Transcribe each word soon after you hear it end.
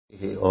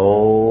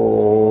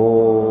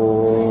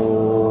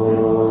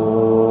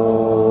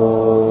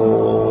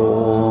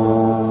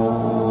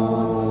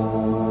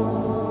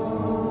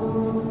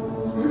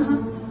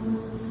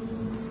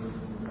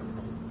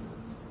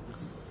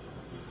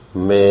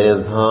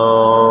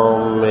मेधां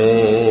मे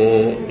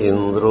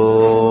इन्द्रो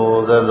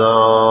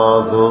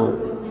ददातु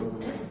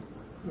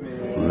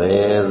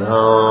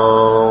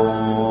मेधां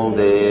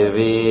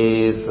देवी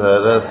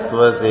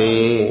सरस्वती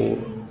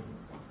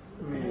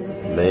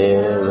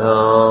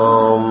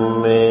मेधां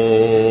मे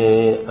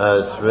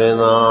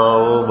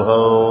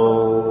अश्विनावुभौ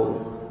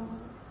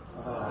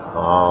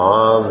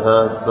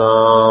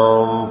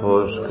आधत्तां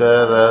पुष्करस्रजाः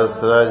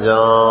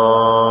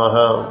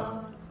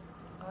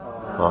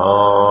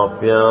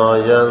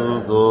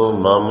आप्यायन्तु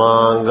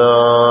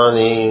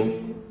ममाङ्गानि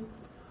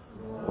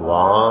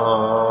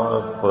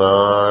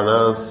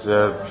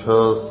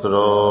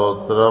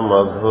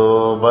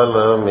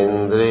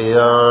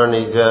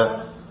वाक्प्राणश्चक्षुश्रोत्रमधोबलमिन्द्रियाणि च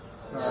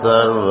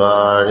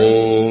सर्वाणि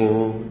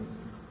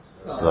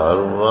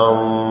सर्वं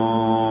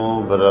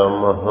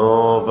ब्रह्मोपनिषदम्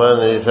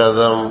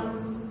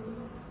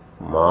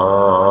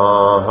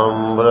माहं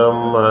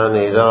ब्रह्म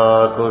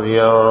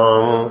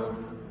निराकुर्याम्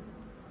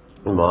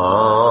मा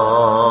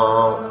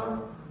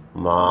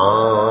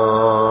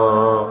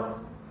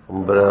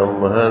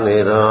ब्रह्म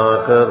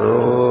निराकरोत्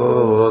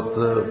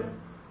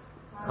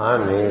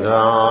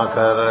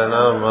अनिराकरणमस्तु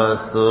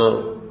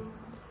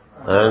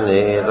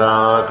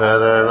अनिराकरणमस्तु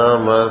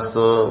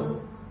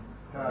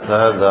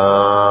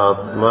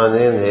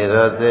तदात्मनि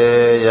निरतेयमुपनिषत्सु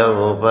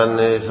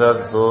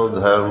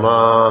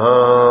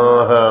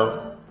धर्माः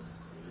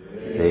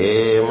ते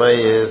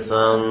मयि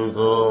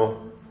सन्तु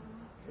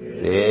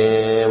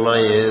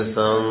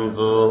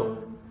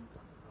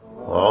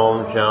ओम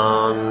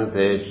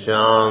शांति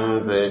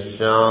शांति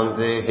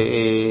शांति।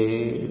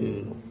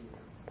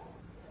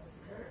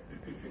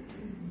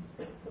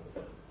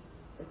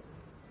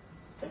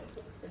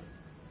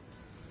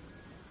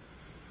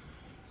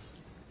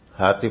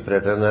 Hearty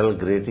fraternal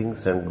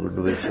greetings and good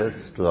wishes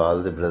to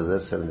all the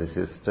brothers and the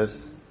sisters.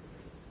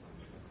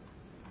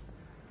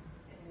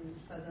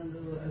 Está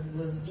dando as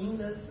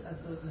boas-vindas a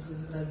todos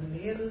os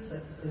brasileiros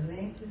aqui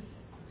presentes.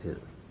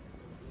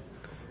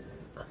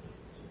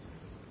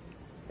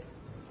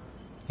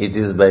 It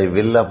is by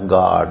will of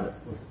God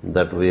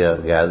that we are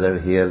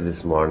gathered here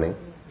this morning.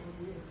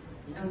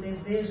 É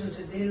desejo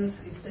de Deus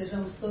que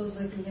estejamos todos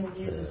aqui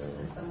reunidos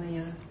esta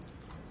manhã.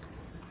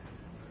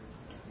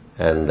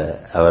 And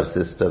our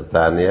sister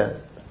Tanya,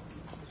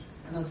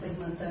 a nossa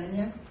irmã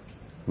Tânia,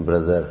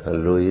 brother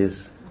Luis,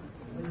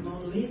 o irmão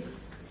Luís,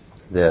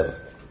 they are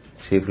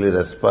chiefly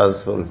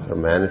responsible for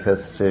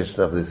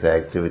manifestation of this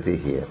activity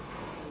here.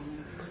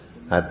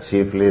 Are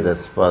chiefly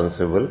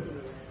responsible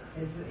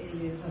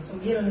eles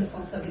assumiram a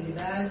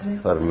responsabilidade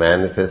for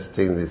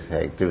manifesting this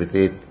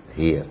activity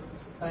here.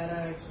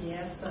 para que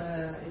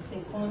esse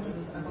encontro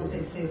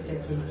acontecesse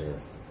aqui.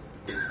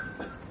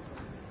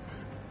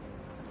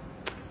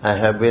 I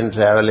have been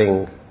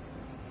traveling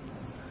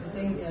Eu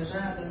tenho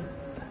viajado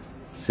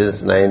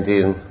since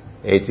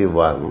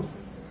 1981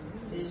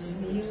 desde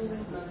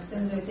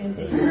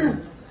 1981,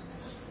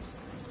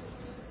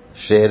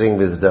 sharing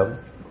wisdom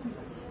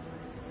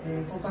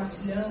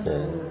compartilhando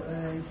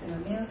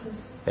ensinamentos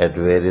at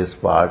various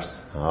parts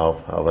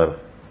of our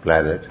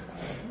planet.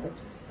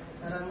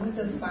 para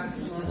muitas partes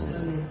do nosso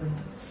planeta.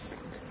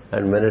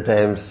 And many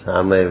times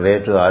on my way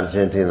to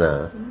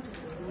Argentina,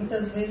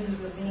 Muitas vezes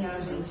eu vim à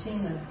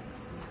Argentina,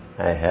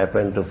 I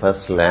happened to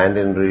first land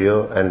in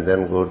Rio and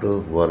then go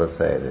to Buenos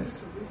Aires.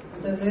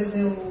 muitas vezes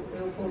eu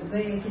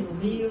pousei aqui no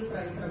Rio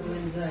para ir para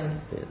Buenos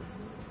Aires.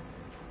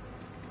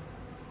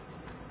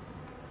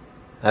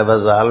 I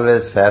was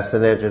always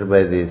fascinated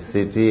by the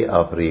city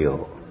of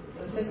Rio.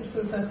 Eu sempre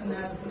fui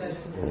fascinado por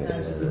esta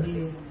cidade do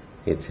Rio.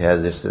 It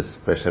has its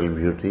special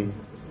beauty.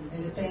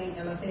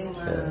 Ela tem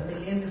uma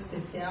beleza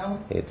especial.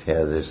 It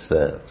has its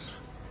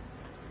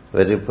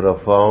very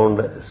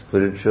profound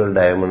spiritual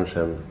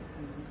dimension.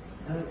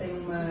 Ela tem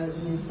uma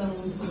dimensão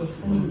muito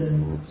profunda,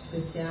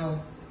 especial.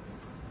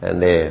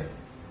 And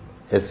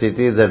a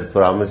city that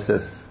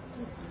promises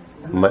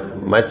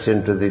much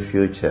into the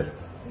future.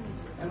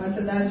 É uma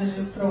cidade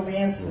de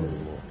promessas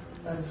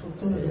para o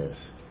futuro.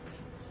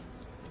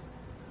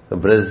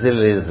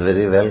 Brazil is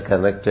very well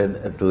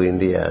connected to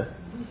India.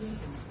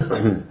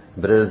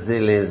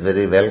 Brazil is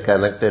very well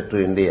connected to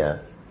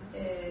India.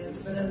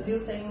 O Brasil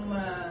tem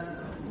uma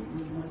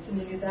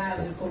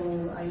similaridade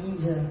com a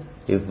Índia.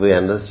 If we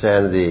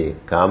understand the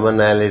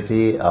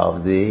commonality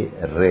of the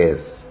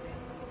race,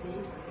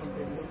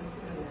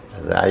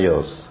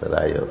 rayos.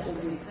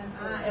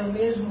 É o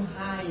mesmo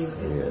raio,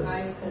 tem um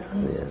raio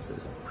comum. Yes.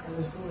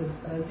 As duas,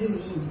 Brasil e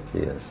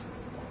Índia. Yes.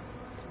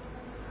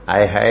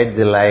 I hide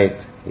the light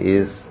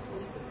is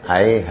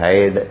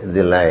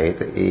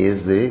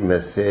the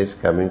message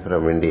coming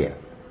from India.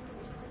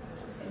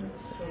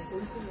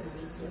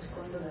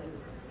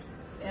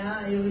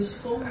 Eu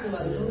escondo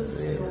a luz,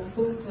 eu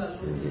oculto a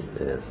luz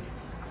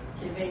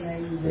que vem da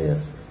Índia.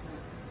 Yes.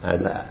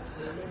 And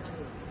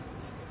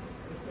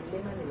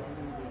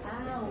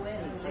o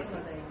lema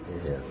da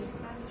Índia. yes.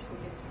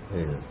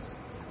 Yes.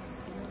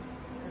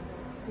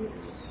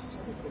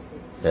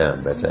 Yeah,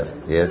 better.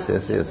 Yes,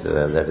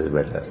 that is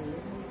better.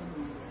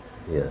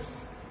 Yes.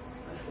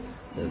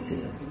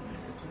 Okay.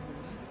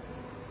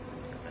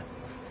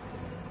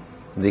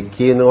 The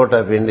keynote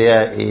of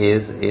India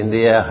is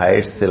India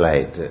hides the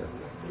light.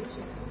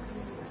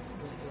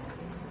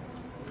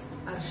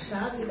 A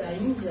chave da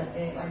Índia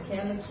é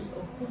aquela que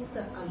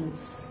oculta a luz.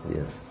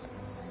 Yes.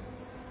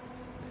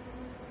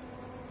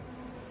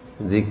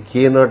 The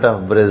keynote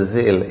of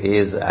Brazil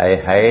is I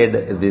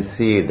hide the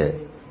seed.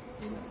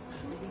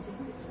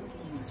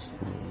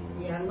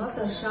 E a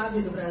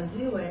nota-chave do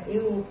Brasil é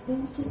eu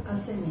oculto a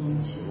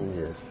semente.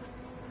 Yes.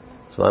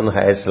 So one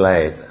hides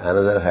light,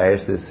 another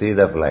hides the seed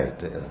of light.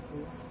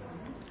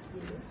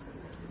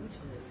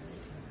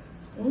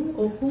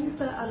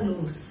 Oculta a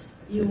luz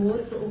e o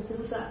outro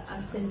oculta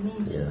a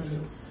semente da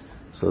luz.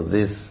 So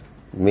this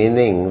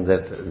meaning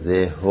that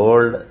they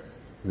hold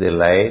the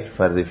light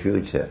for the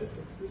future.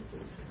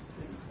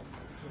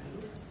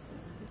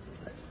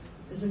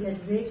 Isso quer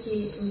dizer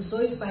que os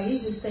dois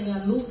países têm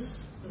a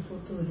luz do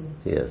futuro.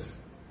 Yes.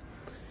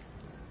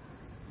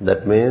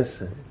 That means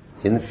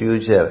in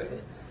future,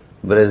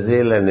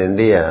 Brazil and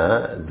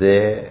India,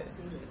 they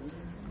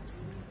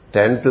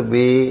tend to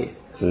be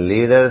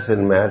leaders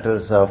in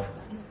matters of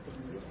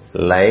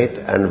light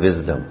and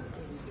wisdom.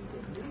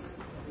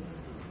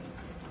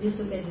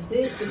 Isso quer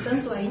dizer que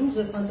tanto a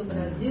Índia quanto o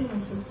Brasil no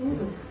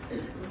futuro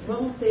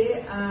vão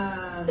ter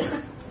a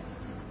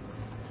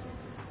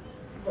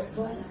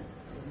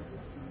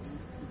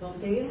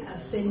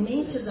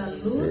semente da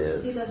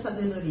luz e da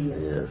sabedoria.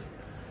 Yes.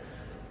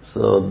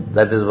 So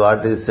that is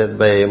what is said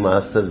by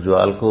Master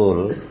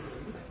Jwalkul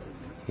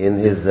in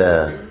his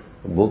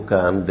book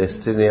on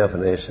Destiny of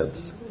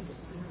Nations.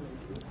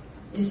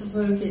 Isso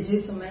foi o que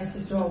disse o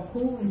mestre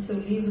Jwalkul em seu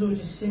livro O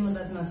Destino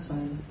das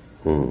Nações.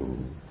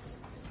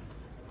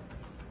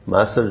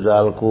 Master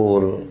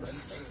Jwalkul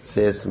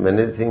says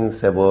many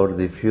things about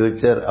the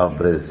future of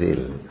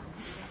Brazil.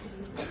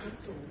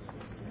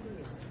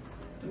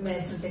 O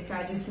mestre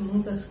Teká disse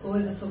muitas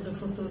coisas sobre o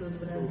futuro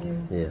do Brasil.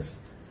 Yes.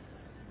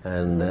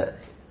 And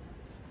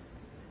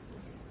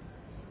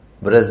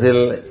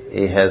Brazil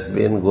has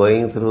been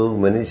going through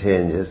many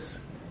changes.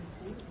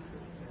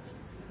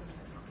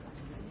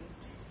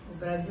 O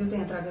Brasil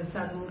tem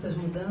atravessado muitas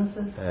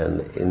mudanças.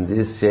 And in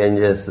these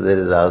changes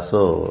there is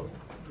also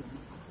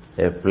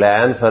a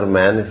plan for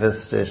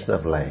manifestation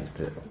of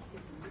light.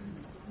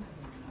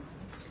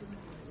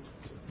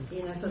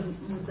 E nessas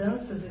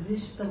mudanças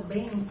existe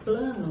também um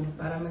plano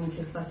para a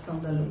manifestação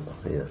da luz.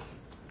 Yes.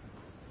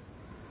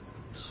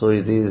 So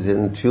it is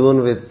in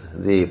tune with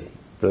the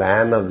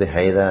plan of the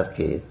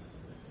hierarchy.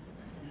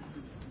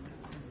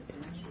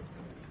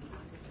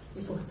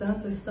 E,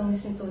 portanto, estão em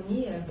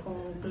sintonia com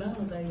o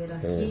plano da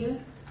hierarquia.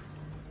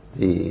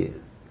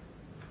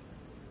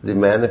 The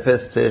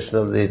manifestation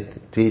of the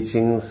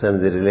teachings and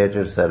the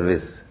related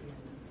service.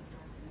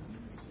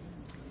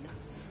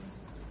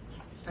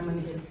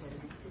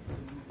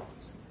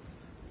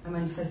 A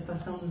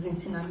manifestação dos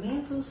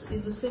ensinamentos e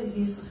dos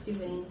serviços que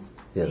vêm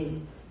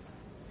deles.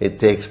 It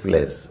takes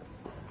place.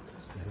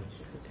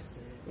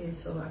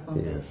 Isso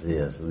acontece.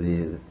 Yes.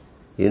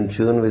 In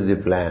tune with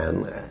the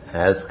plan,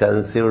 as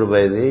conceived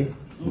by the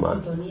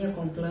sintonia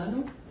com o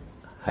plano,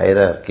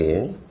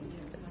 hierarchy,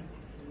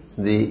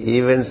 the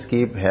events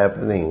keep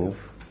happening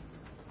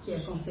que é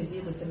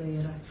concebido pela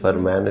hierarquia, for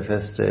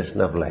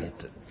manifestation of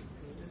light.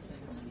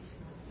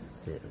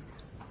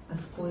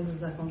 As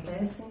coisas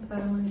acontecem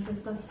para a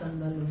manifestação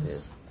da luz.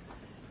 Yes.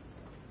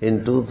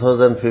 In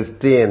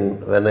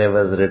 2015, when I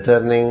was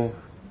returning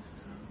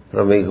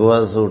from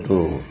Iguazu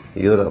to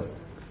Europe,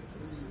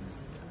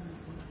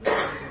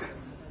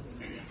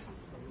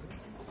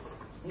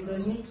 em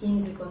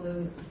 2015, quando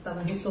eu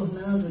estava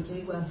retornando de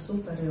Iguaçu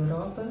para a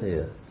Europa,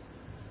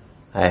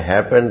 I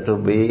happened to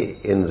be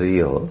in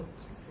Rio.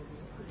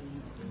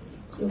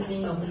 Eu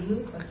vim ao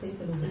Rio, passei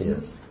pelo Rio.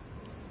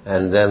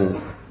 And then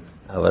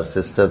our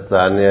sister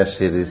Tanya,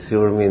 she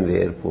received me in the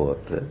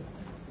airport.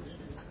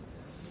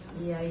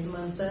 E a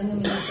irmã Tânia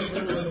me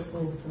recebeu no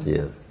aeroporto.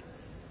 Yes.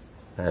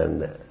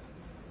 And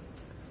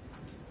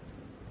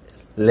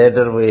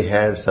later we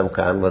had some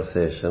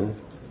conversation.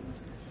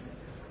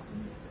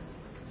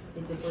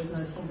 E depois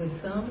nós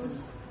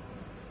conversamos.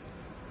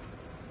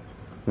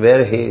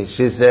 Where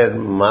she said,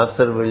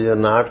 Master, will you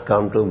not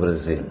come to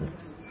Brazil?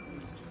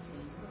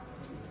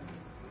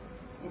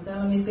 Então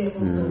ela me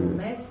perguntou,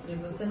 mestre,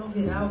 você não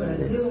virá ao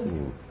Brasil?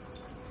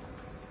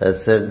 I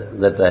said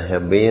that I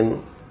have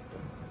been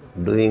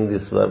doing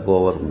this work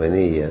over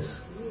many years.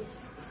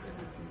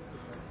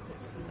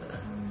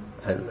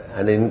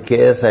 And in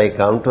case I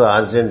come to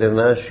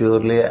Argentina,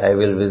 surely I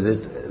will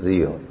visit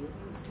Rio.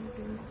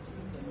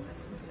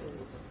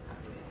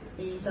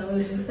 Então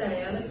eu disse a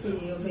ela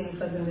que eu venho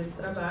fazendo esse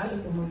trabalho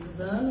por muitos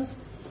anos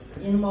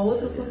e numa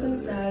outra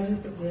oportunidade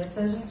que eu viesse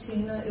à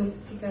Argentina, eu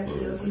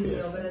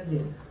viria ao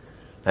Brasil.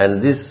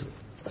 And this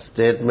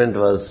statement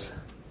was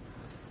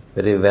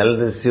very well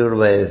received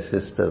by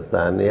Sister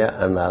Tanya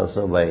and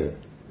also by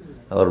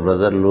our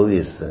brother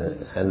Louis,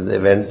 and they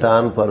went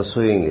on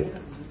pursuing it.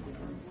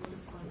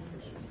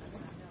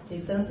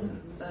 E tanto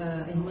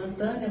a irmã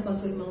Tânia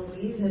quanto o irmão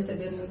Luiz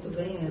receberam muito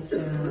bem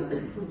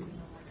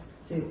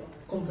esse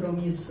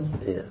compromisso.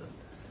 Yeah.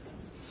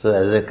 So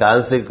as a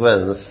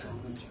consequence,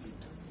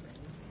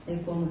 E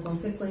como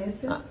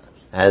consequência,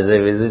 as I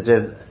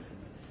visited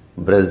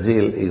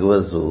Brazil,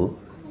 Iguazu,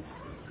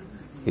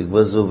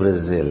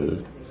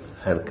 Brazil,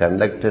 and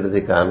conducted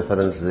the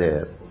conference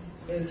there.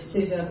 eu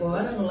estive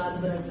agora no lado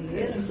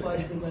brasileiro, em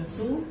Foz do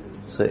Iguaçu,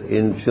 So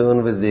in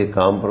tune with the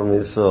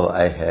compromiso,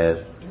 I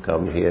had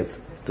come here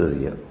to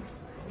Rio.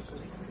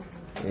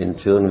 In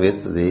tune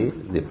with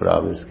the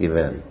promise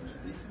given.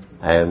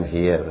 I am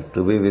here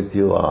to be with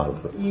you all.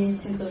 e em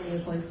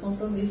sintonia com esse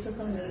compromisso eu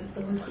também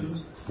estou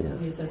aqui.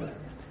 Yes. Agora.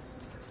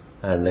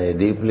 And I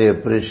deeply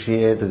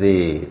appreciate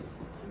the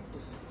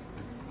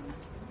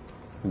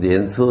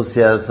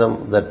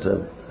enthusiasm that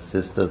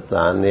Sister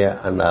Tanya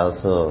and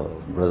also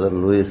Brother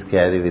Louis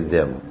carry with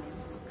them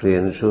to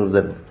ensure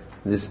that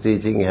this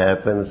teaching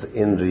happens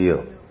in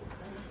Rio.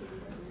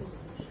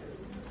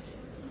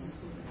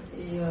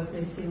 E eu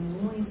aprecio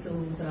muito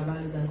o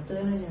trabalho da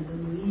Tânia, do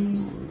Luiz,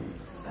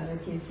 para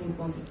que esse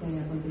encontro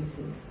tenha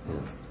acontecido.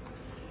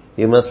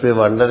 You must be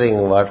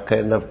wondering what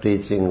kind of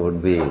teaching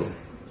would be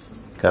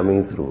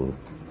coming through.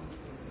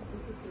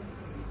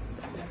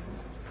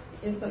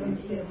 Eu estava me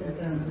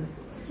perguntando,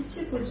 que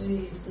tipo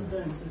de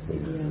estudantes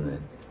viriam?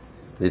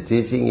 The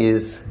teaching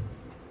is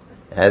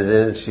as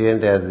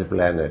ancient as the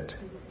planet.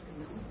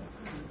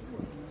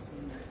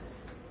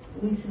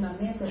 O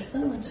ensinamento é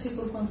tão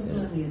antigo quanto o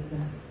planeta.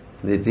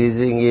 The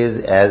teaching is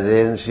as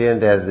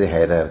ancient as the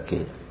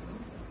hierarchy.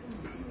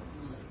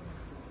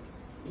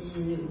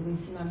 E o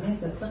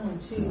ensinamento é tão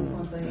antigo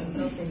quanto a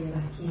própria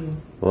hierarquia.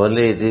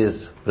 Only it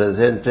is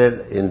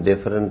presented in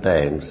different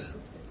times.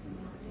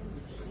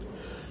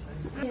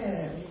 O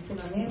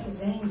ensinamento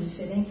vem em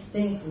diferentes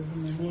tempos e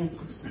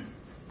momentos.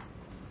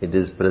 It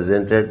is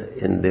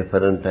presented in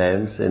different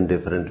times, in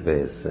different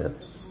ways.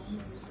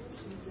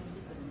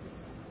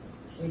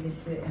 Eles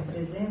se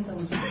apresentam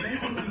em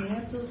diferentes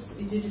momentos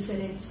e de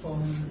diferentes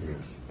formas.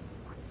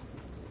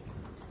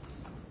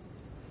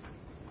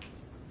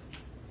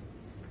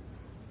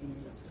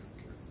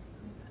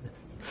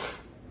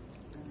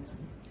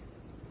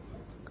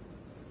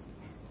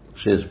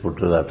 She's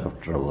put a lot of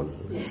trouble.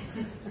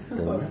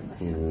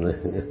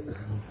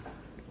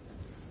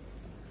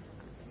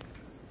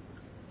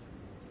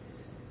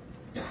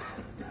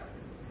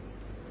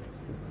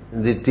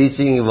 The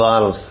teaching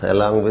evolves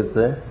along with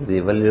the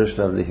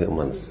evolution of the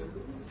humans.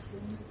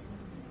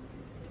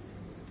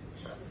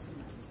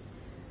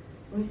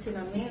 O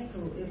ensinamento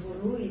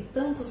evolui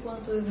tanto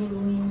quanto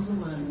evoluem os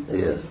humanos.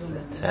 Yes,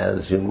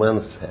 as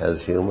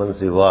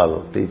humans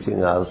evolve,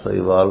 teaching also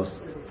evolves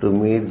to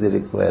meet the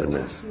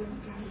requirements,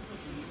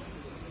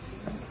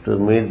 to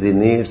meet the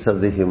needs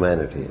of the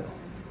humanity.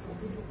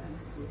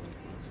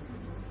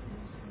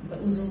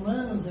 Os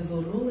humanos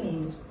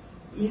evoluem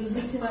e os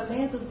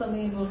ensinamentos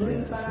também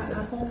evoluem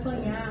para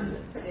acompanhar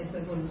essa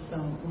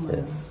evolução humana.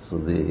 Yes. So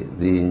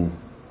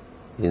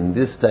in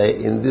this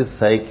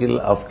cycle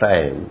of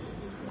time,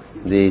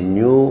 the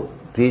new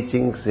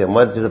teachings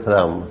emerged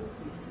from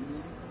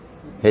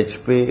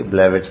H.P.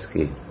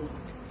 Blavatsky.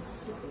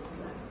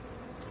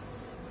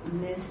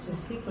 Neste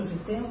ciclo de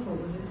tempo,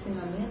 os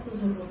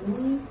ensinamentos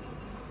evoluem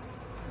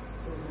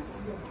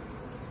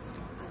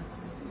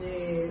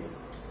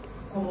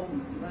como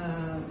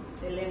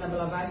Helena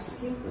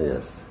Blavatsky.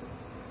 Yes.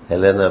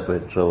 Helena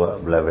Petrova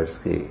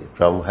Blavatsky.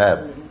 From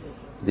her,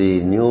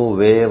 the new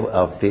wave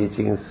of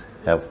teachings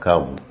have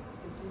come,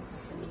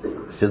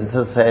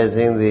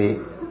 synthesizing the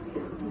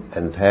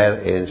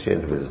entire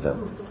ancient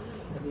wisdom.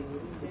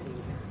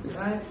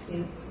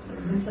 Blavatsky,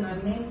 os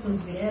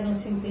ensinamentos vieram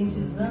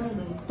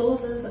sintetizando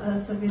todas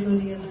as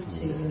sabedorias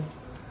antigas.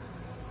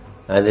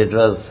 And it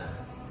was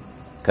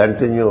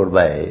continued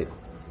by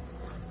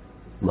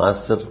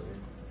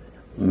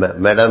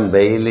Madame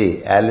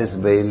Bailey, Alice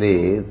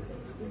Bailey,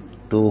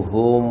 to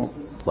whom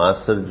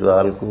Master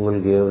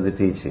Jwalkul gave the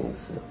teachings.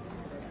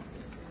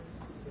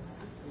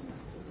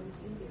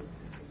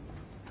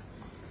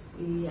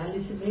 E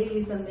Alice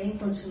Bailey também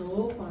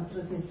continuou com a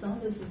transmissão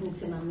desses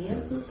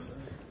ensinamentos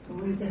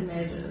por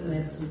intermédio do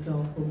mestre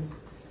Jwalkul.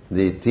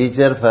 The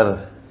teacher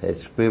for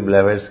H.P.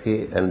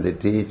 Blavatsky and the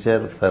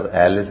teacher for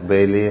Alice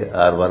Bailey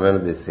are one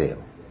and the same.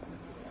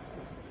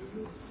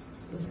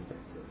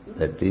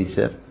 The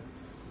teacher.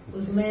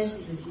 Os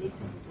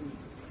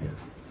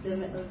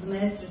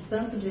mestres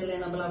tanto de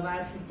Helena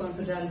Blavatsky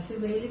quanto de Alice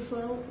Bailey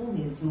foram o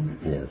mesmo.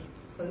 Yes.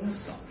 Foi um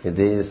só. It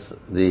is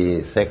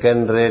the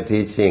secondary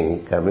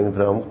teaching coming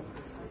from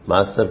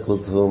Master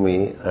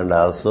Kuthumi and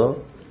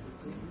also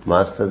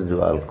Master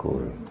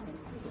Jwalkul.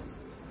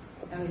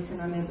 É o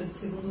ensinamento de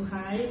segundo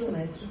raio do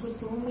mestre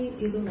Kuthumi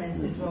e do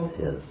mestre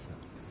Jwalkul. Yes.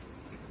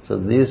 So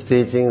these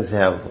teachings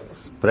have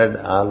spread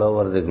all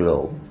over the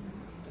globe.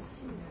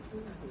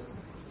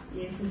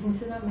 E esses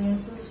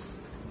ensinamentos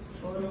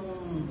foram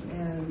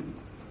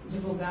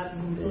divulgados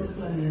em todo o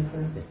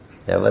planeta.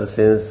 ever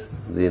since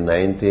the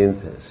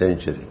 19th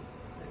century.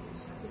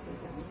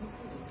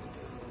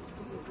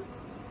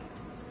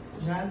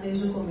 Já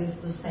desde o começo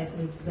do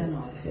século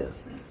XIX. Yes.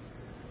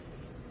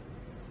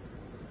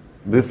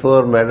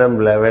 Before Madame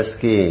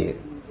Blavatsky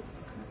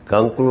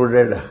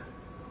concluded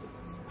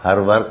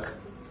her work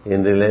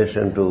in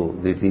relation to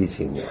the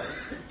teaching,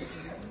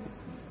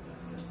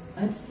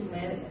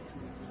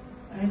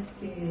 Antes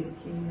que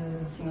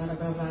a senhora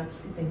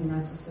Blavatsky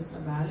terminasse o seu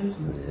trabalho,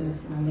 o seu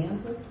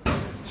ensinamento,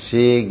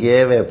 she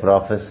gave a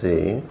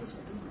prophecy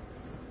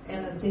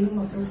ela teve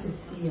uma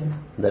profecia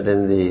that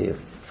in the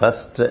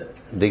first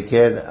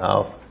decade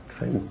of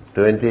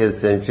 20th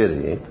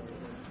century,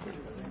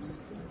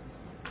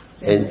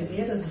 que a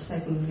primeira do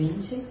século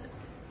XX,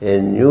 a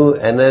new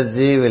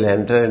energy will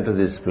enter into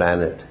this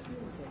planet.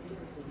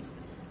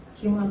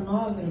 que uma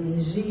nova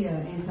energia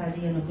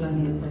entraria no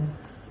planeta.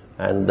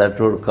 And that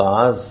would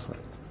cause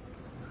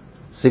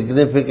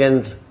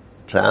significant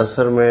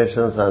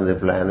transformations on the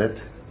planet,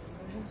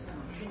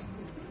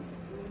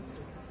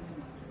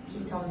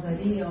 Que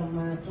causaria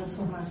uma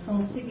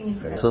transformação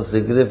significativa. so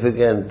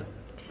significant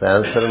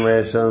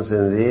transformations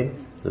in the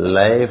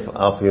life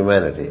of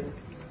humanity.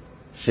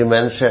 She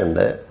mentioned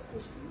Ela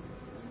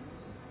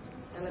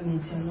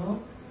mencionou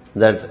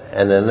that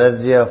an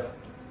energy of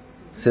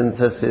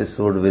synthesis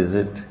would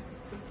visit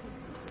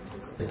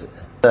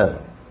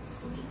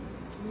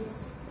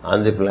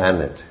on the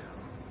planet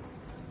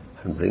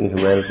and bring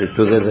humanity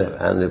together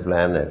on the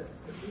planet.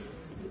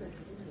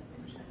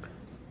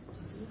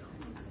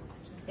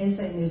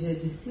 essa energia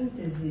de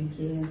síntese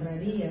que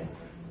entraria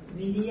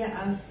viria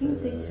a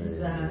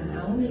sintetizar,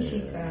 a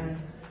unificar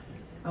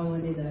a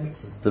humanidade.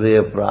 Through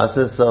a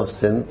process of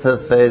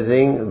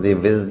synthesizing the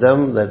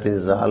wisdom that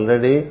is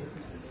already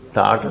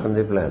taught on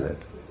the planet.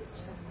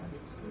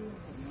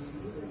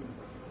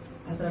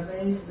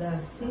 Através da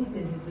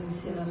síntese do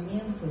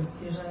ensinamento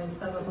que já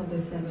estava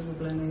acontecendo no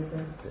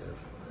planeta.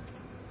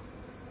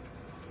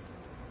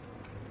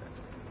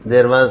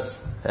 There was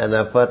an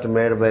effort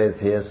made by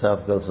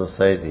Theosophical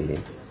Society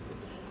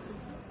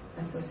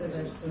A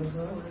Sociedade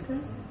Teosófica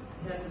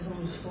realizou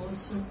um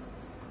esforço.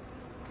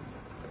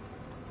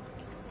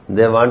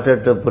 They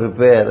wanted to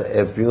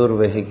prepare a pure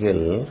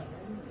vehicle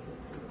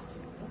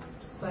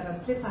Para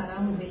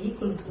preparar um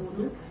veículo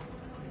puro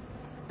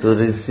to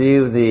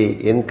receive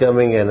the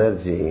incoming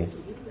energy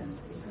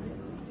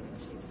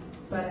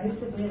para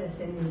receber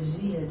essa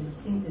energia de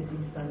síntese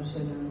que estava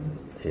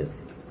chegando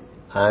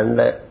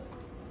and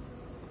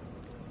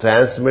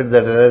transmit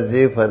that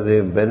energy for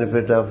the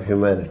benefit of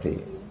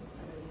humanity.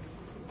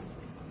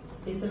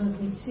 e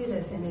transmitir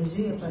essa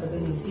energia para o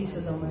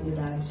benefício da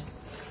humanidade.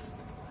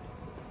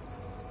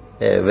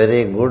 A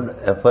very good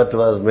effort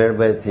was made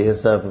by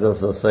Theosophical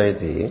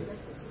Society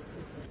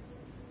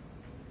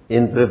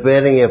in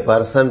preparing a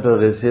person to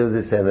receive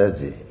this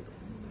energy.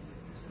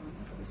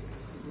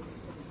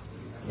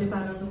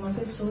 Preparando uma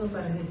pessoa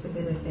para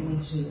receber essa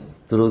energia.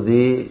 Through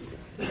the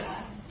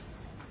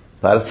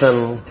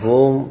person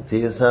whom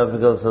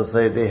Theosophical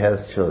Society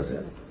has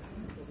chosen.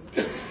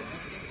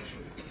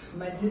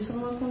 Mas isso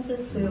não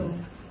aconteceu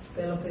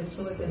pela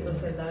pessoa que a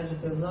Sociedade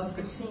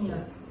Teosófica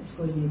tinha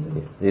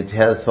escolhido. It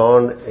has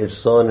found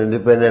its own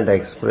independent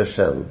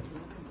expression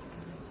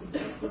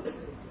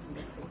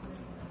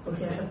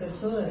Porque essa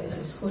pessoa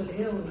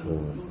escolheu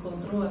e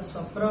encontrou a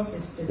sua própria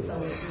expressão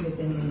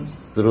independente.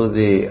 through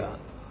the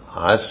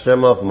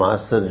ashram of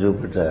Master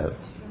Jupiter.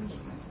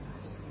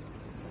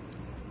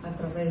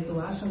 Através do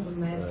ashram do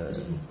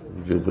mestre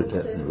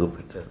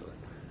Jupiter,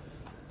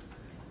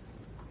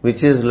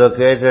 which is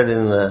located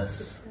in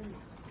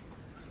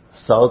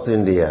South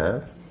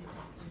India,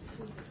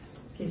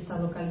 que está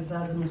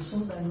localizado no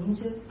sul da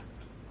Índia,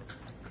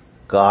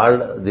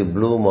 called the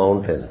Blue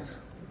Mountains.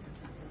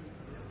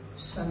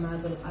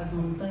 chamado as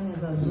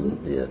Montanhas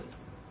Azuis. Yes.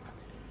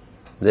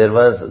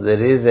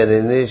 There is an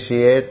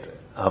initiate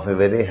of a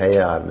very high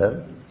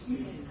order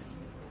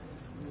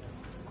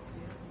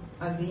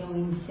Havia um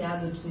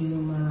iniciado de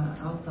uma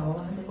alta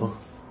ordem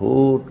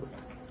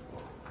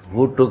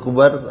who took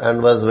birth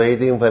and was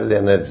waiting for the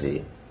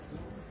energy.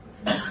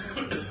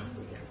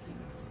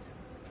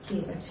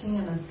 que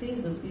tinha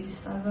nascido e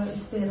estava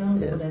esperando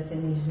por essa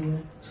energia.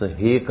 So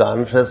he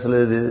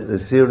consciously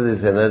received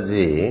this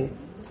energy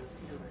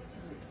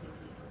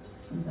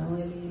Então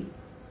ele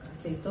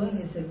aceitou em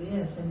receber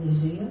essa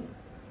energia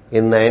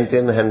in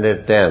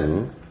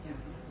 1910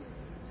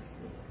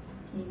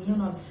 em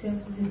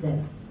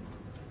 1910.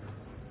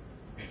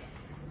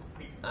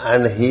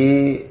 and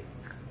he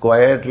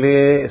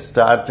quietly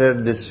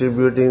started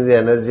distributing the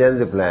energy on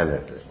the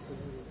planet.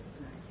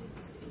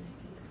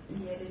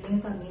 E ele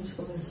lentamente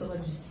começou a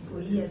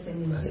distribuir essa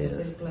energia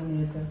pelo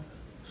planeta.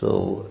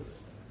 So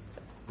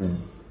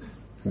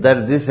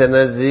that this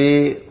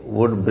energy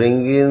would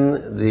bring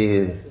in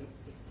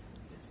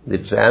the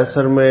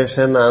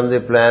transformation on the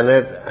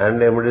planet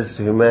and amidst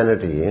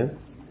humanity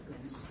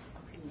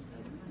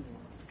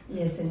E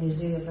essa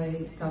energia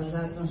vai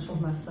causar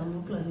transformação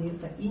no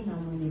planeta e na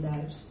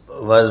humanidade.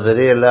 was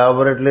very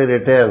elaborately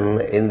written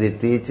in the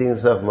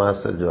teachings of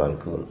Master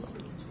Jwalkul.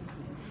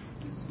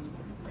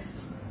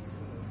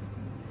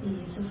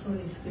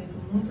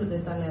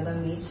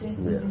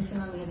 dos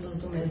ensinamentos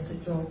do Mestre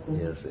Jwalkul.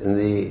 Yes,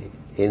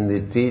 in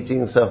the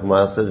teachings of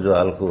Master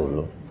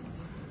Jwalkul,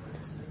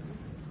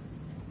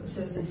 Os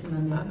seus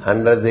ensinamentos.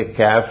 under the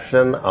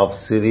caption of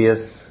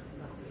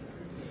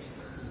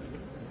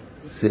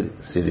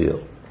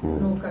Sirio,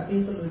 No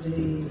capítulo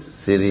de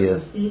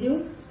Sirius,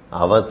 Sírio,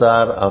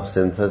 Avatar of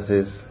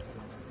Synthesis,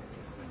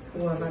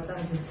 o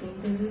avatar de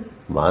síntese,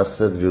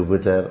 Master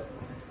Jupiter,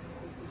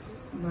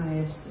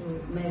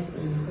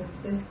 mestre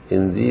Júpiter.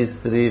 in these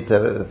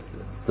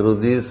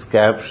through these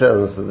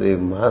captions, the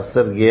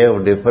Master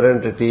gave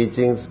different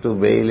teachings to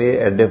Bailey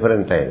at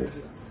different times.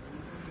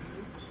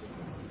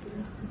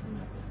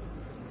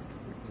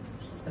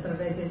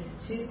 Através desse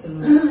título,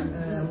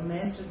 o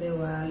mestre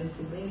deu a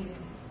Alice Bailey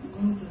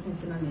muitos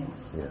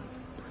ensinamentos. Yeah.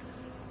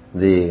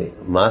 The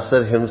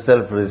Master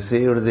himself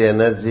received the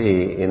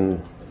energy in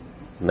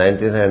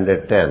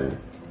 1910.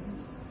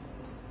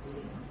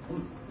 O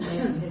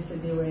mestre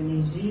recebeu a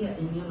energia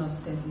em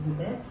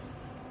 1910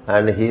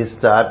 And he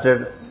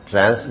started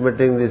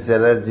transmitting this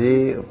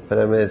energy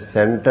from a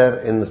center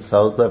in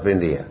south of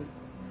India.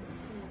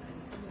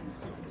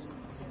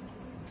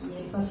 e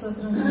ele passou a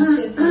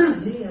transmitir essa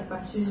energia a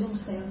partir de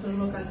centro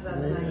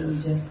localizado na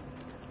Índia.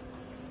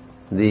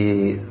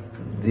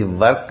 The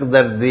work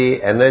that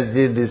the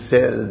energy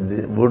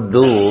would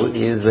do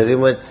is very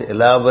much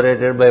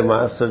elaborated by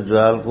Master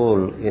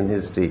Jwalkul in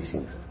his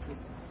teachings.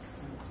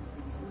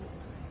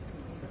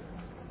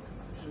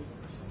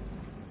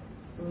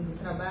 O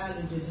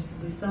trabalho de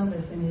distribuição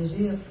dessa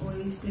energia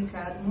foi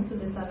explicado muito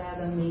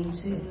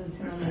detalhadamente no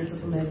ensinamento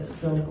do Mestre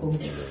Jwalkul.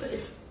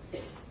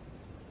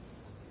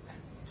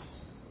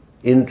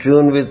 In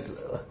tune with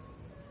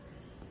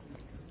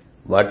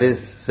what is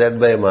said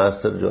by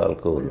Master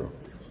Jwalkul,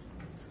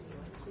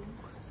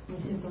 Em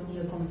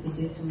sintonia com o que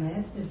disse o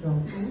Mestre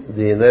Jwalkul,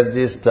 the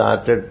energy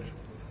started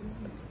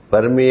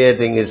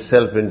permeating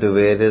itself into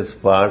various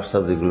parts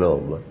of the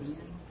globe.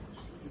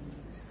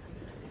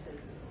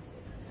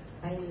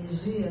 a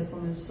energia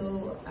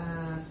começou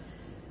a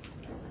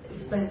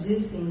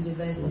expandir-se em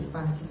diversas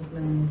partes do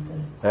planeta.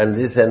 And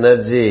this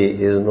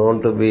energy is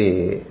known to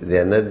be the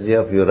energy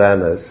of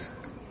Uranus.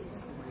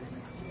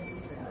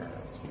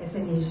 Essa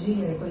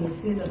energia é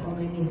conhecida como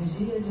a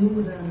energia de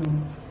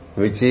Urano,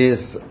 which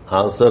is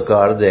also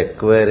called the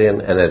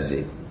Aquarian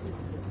energy.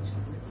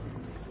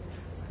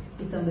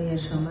 e também é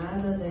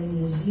chamada da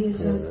energia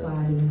de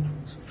Aquário.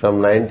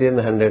 From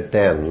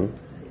 1910,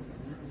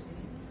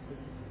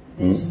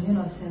 Desde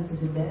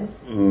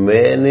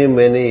 1910,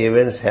 many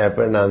events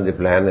happened on the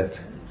planet,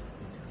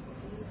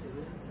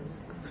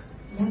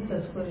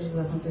 muitas coisas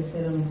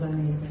aconteceram no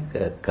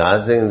planeta,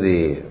 causing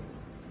the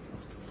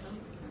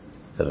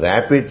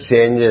rapid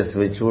changes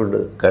which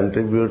would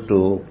contribute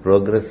to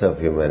progress of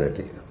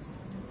humanity.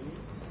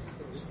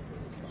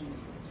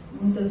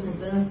 muitas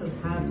mudanças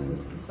rápidas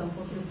que estão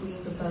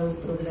contribuindo para o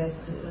progresso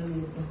do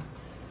planeta.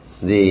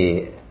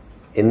 The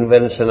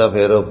invention of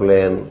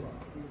aeroplane,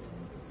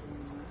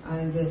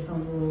 A invenção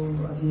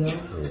do avião,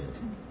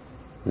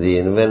 the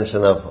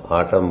invention of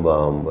atom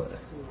bomb,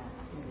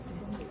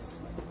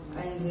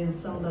 a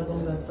invenção da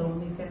bomba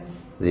atômica,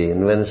 the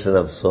invention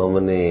of so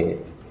many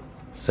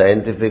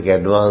scientific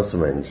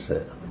advancements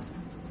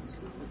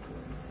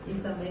e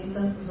também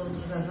tantos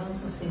outros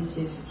avanços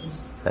científicos,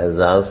 as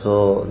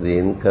also the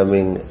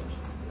incoming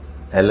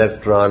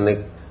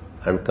electronic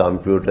and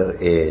computer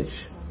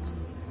age.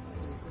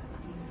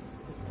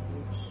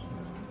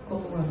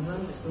 como o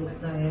avanço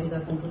da era da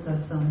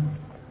computação.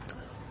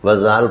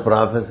 Was all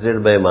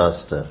prophesied by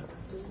Master.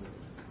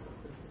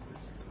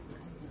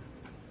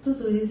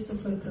 Tudo isso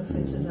foi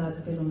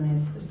profetizado pelo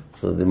Mestre.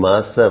 So the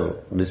Master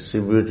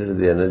distributed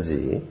the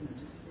energy.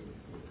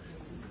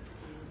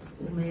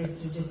 O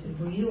Mestre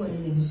distribuiu a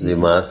energia. The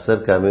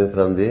Master coming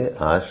from the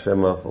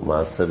ashram of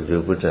Master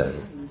Jupiter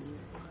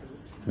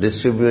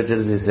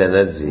distributed this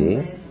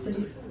energy.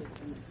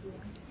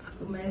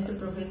 O Mestre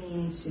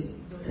proveniente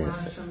do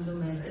ashram do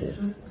Mestre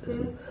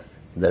Júpiter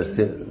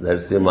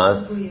That's the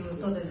Master. distribuiu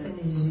toda essa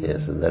energia.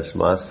 Yes, that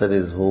Master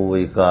is whom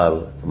we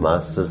call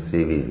Master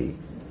CVV.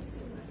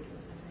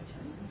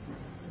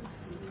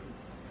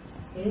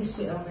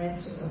 Este é o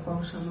Mestre ao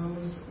qual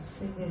chamamos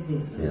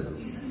CVV. Yes.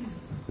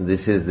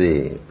 This is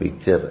the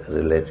picture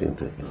relating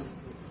to him.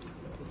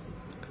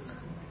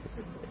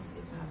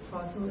 A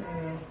foto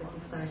é esta que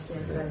está aqui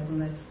atrás do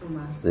Mestre do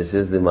Master. This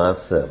is the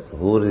Master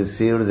who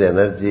received the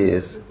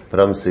energies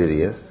from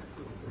Sirius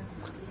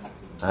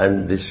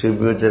and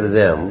distributed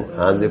them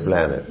on the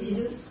planet,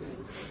 Sirius,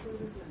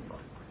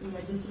 e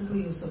a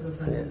distribuiu sobre o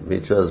planeta.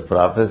 which was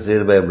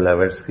prophesied by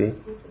Blavatsky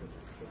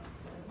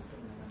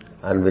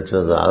and which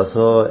was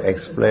also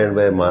explained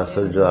by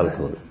Master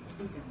Jwalkul.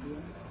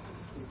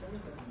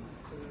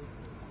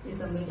 E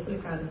também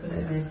explicado pelo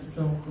Mestre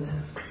Jwalkul.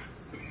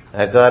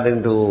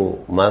 According to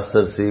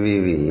Master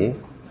CVV,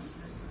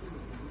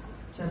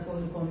 De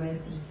acordo com o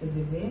Mestre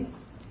CVV,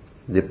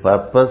 the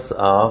purpose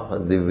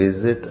of the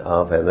visit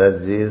of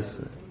energies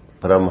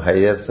from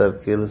higher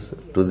circles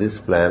to this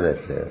planet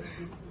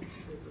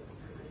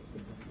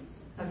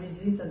a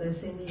visita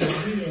dessa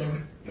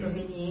energia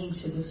proveniente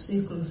limite do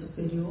círculo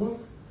superior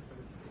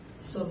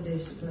sobre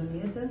este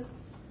planeta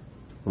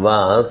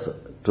was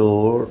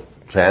to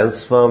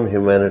transform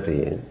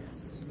humanity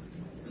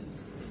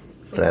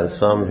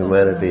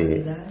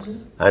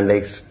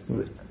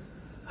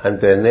and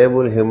to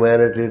enable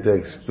humanity to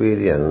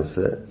experience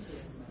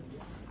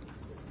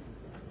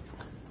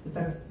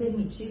para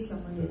permitir que a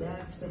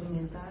humanidade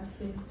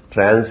experimentasse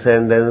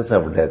transcendence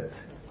of death.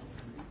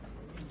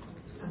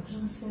 a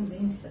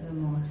transcendência da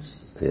morte.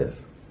 Yes.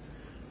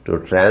 To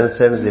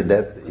transcend the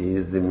death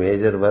is the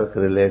major work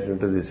related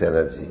to this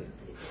energy.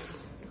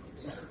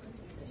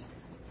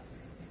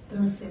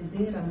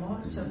 Transcender a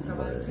morte é o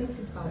trabalho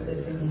principal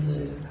dessa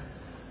energia.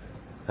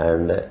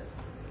 And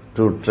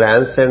to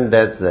transcend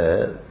death,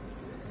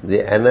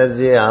 the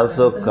energy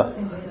also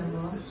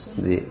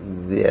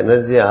the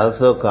energy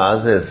also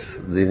causes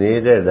the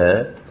needed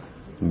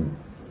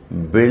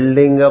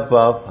building up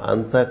of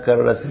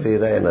Antakarana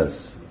Sthira in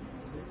us.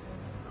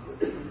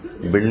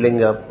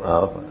 Building up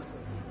of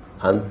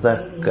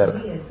Antakarana.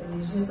 Essa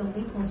energia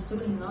também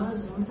constrói em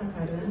nós o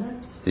Antakarana.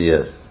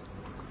 Yes.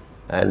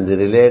 And the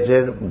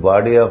related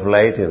body of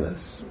light in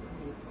us.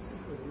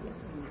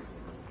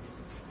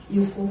 E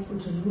o corpo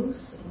de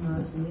luz em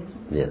nós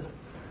mesmos. Yes.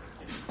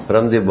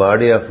 From the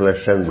body of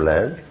flesh and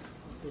blood,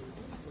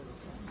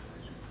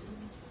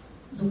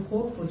 do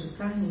corpo de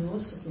carne e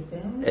osso que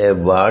temos, a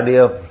body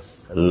of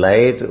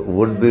light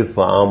would be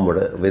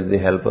formed with the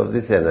help of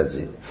this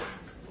energy.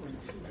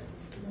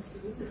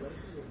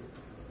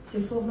 se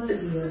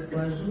formaria com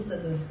a ajuda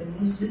dessa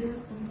energia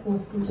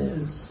corpo de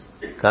luz.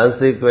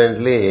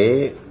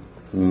 Consequently,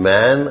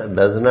 man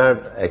does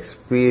not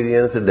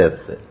experience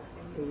death.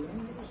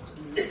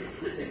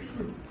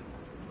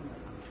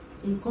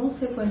 E,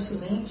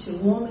 consequentemente,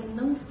 o homem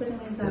não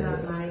experimentará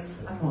mais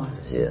a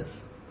morte. Yes.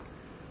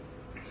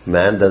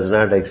 Man does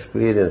not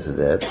experience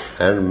death,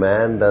 and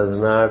man does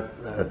not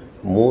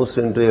moves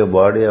into a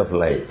body of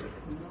light.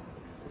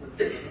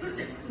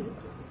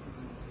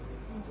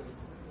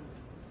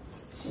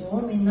 O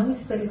homem não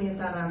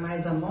experimentará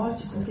mais a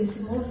morte porque se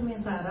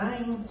movimentará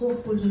em um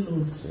corpo de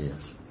luz. Yes.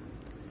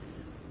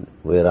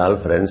 We are all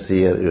friends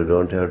here. You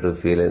don't have to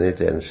feel any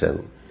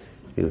tension.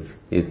 You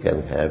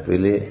can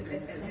happily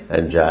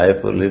and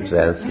joyfully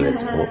translate.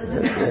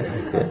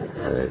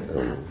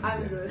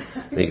 I'm good.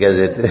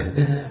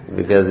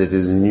 Because it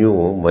is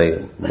new.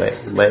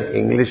 My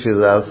English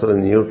is also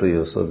new to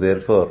you, so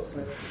therefore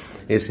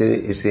it's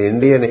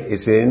Indian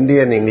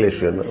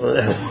English, you know.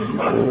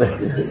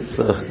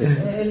 So,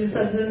 ele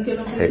está dizendo que eu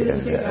não preciso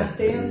ficar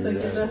atenta,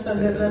 que eu já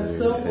sabia a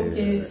tradução,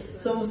 porque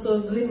somos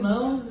todos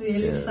irmãos e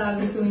ele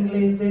sabe que o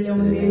inglês dele é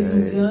um inglês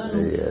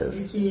indiano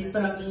e que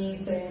para mim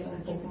tem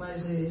um pouco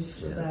mais de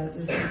dificuldade,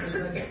 de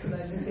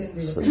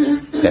entender. So,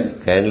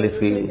 kindly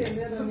feel.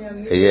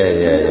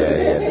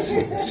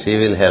 Yeah. She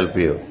will help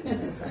you.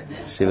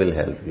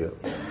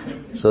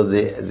 So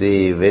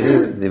the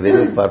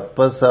very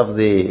purpose of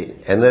the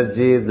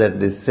energy that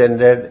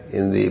descended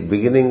in the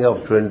beginning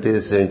of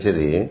 20th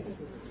century,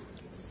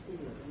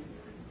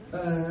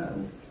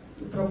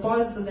 o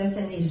propósito dessa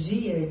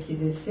energia que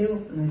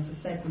desceu nesse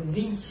século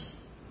XX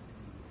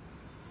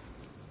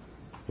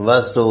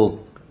was to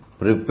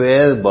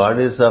prepare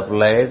bodies of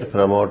light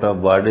from out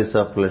of bodies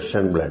of flesh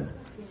and blood.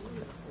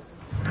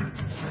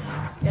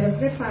 Era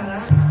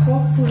preparar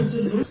corpos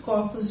de luz,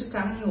 corpos de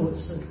carne e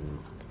osso.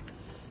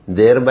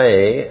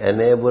 Thereby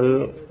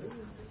enable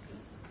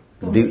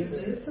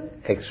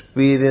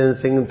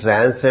experiencing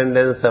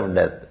transcendence of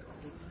death.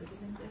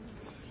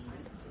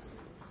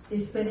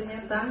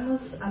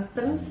 Experimentarmos a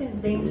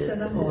transcendência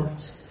da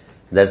morte.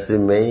 That's the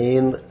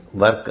main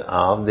work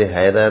of the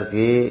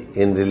hierarchy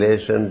in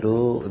relation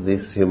to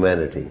this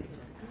humanity.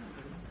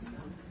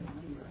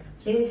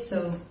 Esse é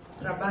o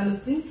trabalho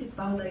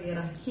principal da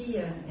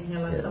hierarquia em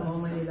relação à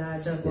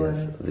humanidade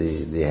agora.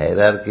 Yes. The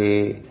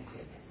hierarchy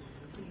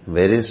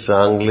very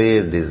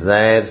strongly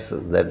desires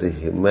that the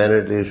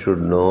humanity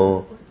should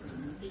know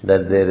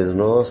that there is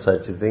no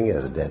such thing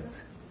as death.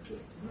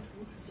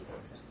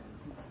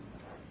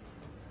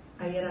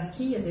 A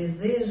hierarquia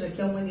deseja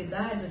que a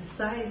humanidade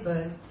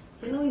saiba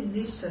que não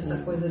existe essa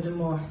coisa de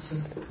morte.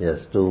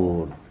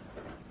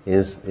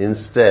 Yes,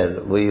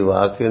 instead we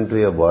walk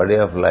into a body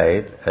of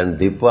light and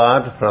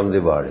depart from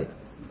the body.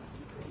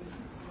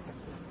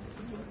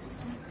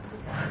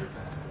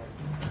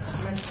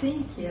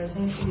 Assim que a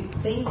gente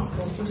tem um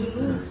corpo de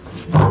luz,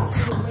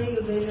 no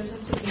meio dele a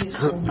gente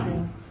deixa um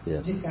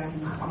corpo de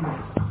carne e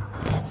osso.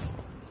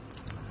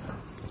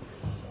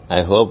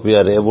 I hope you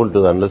are able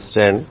to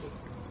understand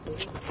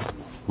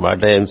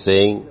what I am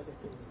saying.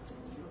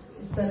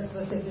 Espero que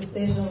vocês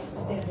estejam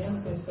entendendo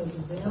o que eu estou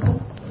dizendo.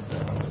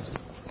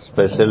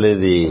 Especially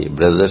the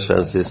brothers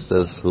and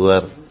sisters who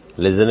are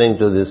listening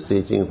to this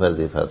teaching for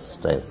the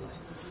first time.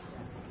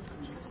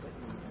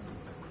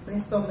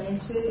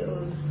 Principalmente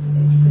os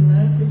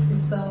ensinantes que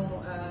estão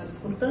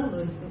escutando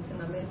esse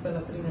ensinamento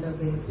pela primeira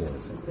vez.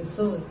 As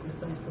pessoas que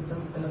estão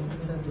escutando pela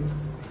primeira vez.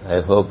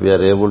 I hope you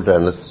are able to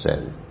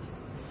understand.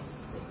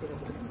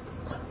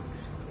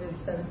 Eu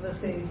espero que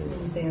vocês me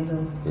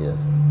entendam. Yes.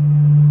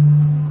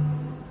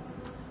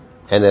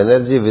 an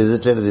energy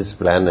visited this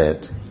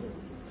planet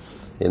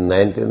in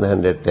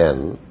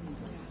 1910.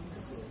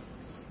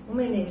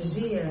 Uma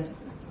energia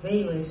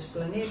veio a este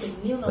planeta em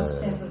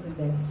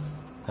 1910.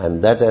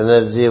 And that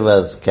energy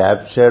was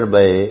captured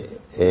by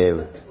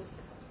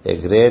a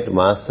great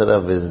master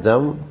of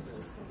wisdom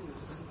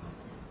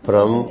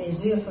Essa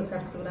energia foi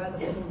capturada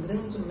por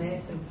grande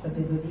mestre de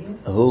sabedoria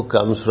who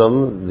comes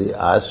from the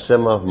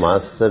ashram of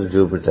Master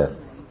Jupiter.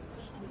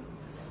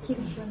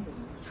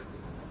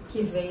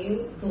 que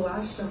veio do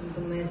ashram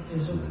do mestre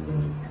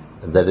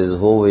Júpiter. That is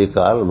whom we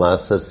call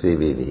Master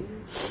CVV.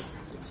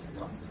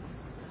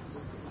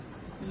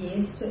 E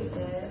este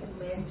é o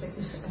mestre a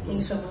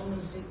quem chamamos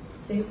de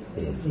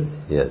CVV.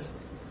 Yes.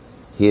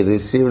 He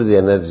received the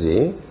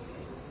energy.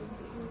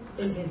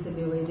 Ele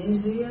recebeu a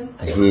energia.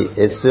 He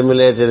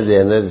assimilated the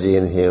energy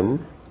in him.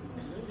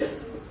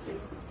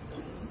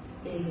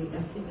 Ele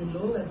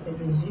assimilou essa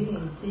energia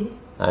em si.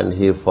 And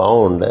he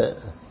found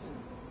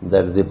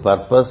that the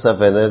purpose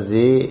of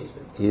energy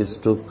is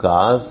to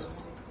cause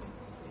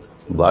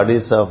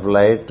bodies of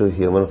light to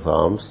human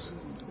forms.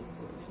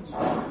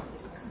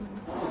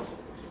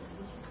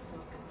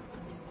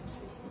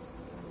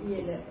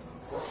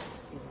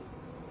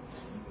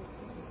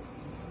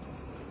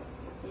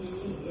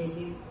 E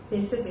ele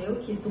percebeu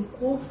que do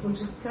corpo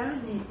de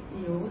carne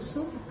e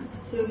osso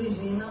se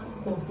origina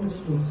um corpo de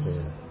luz.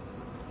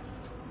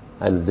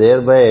 And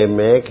thereby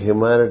make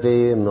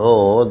humanity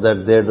know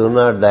that they do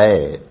not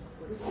die.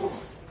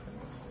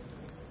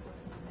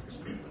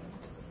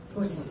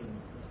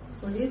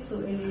 Por isso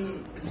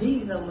ele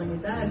diz à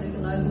humanidade que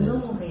nós não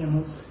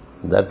morremos.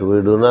 That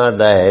we do not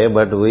die,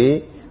 but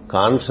we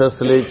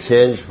consciously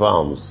change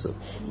forms.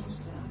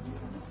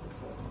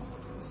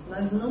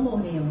 Nós não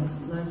morremos,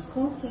 nós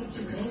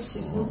conscientemente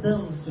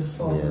mudamos de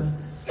forma. Yes.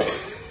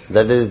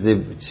 That is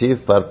the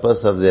chief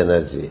purpose of the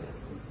energy.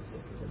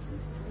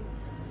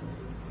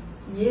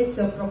 E esse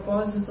é o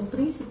propósito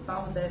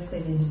principal dessa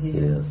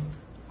energia. Yes.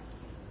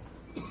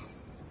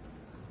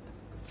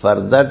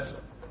 For that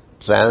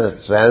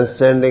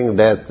transcending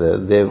death,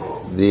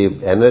 the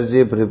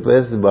energy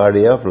prepares the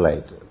body of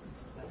light.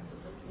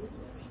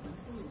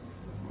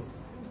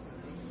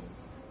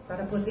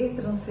 Para poder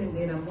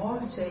transcender a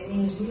morte, a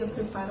energia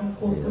prepara um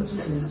corpo de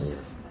luz.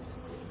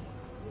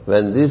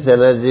 When this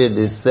energy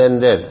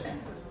descended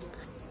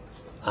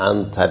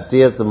on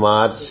 30th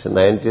March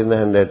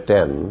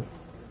 1910,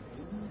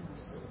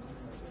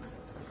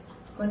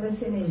 quando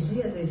essa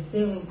energia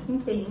desceu em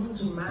 31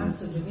 de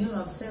março de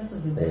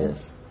 1910,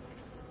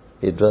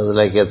 it was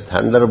like a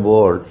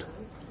thunderbolt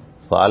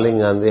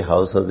falling on the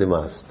house of the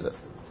master.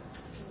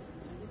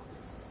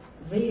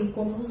 Veio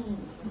como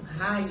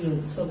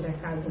raio sobre a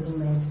casa do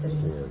mestre.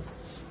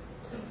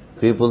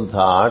 People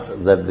thought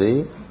that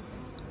the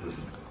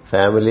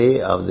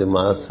family of the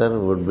master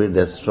would be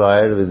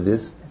destroyed with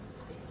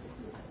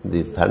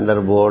the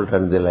thunderbolt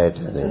and the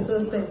lightning. As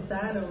pessoas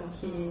pensaram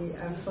que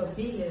a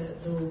família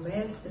do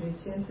mestre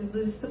tinha sido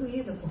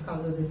destruída por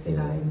causa desse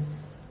raio.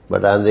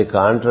 But on the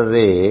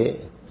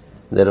contrary,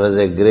 there was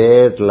a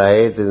great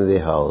light in the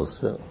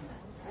house.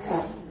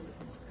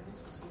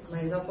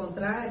 Mas ao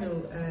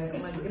contrário,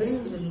 uma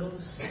grande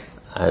luz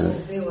And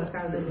envolveu a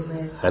casa do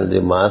mestre. And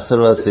the master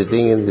was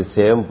sitting in the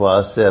same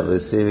posture,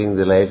 receiving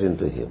the light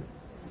into him.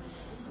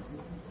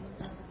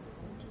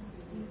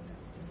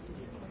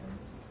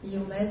 E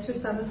o mestre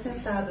estava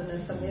sentado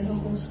nessa mesma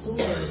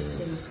postura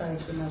que ele está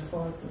aqui na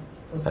foto,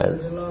 postura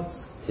de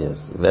lótus. Yes.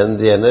 When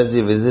the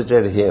energy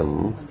visited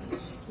him,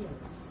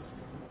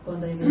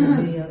 Quando a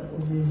energia o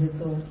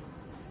visitou,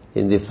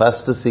 in the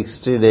first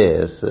 60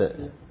 days,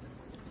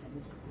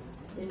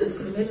 e nos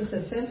primeiros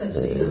 60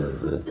 dias,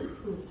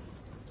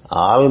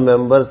 all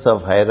members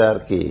of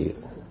hierarchy,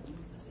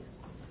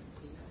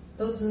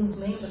 todos os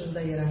membros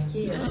da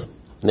hierarquia,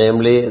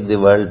 namely the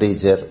world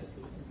teacher,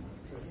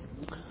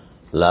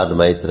 Lord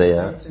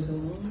Maitreya, mestre do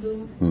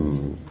mundo,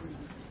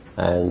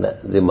 and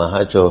the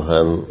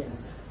Mahachohan, o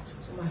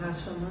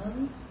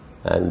Mahashaman,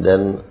 and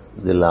then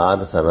the Lord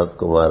Sanat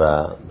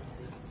Kumara,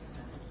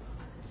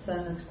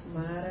 Sanat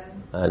Kumara,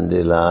 and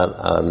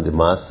the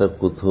Master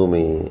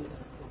Kuthumi,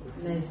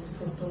 mestre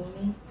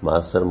Kutumi,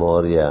 Master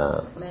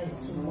Maurya.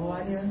 mestre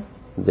Moria,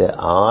 They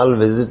all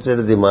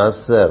visited the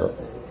master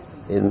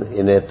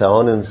in a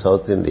town in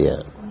South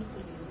India.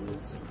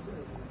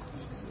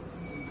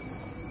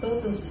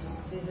 todos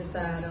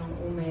visitaram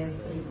o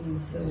mestre em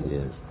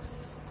Yes.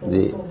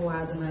 seu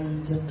povoado na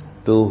Índia.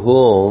 To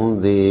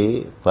whom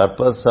the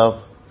purpose of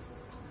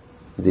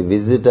the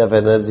visit of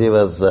energy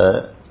was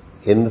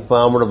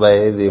informed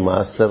by the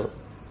master,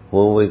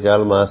 whom we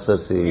call Master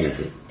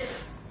CVV.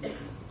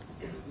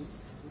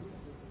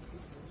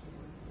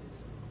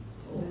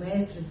 O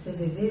mestre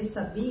CVV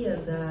sabia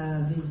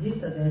da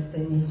visita desta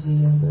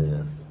energia.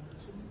 Yeah.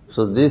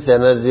 So this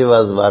energy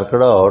was worked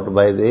out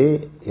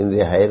in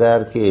the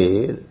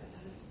hierarchy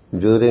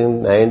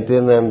during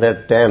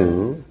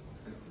 1910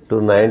 to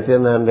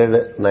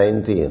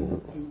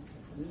 1919.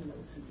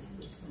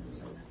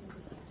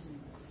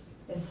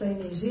 Essa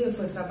energia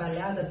foi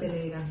trabalhada pela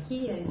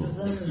hierarquia entre os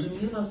anos de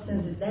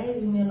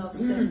 1910 e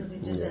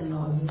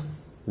 1919.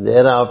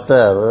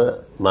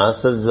 Thereafter,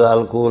 Master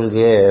Jwalkul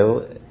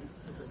gave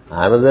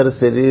another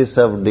series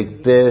of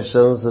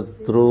dictations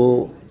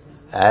through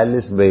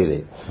Alice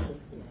Bailey.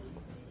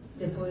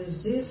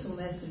 Depois disso, o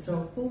mestre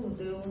Jwalkul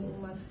deu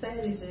uma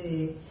série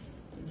de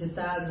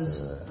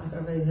ditados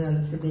através de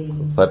Alice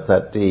Bailey. For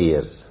 30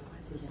 years.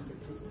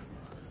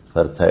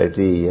 For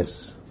 30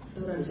 years.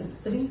 Durante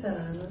 30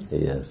 anos.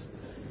 Yes.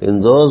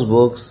 In those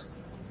books,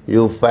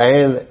 you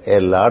find a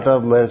lot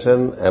of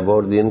mention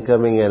about the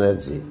incoming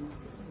energy.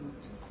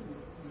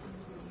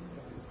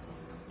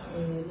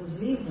 Nos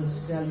livros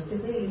de Alice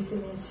Bailey se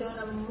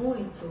menciona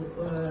muito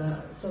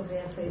sobre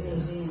essa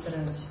energia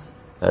entrante.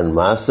 And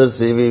Master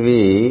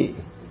CVV,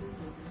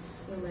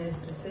 O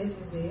mestre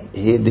CVV,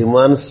 he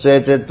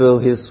demonstrated to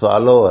his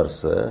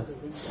followers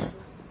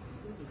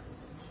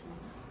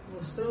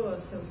mostrou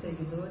aos seus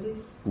seguidores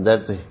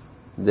that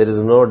there is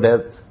no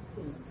death.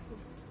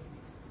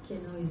 que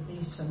não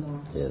existe a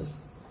morte. Yes.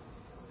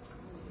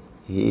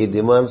 He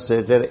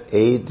demonstrated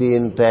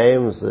 18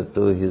 times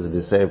to his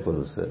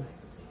disciples.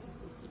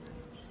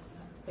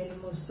 Ele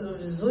mostrou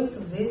 18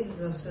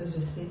 vezes aos seus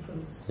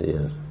discípulos.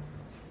 Yes.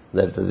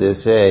 That they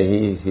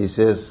say, he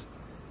says,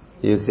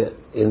 you can,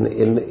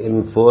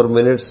 in 4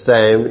 minutes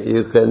time,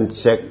 you can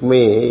check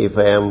me if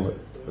I am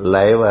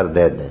live or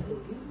dead.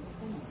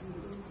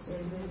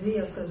 Ele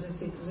dizia aos seus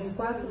discípulos, em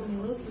 4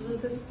 minutos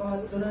vocês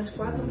podem, durante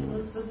 4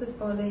 minutos vocês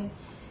podem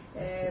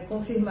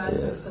confirmar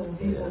se eu estou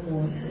vivo ou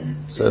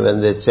morto. So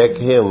when they check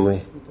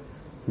him,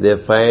 they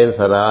find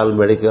for all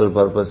medical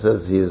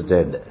purposes he is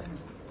dead.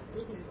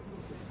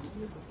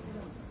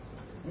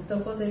 Então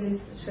quando eles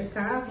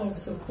checavam o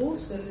seu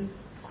pulso, eles,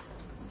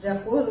 de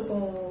acordo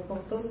com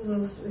todos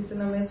os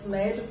ensinamentos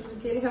médicos,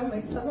 que ele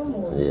realmente estava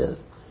morto. Yes.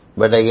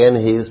 But again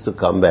he used to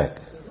come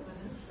back.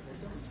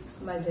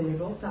 Mas ele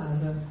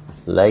voltava.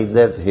 Like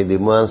that he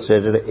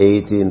demonstrated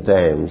 18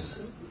 times.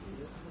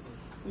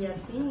 E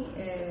assim,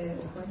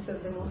 com essa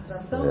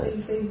demonstração,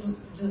 ele fez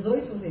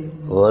 18 vezes.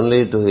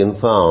 Only to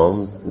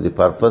inform the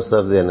purpose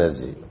of the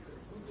energy.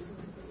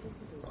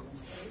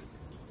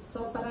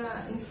 Só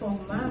para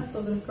informar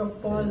sobre o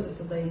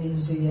propósito da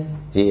energia.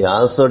 He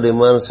also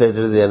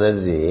demonstrated the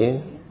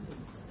energy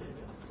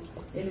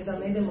Ele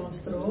também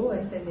demonstrou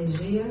essa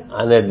energia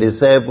on a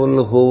disciple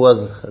who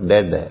was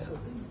dead.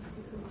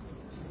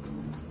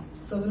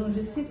 sobre um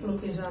discípulo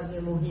que já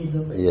havia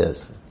morrido.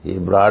 Yes. He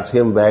brought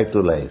him back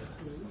to life.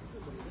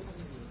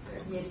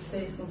 E ele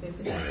fez com que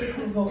esse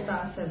discípulo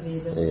voltasse à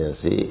vida.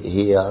 Yes.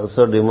 He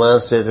also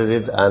demonstrated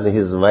it on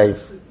his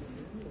wife,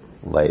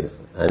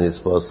 on his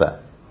esposa.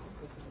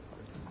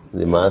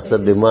 The master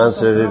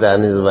demonstrated it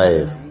on his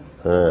wife.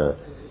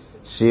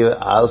 She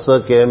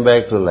also came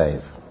back to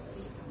life.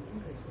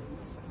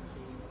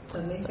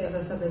 Também fez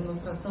essa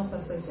demonstração para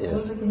sua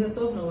esposa, que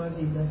retornou à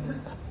vida.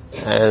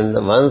 And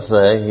once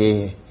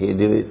he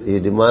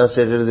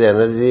demonstrated the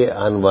energy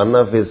on one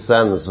of his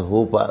sons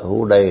who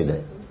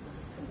died.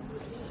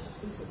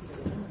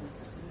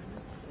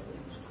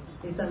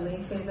 E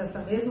também fez essa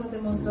mesma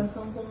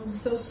demonstração com um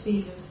dos seus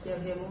filhos que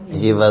havia morrido.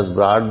 He was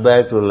brought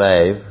back to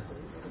life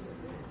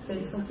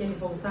Fez com que ele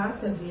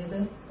voltasse à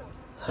vida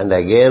and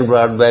again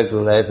brought back to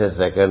life a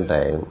second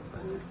time.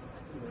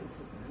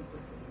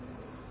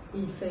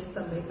 e fez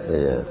também para a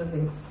segunda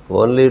vez.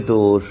 Only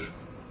to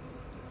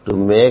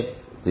make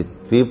the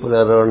people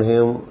around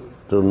him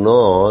to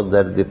know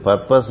that the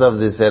purpose of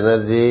this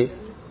energy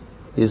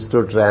is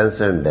to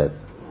transcend death.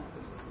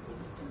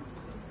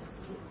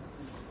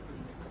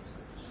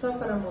 Só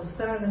para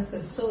mostrar às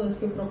pessoas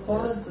que o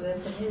propósito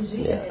dessa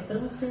energia é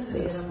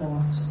transcender a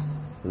morte.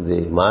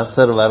 The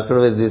master worked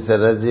with this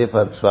energy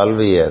for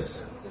 12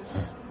 years.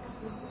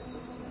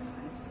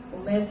 O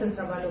mestre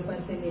trabalhou com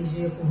essa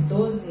energia por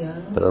 12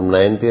 anos, From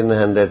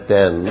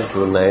 1910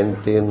 to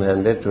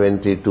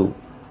 1922.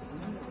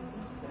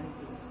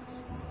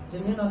 de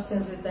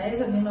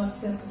 1910 a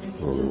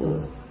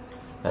 1922.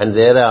 And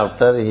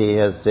thereafter he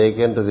has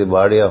taken to the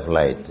body of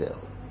light.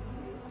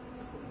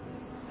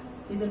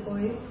 E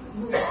depois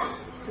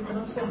se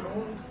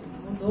transformou,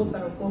 mudou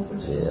para o corpo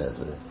de luz.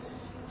 Yes.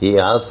 He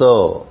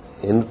also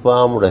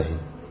informed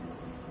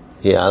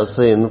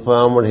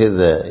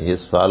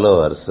his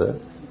followers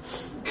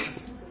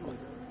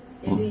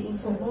Ele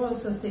informou aos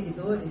seus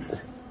seguidores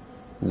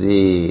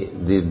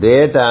the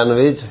date on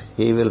which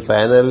he will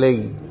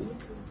finally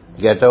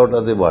get out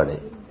of the body.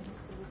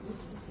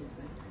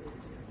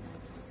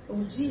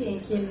 o dia em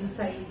que ele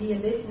sairia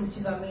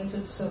definitivamente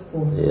do seu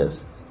corpo.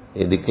 Yes.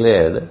 He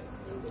declared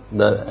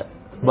that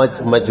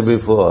much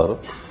before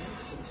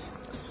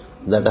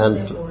that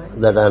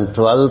on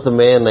 12th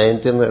May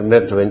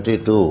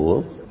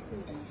 1922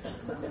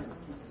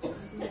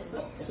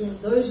 Em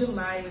 2 de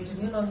maio de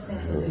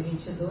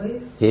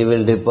 1922, he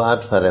will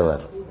depart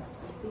forever.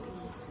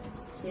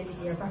 ele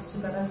ia partir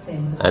para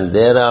sempre. And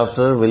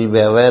thereafter will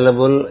be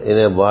available in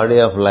a body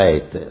of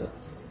light.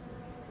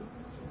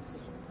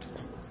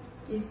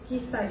 E que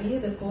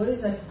estaria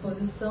depois à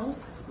disposição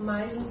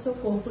mais no seu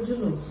corpo de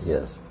luz.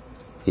 Yes.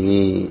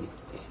 He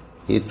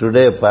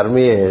today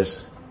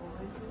permeates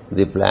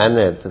the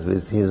planet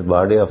with his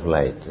body of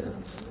light.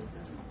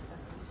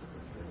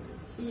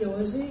 e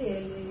hoje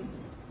ele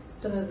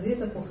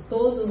transita por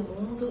todo o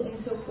mundo em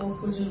seu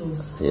corpo de luz.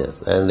 Yes,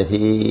 and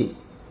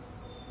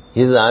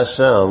his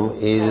ashram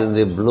is in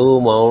the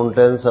Blue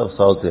Mountains of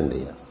South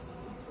India.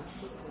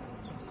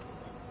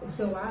 O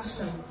seu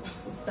ashram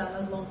está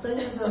nas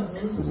montanhas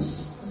azuis do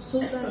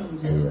sul da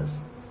Índia. Yes.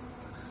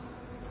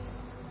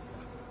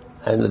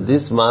 And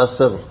this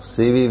master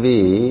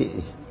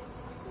CVV,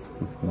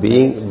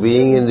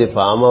 being in the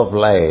form of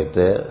light,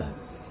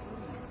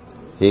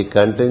 he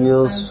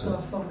continues.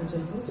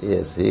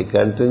 Yes, he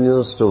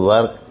continues to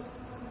work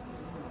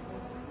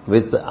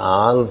with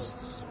all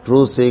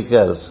true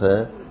seekers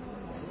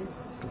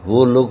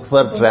who look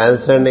for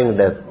transcending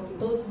death.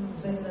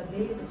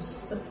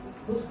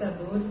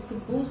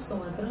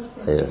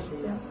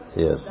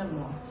 Yes.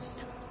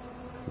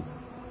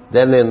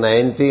 Then in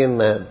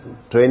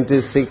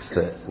 1926,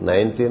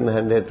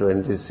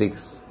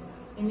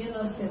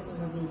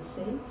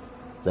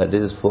 that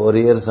is 4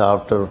 years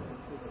after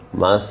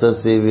Master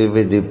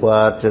CVV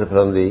departed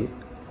from the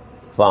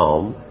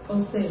form, ou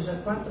seja,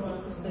 4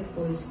 anos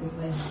depois que o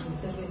mestre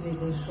CVV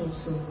deixou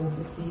seu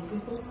corpo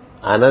físico,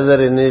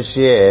 another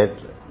initiate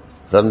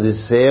from the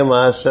same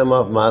ashram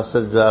of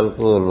Master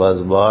Jwalpur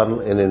was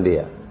born in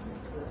India.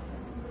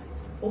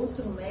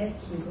 Outro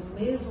mestre do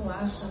mesmo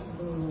ashram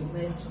do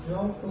mestre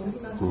Jwalpur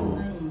nasceu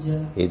na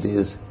Índia. It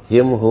is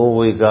him whom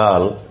we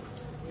call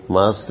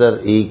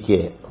Master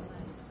E.K.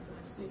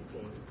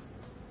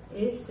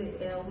 Este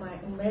é o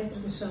mestre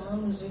que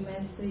chamamos de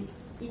mestre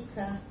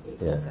Ika.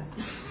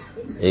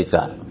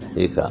 Ika.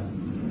 Eka.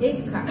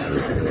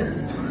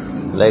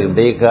 Like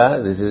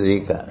Deka, this is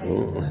Ika.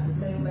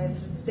 Tem o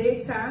mestre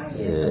Deka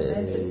e o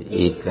mestre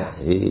Ika.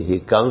 He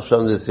comes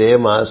from the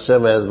same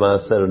ashram as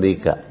Master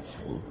Deka.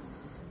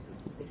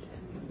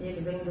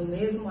 Ele vem do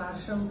mesmo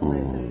ashram do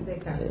mestre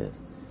Deka.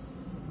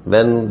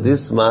 When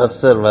this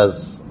master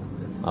was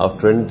of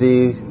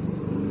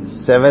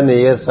 27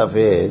 years of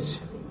age,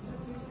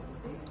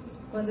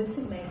 quando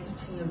esse mestre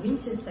tinha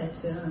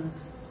 27 anos,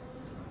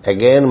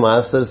 again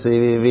Master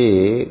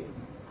CVV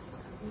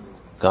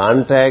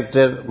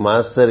contacted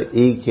Master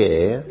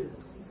E.K.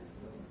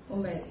 o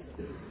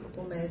mestre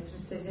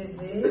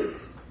CVV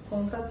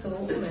contatou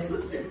o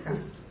mestre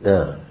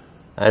E.K.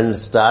 And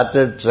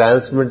started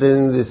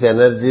transmitting this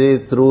energy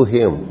through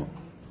him.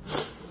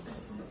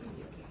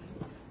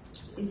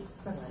 E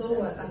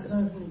passou a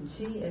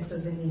transmitir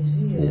essas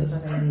energias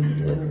para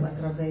ele, ou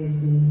através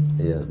dele.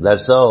 Yes.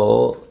 That's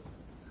how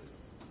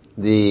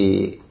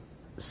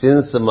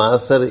since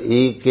Master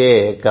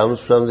E.K.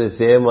 comes from the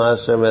same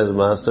ashram as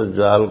Master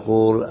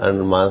Jwalpur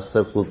and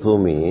Master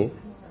Kuthumi,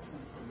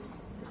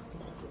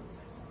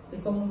 e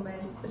como o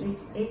mestre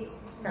E.K.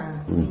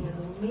 vinha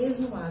do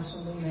mesmo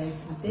ashram do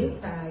mestre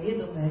D.K. e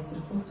do mestre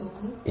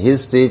Kuthumi,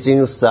 his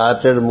teaching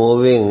started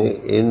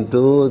moving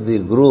into the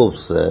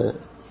groups.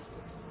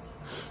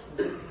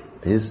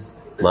 His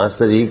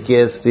Master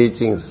E.K.'s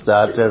teaching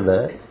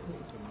started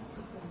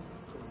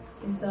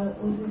então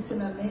os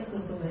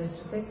ensinamentos do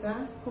mestre D.K.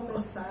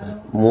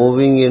 começaram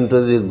moving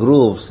into the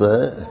groups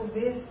a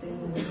mover-se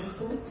no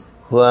grupo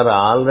who are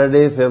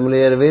already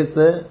familiar with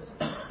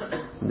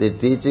the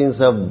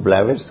teachings of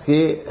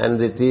Blavatsky and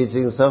the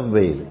teachings of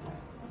Bailey.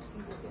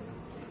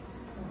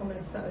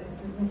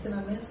 Esses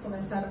ensinamentos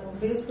começaram a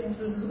mover-se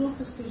entre os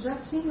grupos que já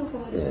tinham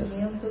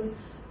conhecimento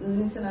dos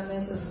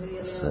ensinamentos de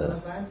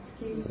Helena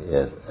Blavatsky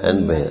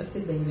and Bailey.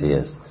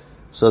 Yes.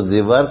 So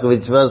the work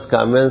which was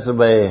commenced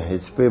by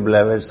H.P.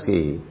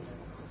 Blavatsky,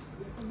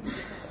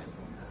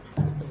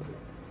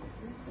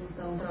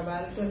 então o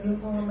trabalho que havia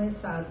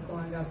começado com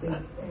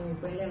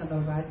com Helena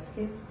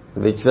Blavatsky,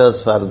 which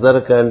was further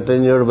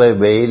continued by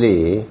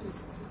Bailey,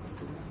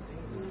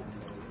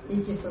 e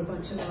que foi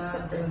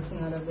continuado pela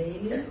senhora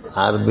Bailey,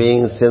 are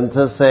being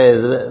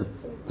synthesized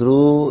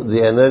through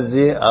the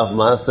energy of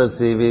Master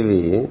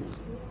CVV,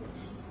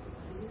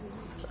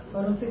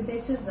 foram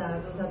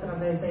sintetizados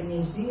através da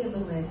energia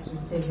do mestre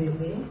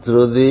CVV,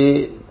 through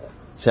the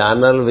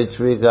channel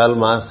which we call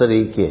Master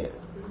E.K.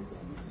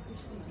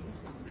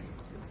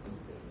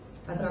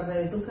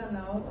 através do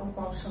canal ao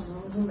qual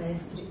chamamos o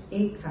mestre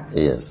E.K.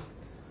 Yes.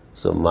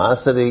 So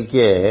Master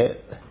E.K.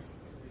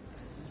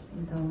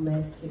 Então o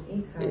mestre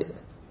E.K.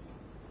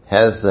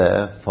 has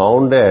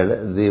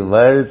founded the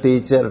World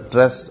Teacher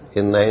Trust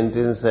in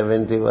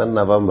 1971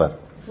 November.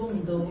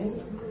 Fundou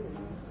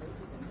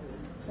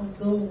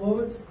o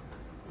World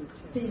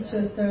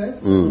Teacher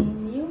Trust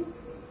em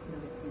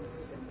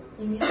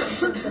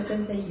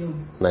 1971.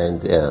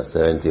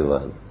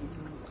 71.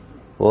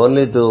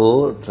 Only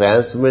to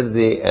transmit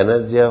the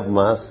energy of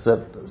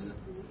Master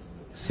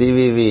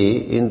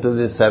CVV into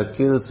the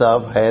circles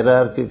of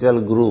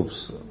hierarchical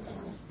groups.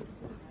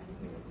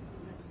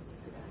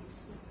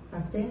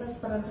 Apenas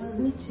para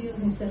transmitir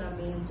os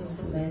ensinamentos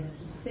do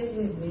mestre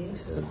CVV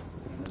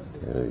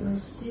no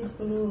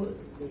círculo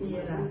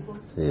hierárquico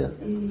e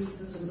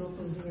dos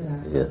grupos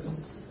hierárquicos. Yes.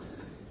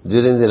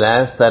 During the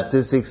last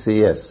 36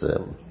 years,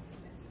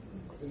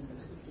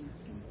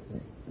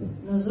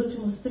 nos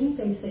últimos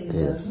 36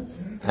 anos,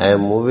 I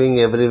am moving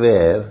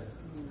everywhere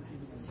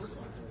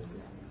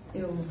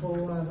eu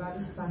vou a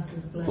várias partes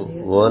faces do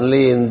planeta.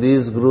 Only in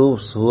these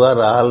groups who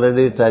are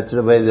already touched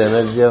by the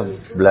energy of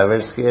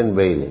Blavatsky and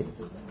Bailey.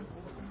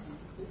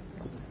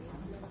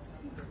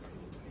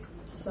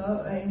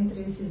 Só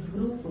entre esses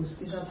grupos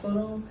que já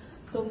foram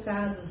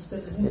tocados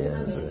pelos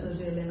ensinamentos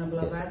de Helena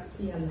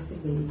Blavatsky e Alice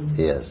Bailey.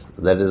 Yes,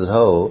 that is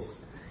how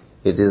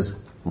it is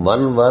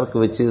one work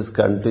which is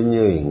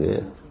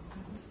continuing.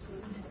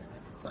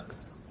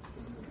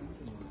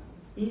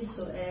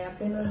 Isso é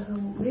apenas o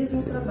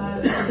mesmo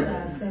trabalho que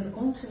está sendo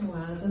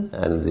continuado.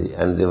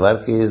 And the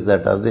work is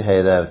that of the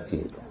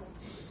hierarchy.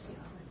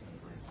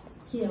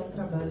 Que é o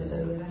trabalho da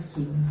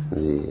hierarquia.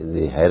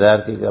 The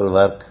hierarchical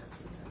work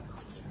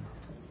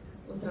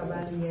O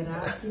trabalho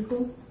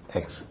hierárquico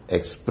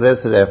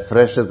expressed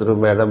afresh through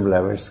Madame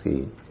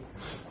Blavatsky.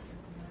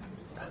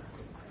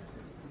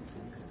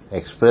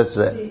 Expressed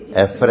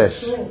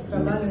afresh. O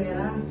trabalho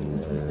hierárquico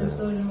se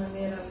expressou de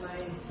maneira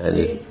mais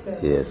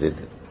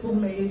fresca por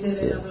meio de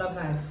Helena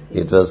Blavatsky.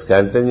 It was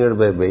continued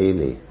by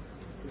Bailey.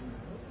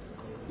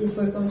 E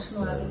foi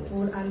continuado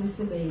por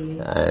Alice Bailey.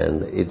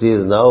 And it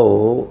is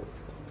now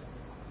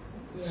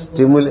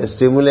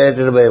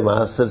stimulated by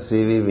Master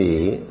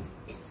CVV.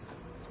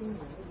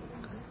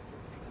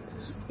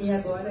 E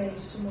agora é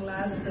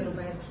estimulado pelo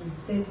mestre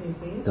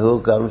CVV, who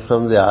comes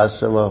from the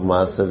ashram of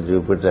Master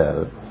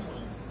Jupiter,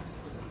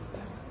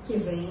 que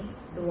vem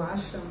do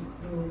ashram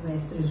do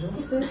mestre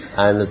Júpiter,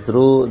 and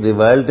through the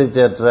World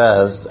Teacher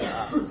Trust,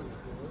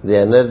 the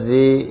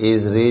energy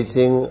is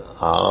reaching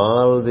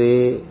all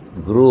the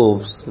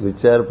groups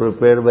which are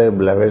prepared by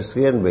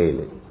Blavatsky and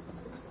Bailey.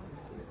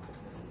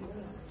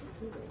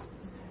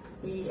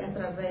 E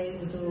através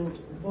do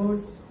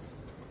World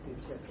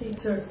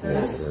Teacher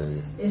Trust,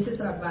 esse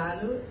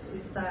trabalho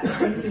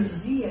a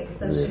energia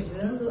está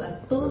chegando a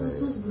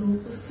todos os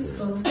grupos que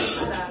foram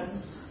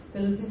preparados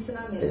pelos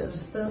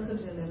ensinamentos tanto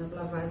de Helena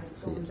Blavatsky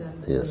como de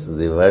Alice. Yes,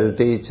 the World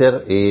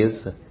Teacher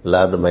is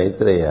Lord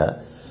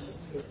Maitreya.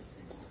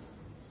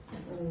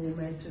 O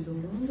mestre do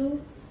mundo,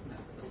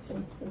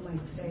 o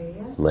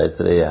Maitreya.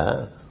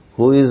 Maitreya,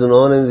 who is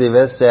known in the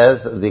West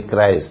as the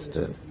Christ.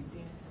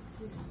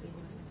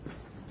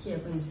 Que é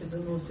conhecido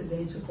no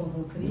Ocidente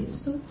como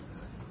Cristo.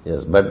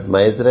 Yes, but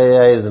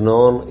Maitreya is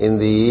known in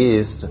the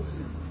East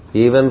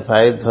even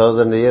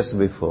 5,000 years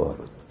before.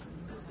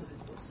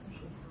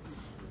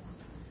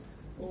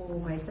 O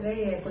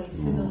Maitreya é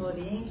conhecido no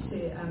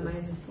Oriente há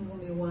mais de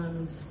 5.000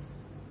 anos.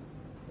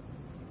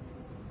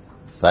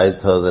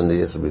 5,000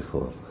 years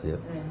before. Yeah.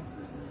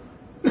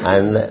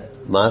 And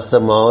Master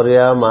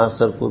Maurya,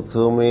 Master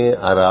Kuthumi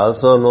are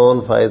also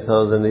known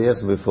 5,000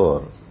 years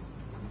before.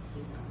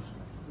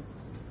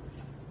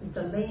 E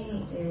também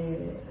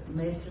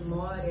Mestre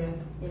Maurya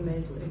e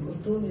Mestre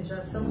Kuthumi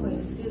já são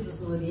conhecidos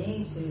no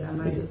Oriente há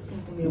mais de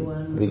 5.000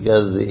 anos.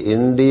 Because the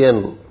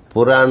Indian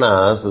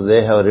Puranas,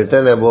 they have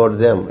written about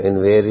them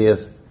in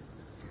various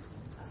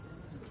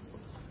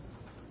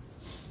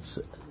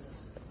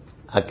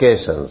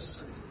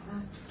occasions.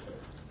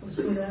 Os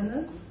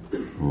Puranas,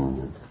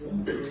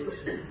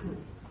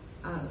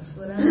 os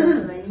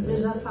Puranas na Índia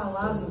já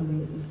falavam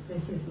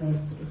desses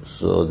mestres.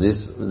 So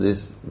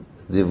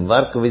the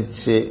work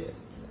which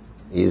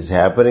is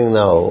happening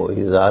now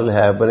is all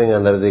happening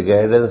under the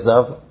guidance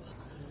of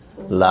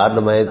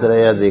Lord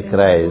Maitreya the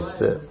Christ.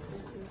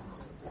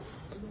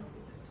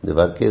 The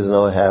work is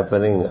now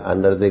happening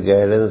under the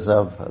guidance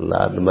of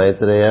Lord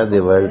Maitreya, the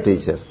World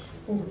Teacher.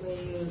 Por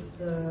meio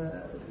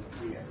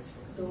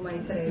do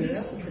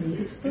Maitreya, o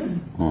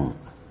Cristo.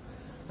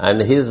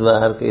 And his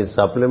work is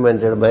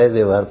supplemented by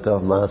the work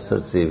of Master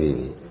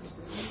CVV.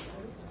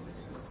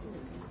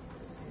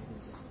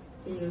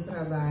 E o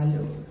trabalho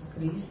do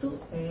Cristo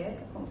é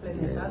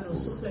complementado ou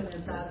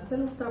suplementado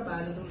pelo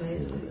trabalho do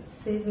mestre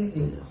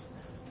CVV.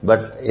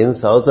 But in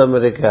South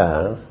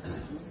America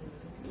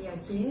E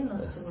aqui na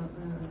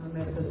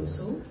América do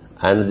Sul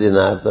and the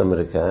North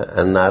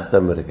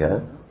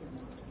America,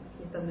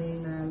 e também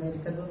na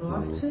América do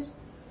Norte,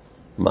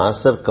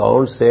 Master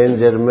Count Saint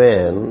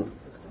Germain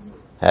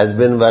has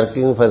been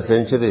working for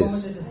centuries.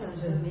 Conde de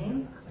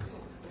Saint-Germain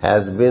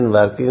Has been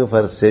working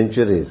for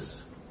centuries.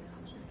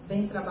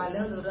 vem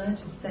trabalhando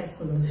durante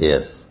séculos.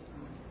 Yes.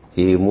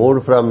 He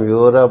moved from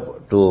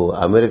Europe to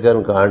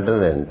American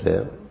continent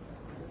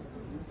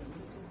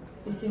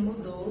E se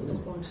mudou do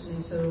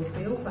continente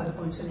europeu para o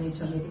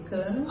continente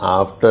americano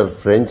after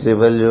French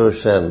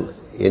Revolution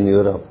in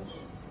Europe.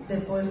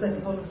 depois da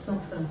Revolução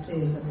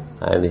Francesa.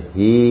 And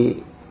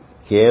he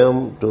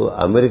came to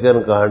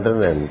American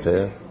continent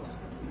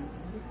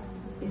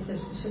E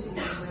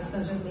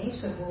Saint-Germain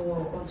chegou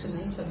ao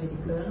continente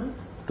americano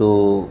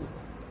to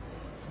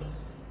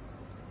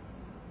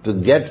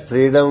get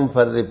freedom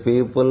for the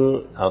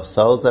people of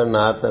South and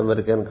North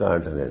American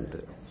continent.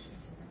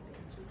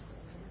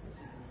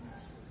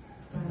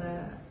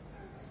 para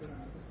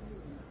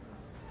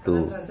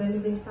trazer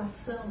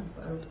libertação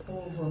para o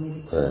povo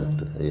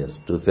americano. Yes,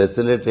 to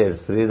facilitate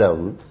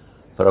freedom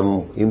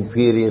from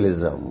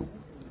imperialism.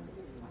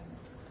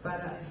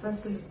 Para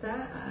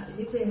facilitar a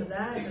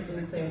liberdade do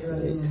Império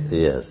Alemão.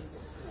 Yes.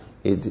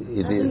 It Do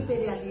is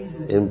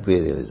imperialismo.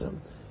 imperialism.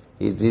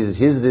 It is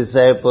his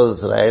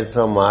disciples right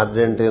from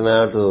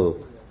Argentina to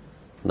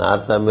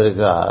North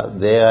America.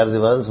 They are the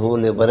ones who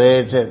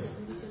liberated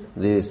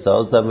the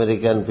South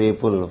American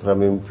people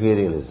from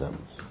imperialism.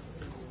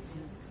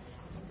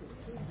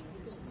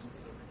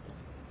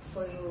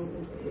 Foi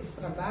esse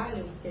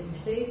trabalho que ele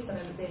fez para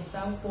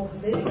libertar o povo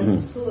desde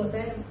o sul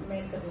até a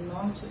América do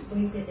Norte do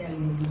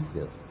imperialismo.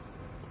 Yes.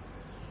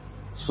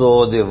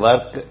 So the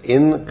work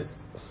in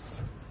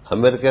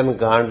American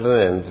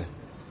continent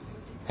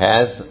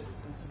has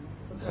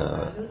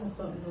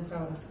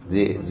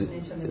the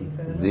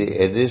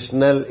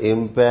additional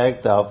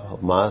impact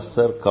of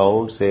Master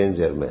Count Saint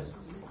Germain.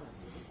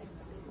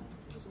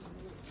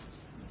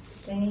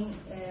 Tem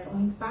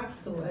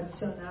impacto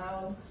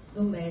adicional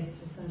do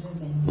Mestre Saint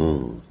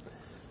Germain.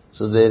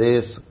 So there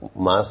is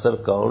Master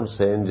Count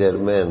Saint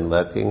Germain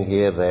working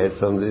here right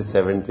from the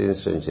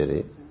 17th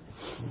century.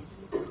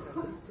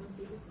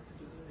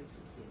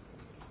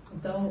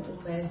 Então,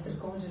 o Mestre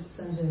Conde de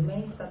Saint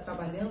Germain está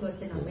trabalhando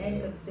aqui na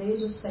América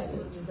desde o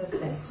século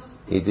XVII.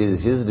 It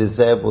is his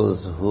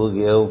disciples who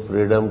gave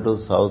freedom to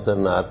South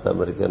and North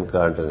American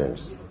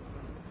continents.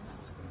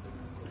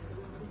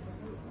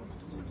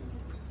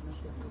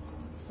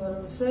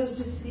 Foram os seus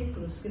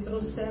discípulos que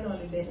trouxeram a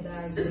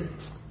liberdade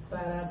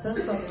para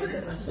tanto a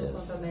América do Sul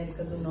quanto a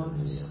América do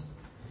Norte.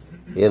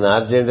 In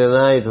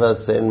Argentina, it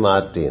was Saint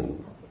Martin.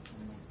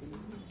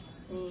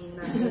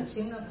 Na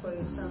Argentina foi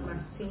o San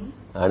Martín.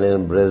 And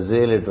in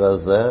Brazil, it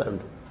was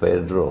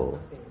Pedro.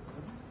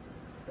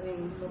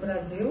 No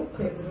Brasil,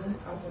 Pedro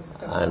Álvares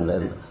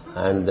Cabral.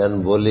 And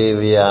then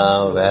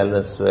Bolivia,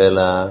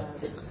 Venezuela,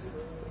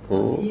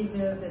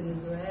 Bolívia,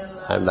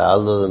 Venezuela, and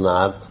all the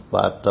north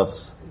part of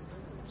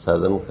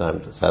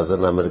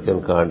Southern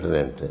American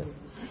continent.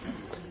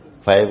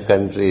 5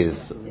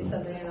 countries. E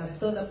também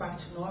toda a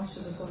parte norte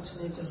do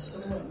continente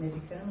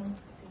sul-americano.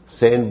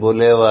 Saint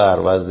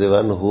Bolivar was the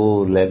one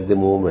who led the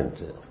movement.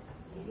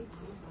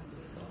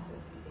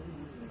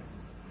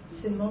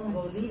 Simão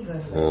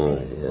Bolívar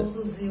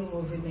conduziu o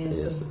movimento.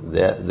 Yes.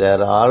 They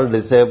are all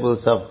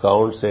disciples of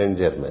Count Saint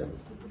Germain.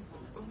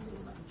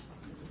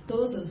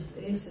 Todos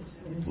estes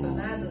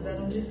mencionados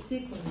eram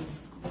discípulos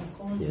do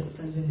Conde de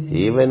Saint Germain.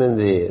 Even in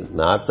the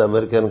North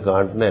American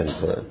continent,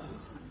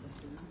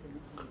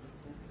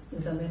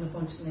 E também no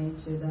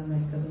continente da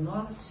América do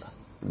Norte.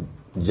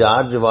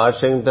 George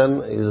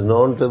Washington is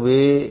known to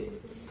be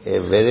a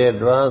very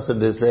advanced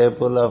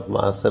disciple of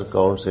Master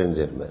Count Saint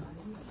Germain.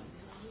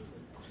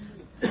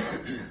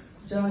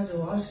 George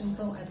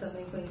Washington é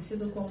também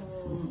conhecido como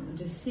um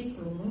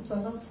discípulo muito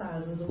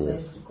avançado do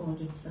Mestre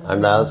Conde de Saint Germain.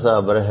 And also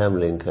Abraham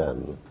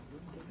Lincoln.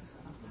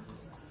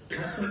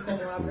 Assim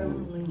como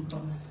Abraham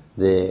Lincoln.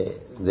 They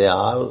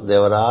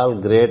were all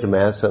great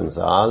Masons.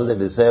 All the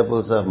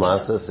disciples of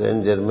Master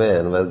Saint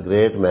Germain were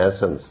great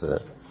Masons.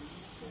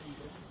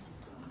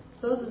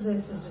 Todos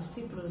esses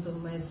discípulos do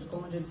Mestre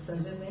Conde de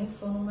Saint Germain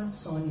foram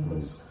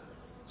maçônicos.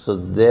 So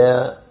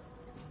their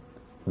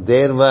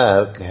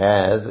work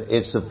has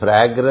its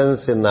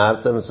fragrance in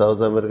North and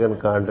South American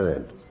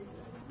continent.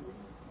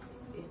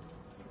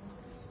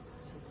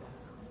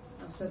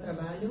 O seu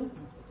trabalho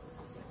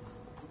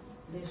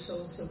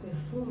deixou o seu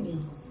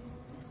perfume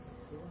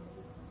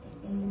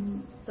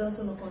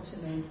tanto no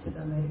continente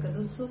da América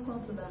do Sul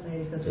quanto da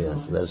América do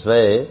Norte. That's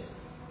why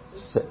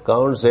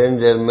Count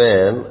Saint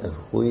Germain,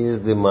 who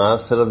is the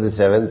master of the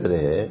seventh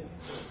ray,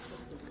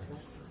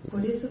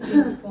 por isso que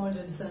o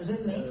Conde de Saint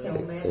Germain, que é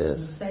o mestre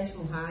do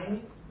sétimo raio,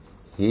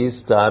 he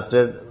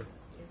started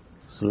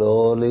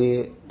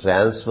slowly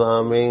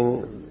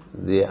transforming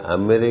the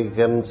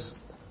Americans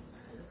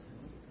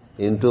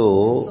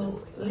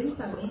into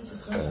lentamente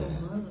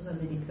transformando os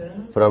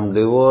americanos from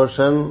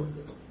devotion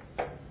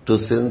to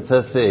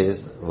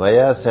synthesis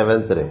via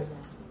seventh ray.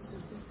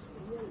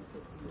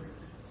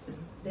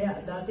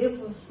 Da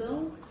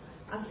devoção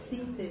à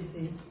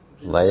síntese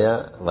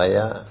Via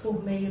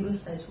por meio do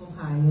sétimo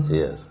raio.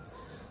 yes.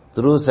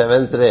 Through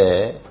seventh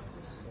ray,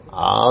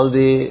 all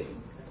the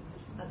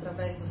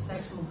Através do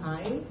sétimo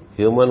raio,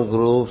 human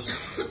groups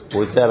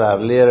which are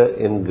earlier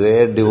in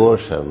great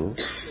devotion,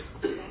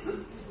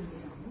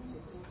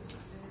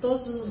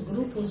 todos os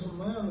grupos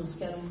humanos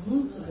que eram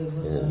muito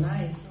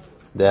devocionais,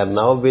 they are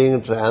now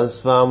being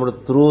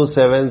transformed through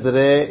seventh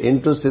ray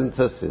into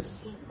synthesis.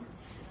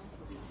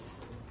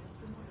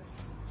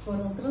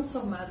 foram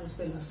transformados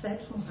pelo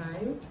sétimo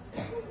raio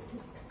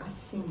a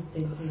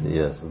síntese.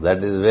 Yes,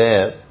 that is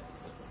where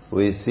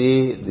we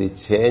see the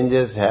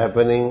changes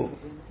happening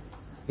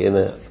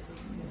in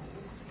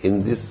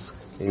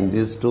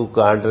these 2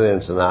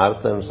 continents,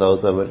 North and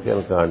South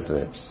American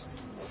continents.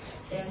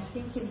 É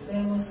assim que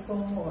vemos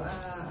como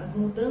as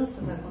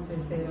mudanças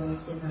aconteceram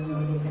aqui na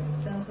América,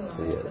 tanto a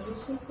América do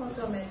Sul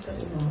quanto a América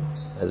do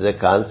Norte. As a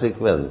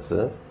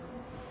consequence,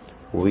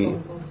 Como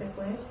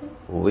consequência,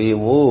 we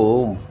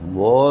move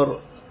more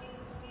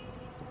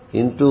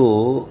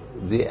into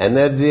the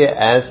energy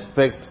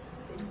aspect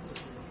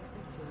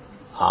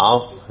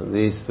of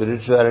the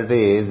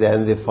spirituality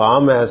than the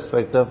form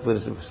aspect of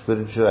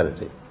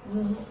spirituality.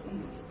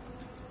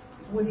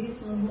 por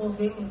isso nos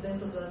movemos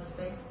dentro do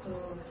aspecto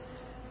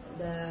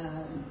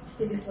da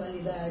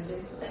espiritualidade.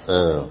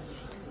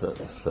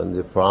 From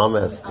the form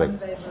Ao aspect.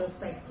 invés do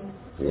aspecto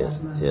Yes,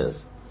 forma.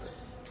 yes.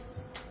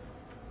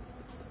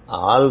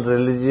 All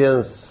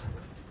religions,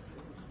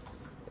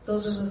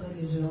 Todas as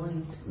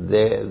religiões,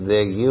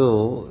 they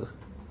give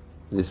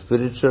the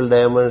spiritual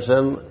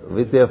dimension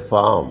with a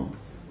form.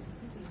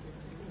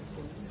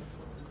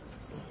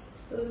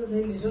 todas as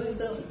religiões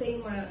têm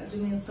uma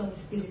dimensão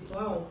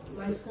espiritual,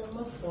 mas com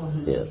uma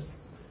forma. Yes.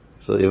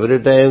 So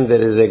every time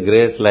there is a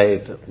great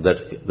light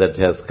that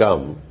has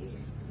come,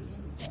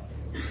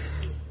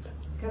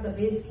 Cada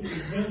vez que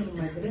vem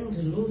uma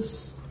grande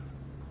luz,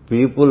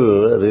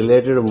 people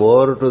related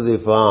more to the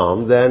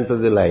form than to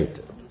the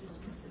light.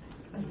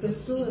 as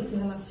pessoas se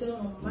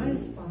relacionam mais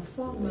com a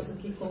forma do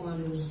que com a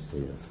luz.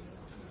 Yes.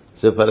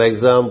 So for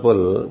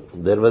example,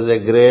 there was a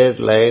great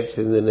light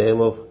in the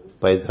name of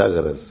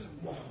Pythagoras.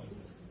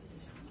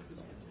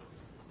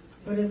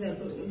 Por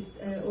exemplo,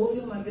 houve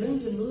uma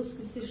grande luz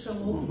que se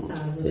chamou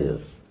Pitágoras.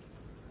 Yes.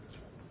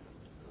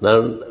 Now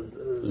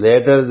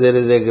later there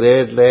is a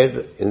great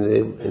light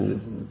in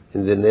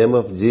the name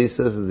of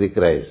Jesus the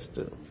Christ.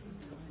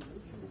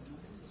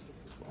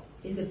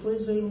 E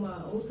depois veio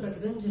uma outra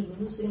grande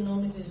luz em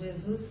nome de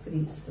Jesus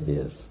Cristo.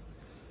 Yes.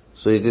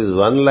 So it is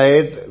one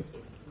light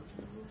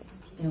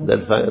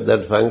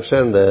that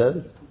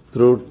functioned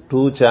through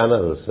two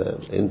channels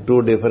in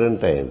two different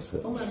times.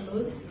 Uma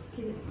luz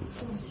que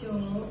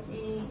funcionou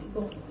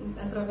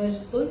através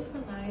de dois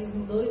canais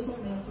em dois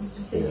momentos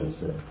diferentes.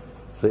 Yes.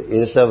 So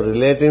instead of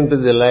relating to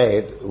the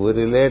light, we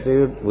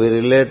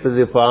relate to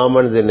the form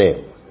and the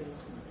name.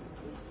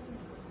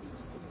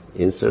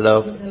 Instead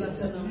of Nos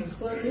relacionamos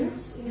com a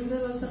luz e nos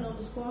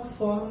relacionamos com a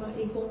forma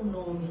e com o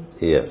nome.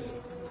 yes.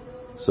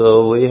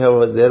 So we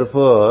have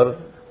therefore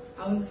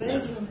Ao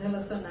invés de nos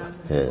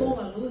relacionarmos com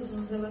a luz,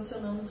 nos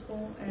relacionamos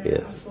com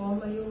Yes. a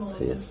forma e o nome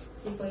Yes.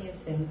 que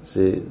conhecemos.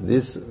 see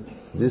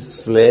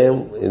this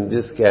flame in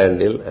this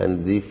candle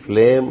and the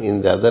flame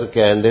in the other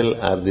candle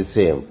are the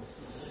same.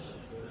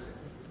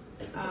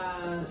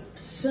 A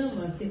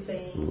chama que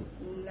tem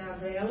na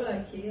vela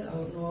aqui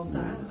no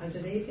altar, à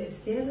direita e à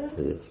esquerda,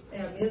 Yes.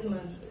 é a mesma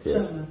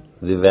Yes. chama.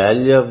 The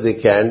value of the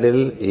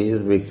candle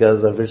is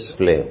because of its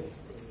flame.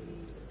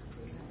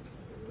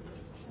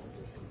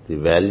 The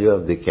value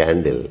of the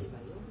candle.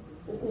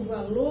 O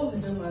valor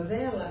de uma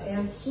vela é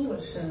a sua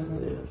chama.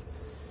 Yes.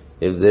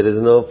 If there is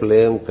no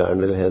flame,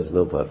 candle has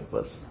no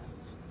purpose.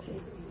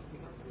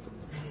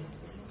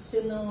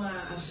 Se não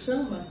há a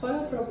chama, qual é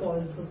o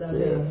propósito da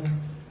vela?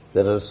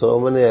 There are so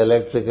many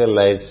electrical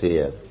lights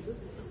here.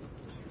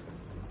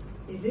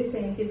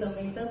 Existem aqui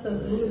também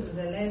tantas luzes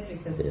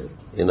elétricas. Yes.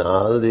 In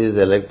all these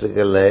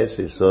electrical lights,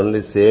 it's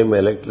only same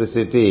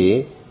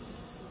electricity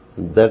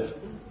that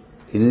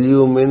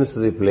illumines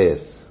the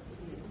place.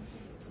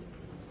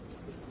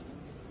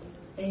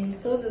 Em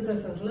todas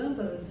essas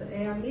lâmpadas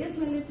é a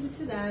mesma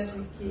eletricidade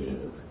que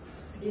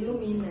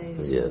ilumina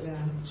este Yes.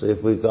 lugar. So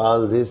if we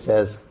call this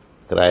as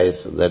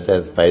Christ, that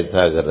as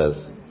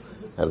Pythagoras,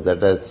 or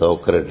that as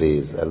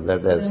Socrates, or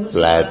that as Podemos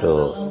chamar uma Plato,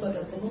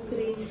 lâmpada como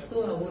Cristo,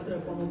 a outra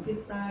como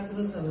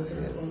Pitágoras, a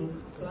outra como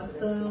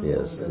Platão, yes,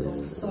 a outra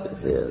como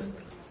Sócrates. yes,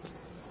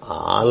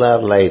 all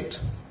are light.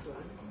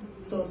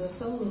 Todas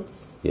são luz.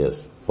 Yes,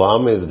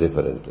 form is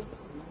different,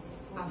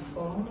 A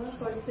forma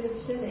pode ser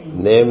diferente.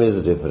 name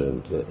is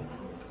different.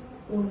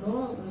 Os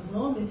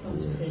nomes são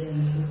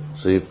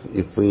diferentes. So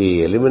if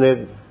we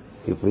eliminate,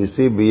 if we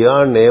see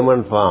beyond name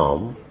and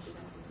form,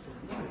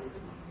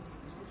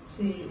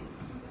 Se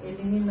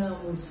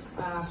eliminamos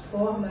a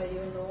forma e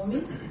o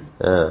nome,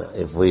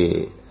 if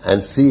we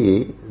and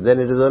see, then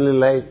it is only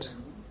light.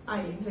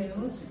 aí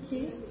vemos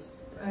que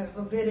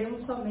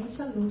veremos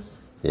somente a luz.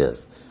 Yes,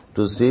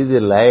 to see the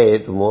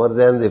light more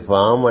than the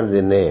form and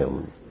the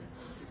name.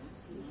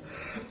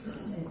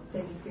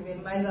 Temos que ver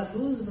mais a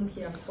luz do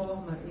que a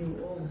forma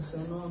ou o seu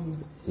nome.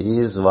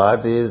 Is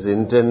what is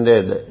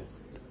intended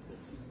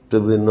to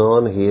be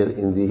known here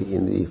in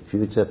the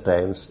future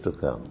times to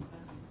come.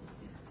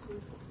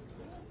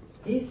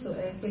 Isso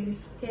é que eles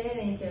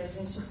querem que a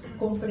gente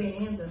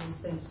compreenda nos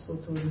tempos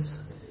futuros.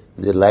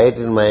 The light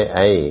in my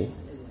eye,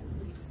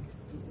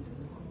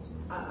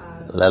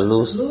 la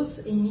luz, Luz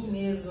em mim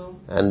mesmo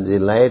and the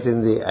light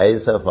in the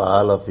eyes of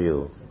all of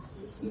you.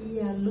 e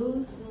a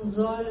luz nos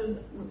olhos,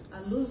 a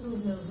luz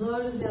nos meus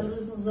olhos e a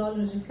luz nos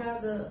olhos de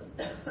cada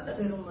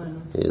ser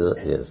humano.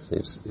 Yes,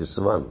 it's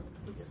one.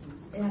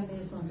 É a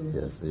mesma luz.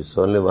 Yes, it's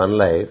only one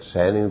light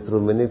shining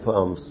through many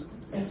forms.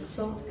 É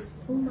só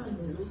uma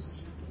luz.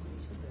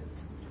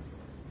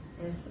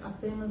 É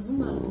apenas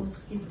uma luz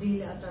que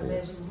brilha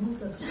através de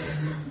muitas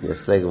formas.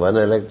 Just like one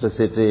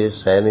electricity is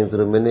shining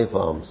through many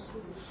forms.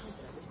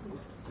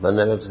 One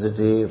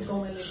electricity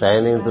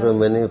shining through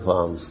many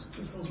forms.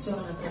 Que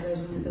funciona através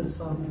de muitas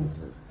formas.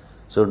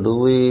 So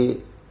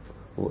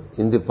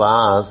in the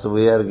past,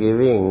 we are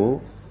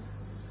giving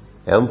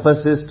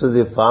emphasis to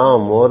the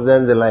form more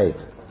than the light.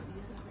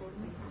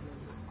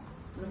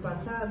 No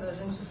passado, a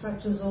gente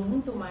enfatizou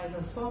muito mais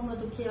a forma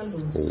do que a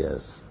luz.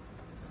 Yes.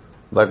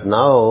 But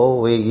now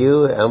we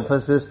give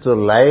emphasis to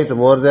light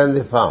more than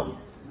the form.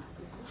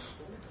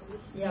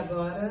 E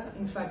agora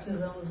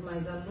enfatizamos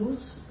mais a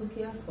luz do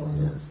que a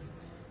forma. Yes.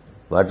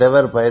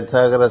 Whatever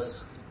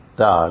Pythagoras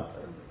taught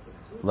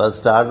was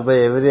taught by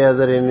every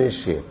other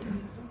initiate.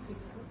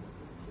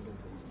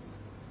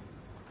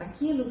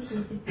 Aquilo que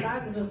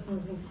Pitágoras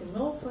nos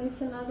ensinou foi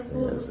ensinado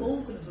por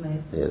outros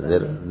mestres. Yes.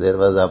 There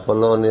was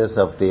Apollonius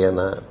of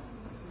Tyana.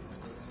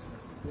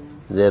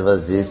 There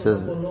was Jesus.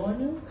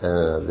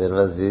 There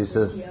was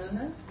Jesus.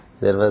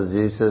 There was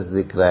Jesus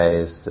the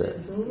Christ.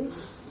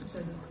 Jesus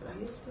Cristo.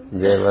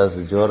 There was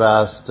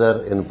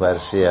Zoroaster in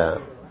Persia.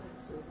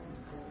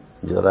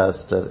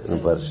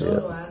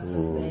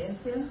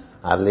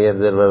 Earlier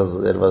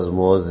there was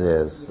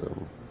Moses.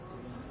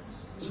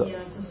 So,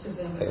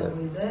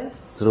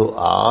 through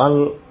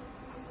all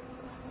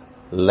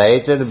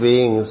lighted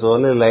beings,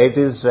 only light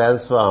is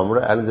transformed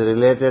and the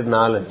related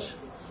knowledge.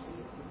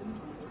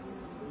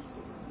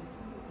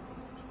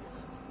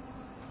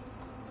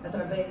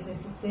 Através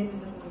desses seres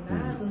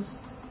iluminados,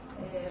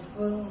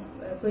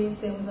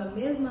 conhecemos a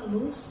mesma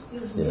luz e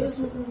os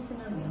mesmos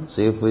ensinamentos.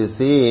 So if we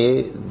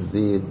see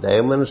the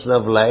dimension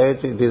of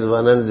light, it is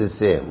one and the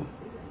same.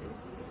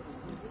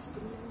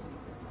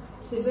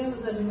 Se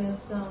vemos a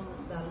dimensão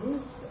da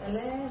luz, ela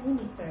é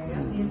única, é a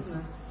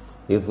mesma.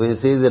 If we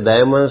see the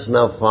dimension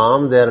of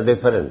form, they are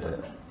different.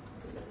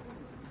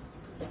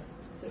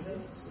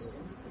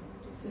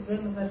 Se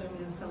vemos a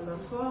dimensão da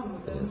forma,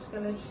 vemos que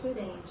ela é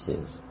diferente.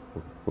 Yes.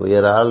 We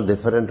are all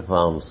different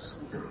forms.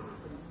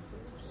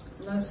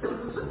 Nós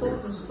somos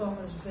todos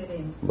formas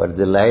diferentes. But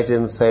the light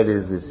inside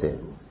is the same.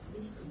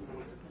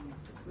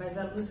 Mas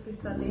a luz que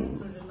está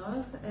dentro de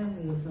nós é a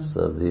mesma.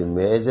 So the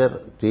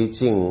major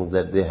teaching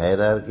that the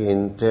hierarchy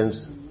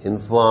intends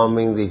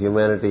informing the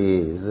humanity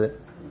is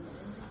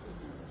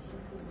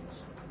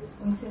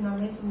o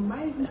ensinamento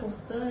mais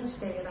importante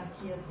que a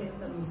hierarquia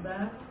tenta nos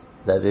dar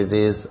that it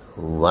is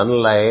one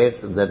light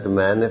that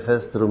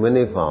manifests through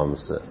many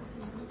forms.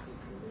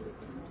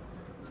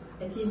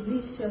 É que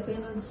existe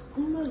apenas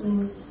uma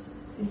luz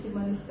que se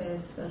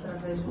manifesta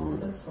através de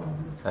muitas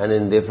formas. And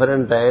in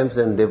different times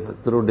and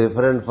through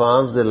different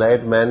forms the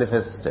light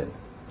manifested.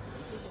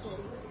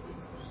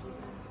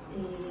 E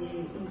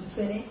em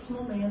diferentes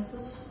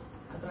momentos,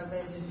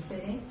 através de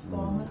diferentes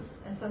formas,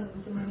 essa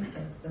luz se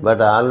manifesta.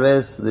 But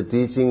always the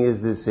teaching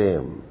is the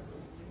same.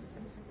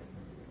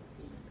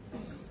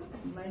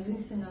 Mas o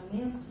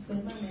ensinamento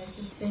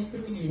permanece sempre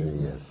o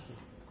mesmo. Yes.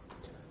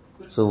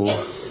 So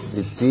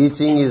the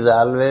teaching is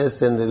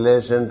always in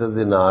relation to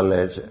the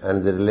knowledge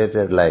and the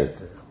related light.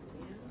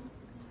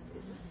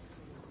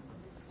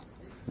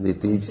 The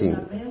teaching.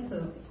 O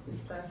ensinamento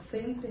está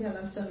sempre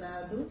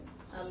relacionado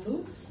à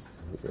luz.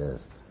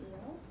 Yes.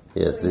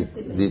 Yes. The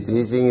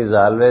teaching is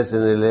always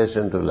in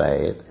relation to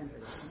light.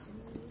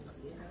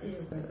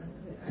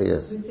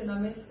 Yes. O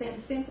ensinamento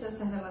tem sempre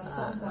essa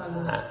relação com a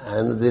luz.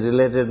 And the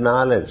related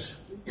knowledge.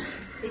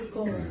 E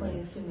com o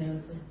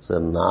conhecimento. So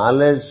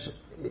knowledge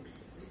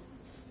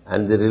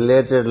and the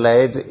related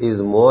light is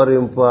more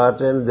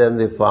important than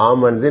the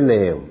form and the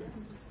name.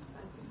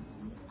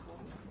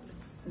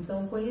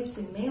 Então o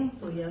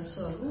conhecimento e a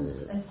sua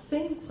luz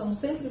são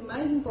sempre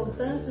mais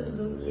importantes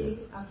do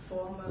que a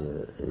forma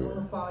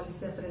no qual ele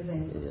se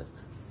apresenta. Yes.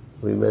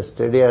 We may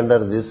study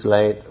under this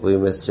light, we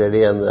may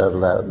study under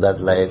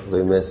that light,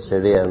 we may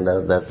study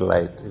under that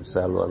light. It's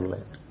all one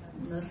light.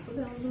 Nós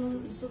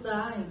podemos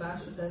estudar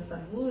embaixo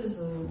dessa luz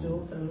ou de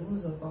outra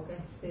luz ou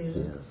qualquer que seja.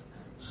 Yes.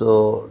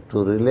 So,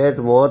 to relate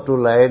more to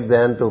light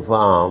than to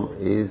form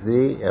is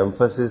the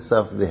emphasis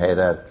of the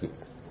hierarchy.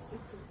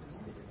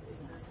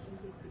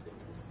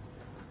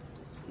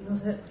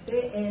 Nos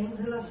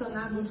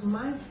relacionarmos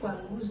mais com a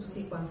luz do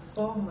que com a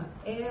forma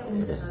é o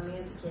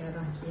ensinamento que a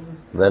hierarquia nos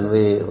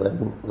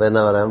When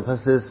our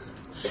emphasis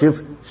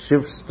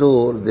shifts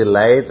to the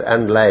light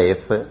and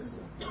life,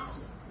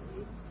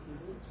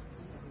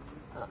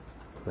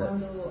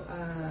 quando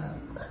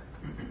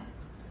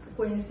o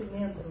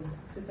conhecimento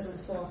se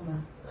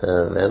transforma,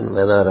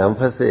 when our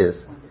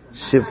emphasis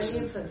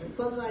shifts,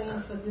 quando a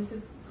ênfase se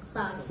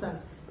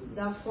passa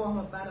da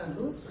forma para a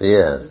luz,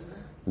 yes,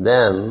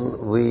 then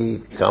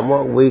we come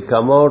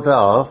out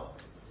of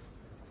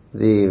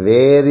the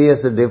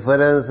various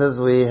differences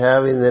we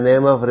have in the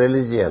name of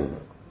religion.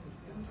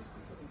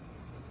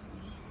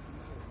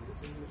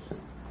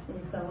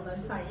 Então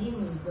nós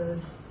saímos das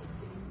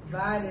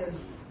várias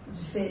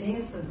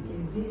diferenças que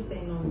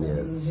existem no nome de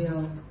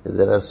religião.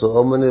 There are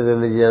so many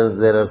religions,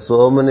 there are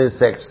so many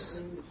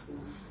sects.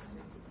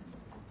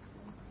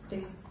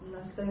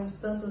 Nós temos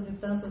tantas e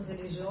tantas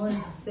religiões,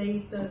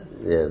 seitas.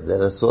 Yes,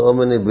 there are so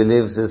many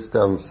belief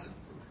systems.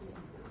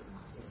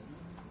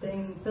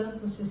 Tem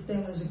tantos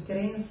sistemas de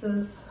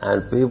crenças.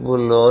 And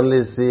people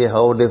only see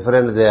how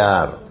different they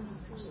are.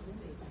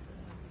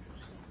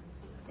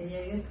 E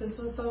aí as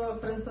pessoas só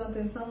prestam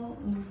atenção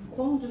em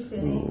quão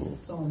diferentes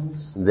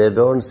somos. They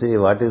don't see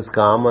what is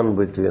common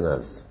between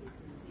us.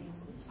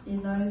 E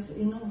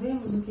não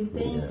vemos o que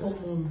tem em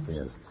comum.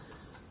 Yes.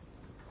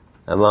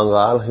 Among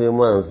all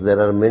humans,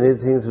 there are many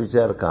things which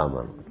are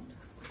common.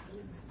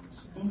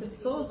 Entre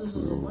todos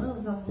os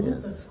humanos há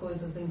muitas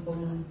coisas em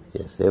comum.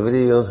 Yes,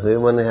 every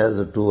human has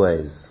two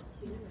eyes.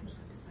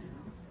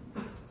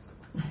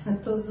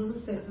 Todos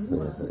os seres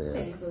humanos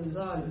têm dois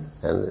olhos.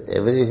 And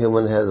every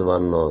human has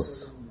one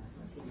nose.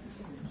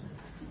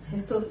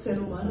 Todo ser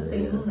humano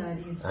tem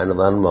nariz. And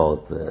one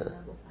mouth.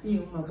 E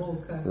uma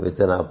boca. With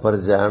an upper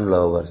jaw and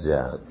lower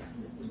jaw.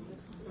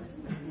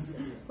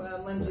 Com a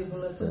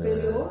mandíbula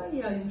superior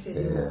e a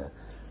inferior. Yeah.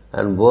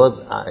 And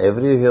both,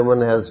 every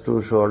human has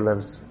two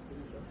shoulders.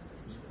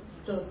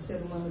 Todo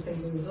ser humano tem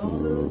dois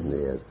ombros.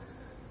 Yes.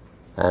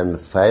 And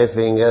 5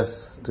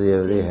 fingers to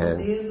every hand.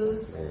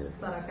 Dedos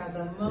para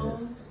cada mão.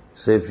 Yes.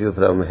 So if you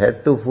from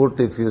head to foot,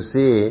 if you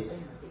see,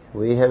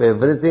 we have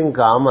everything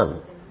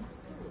common.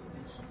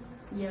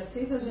 E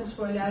assim, se a gente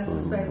for olhar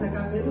dos pés à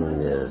cabeça, nós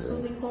temos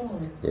tudo em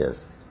comum. Yes.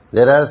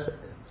 There are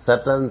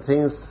certain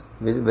things,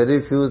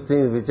 very few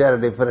things which are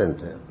different.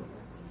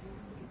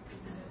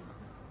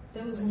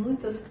 Temos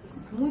muito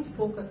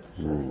pouca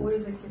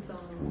coisa que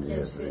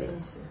é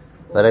diferente.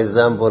 For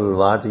example,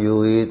 what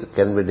you eat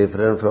can be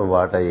different from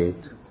what I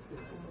eat.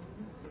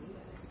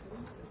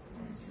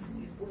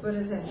 Por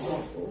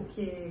exemplo, o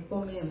que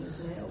comemos,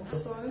 né? O que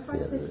come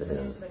pode ser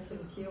diferente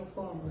daquilo que eu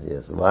como.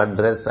 Yes. What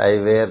dress I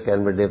wear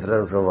can be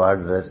different from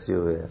what dress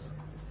you wear.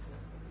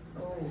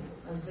 Ou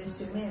as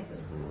vestimentas.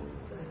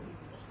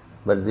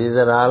 But these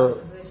are all. As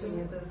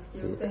vestimentas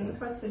que eu tenho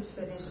pode ser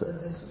diferente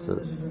das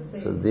vestimentas de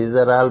vocês. So these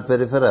are all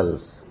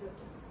peripherals.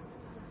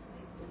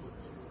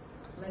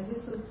 Mas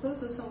isso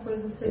tudo são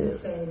coisas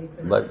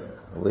periféricas. But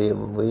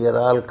we are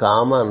all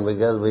common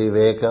because we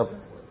wake up.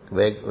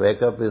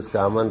 Wake up is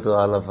common to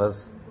all of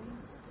us.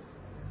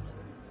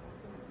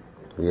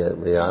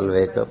 We all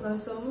wake up.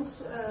 Mas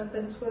nós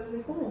temos coisas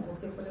em comum,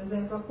 porque, por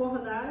exemplo,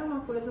 acordar é uma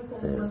coisa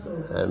comum a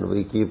todos. And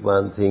we keep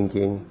on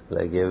thinking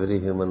like every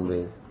human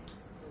being.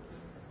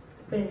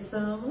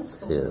 Pensamos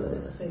como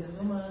todos os seres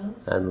humanos.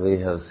 And we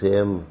have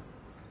same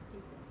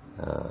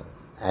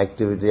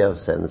activity of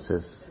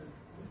senses.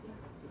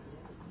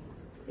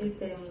 E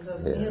temos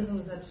as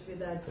mesmas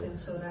atividades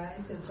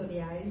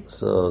sensoriais.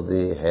 So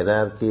the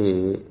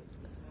hierarchy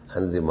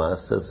and the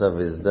masters of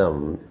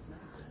wisdom,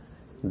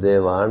 they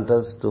want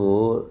us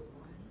to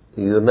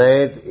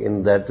unite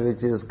in that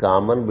which is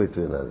common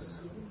between us.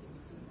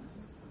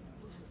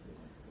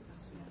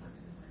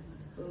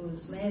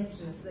 Os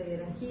mestres da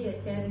hierarquia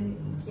querem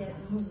que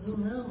nos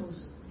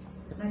unamos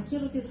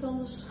naquilo que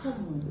somos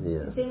comuns,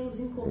 que temos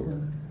em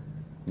comum.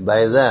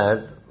 By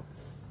that,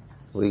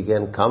 we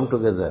can come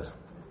together.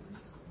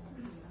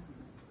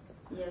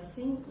 E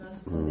assim nós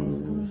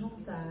podemos nos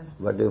juntar.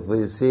 But if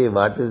we see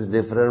what is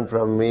different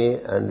from me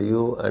and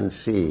you and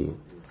she,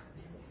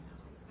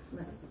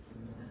 mas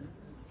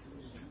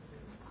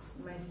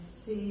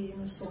se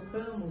nos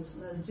focamos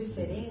nas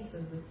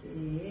diferenças do que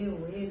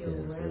eu, ele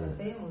ou ela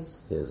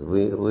temos,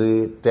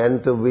 we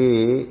tend to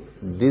be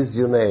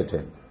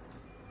disunited.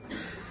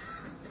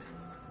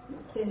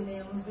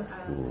 Tendemos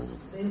a nos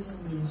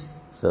desunir.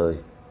 So,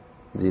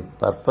 the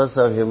purpose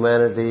of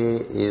humanity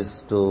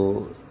is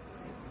to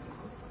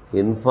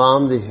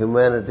inform the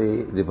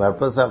humanity. The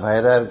purpose of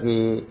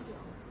hierarchy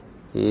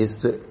is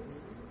to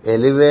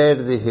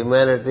elevate the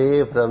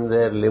humanity from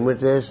their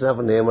limitation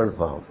of name and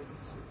form.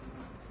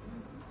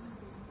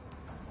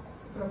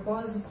 O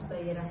propósito da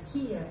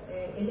hierarquia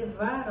é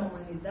elevar a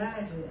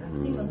humanidade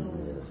acima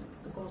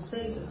do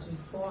conceito de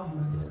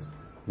forma.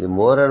 The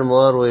more and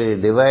more we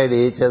divide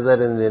each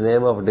other in the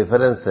name of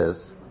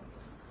differences,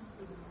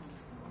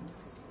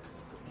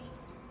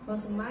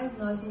 quanto mais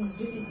nós nos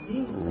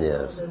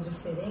dividimos das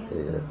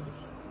diferenças,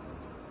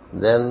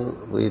 then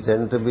we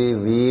tend to be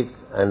weak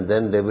and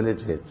then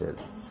debilitated.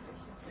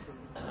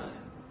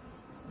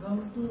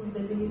 Vamos nos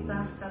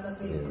debilitar cada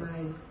vez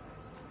mais.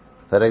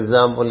 For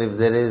example, if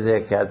there is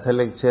a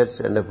Catholic church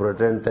and a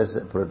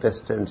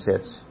Protestant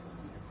church,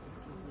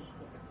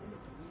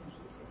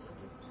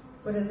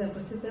 por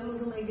exemplo, se temos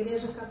uma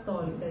igreja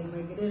católica e uma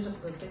igreja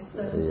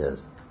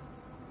protestante,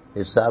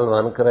 it's all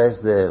one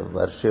Christ they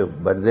worship,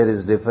 but there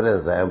is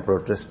difference. I am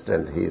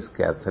Protestant, he is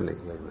Catholic,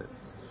 like that.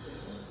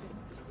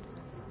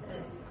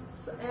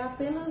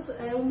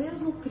 É o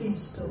mesmo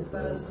Cristo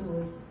para as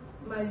duas,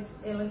 mas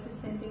elas se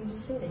sentem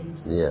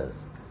diferentes. Yes.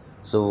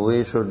 So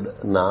we should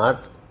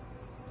not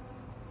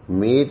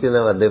meet in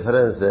our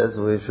differences,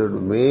 we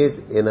should meet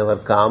in our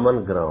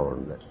common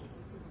ground.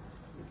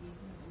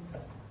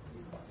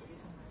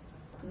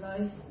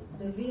 Nós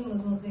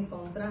devíamos nos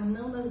encontrar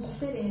não nas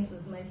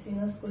diferenças, mas sim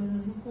nas coisas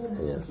em comum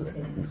que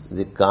temos.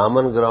 The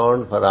common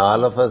ground for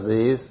all of us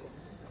is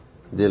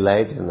the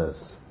light in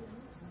us.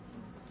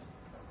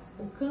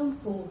 O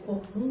campo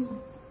comum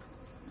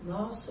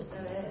nosso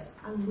é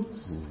a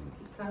luz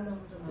que cada de nós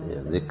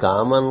tem. The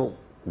common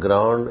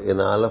ground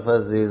in all of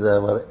us is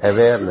our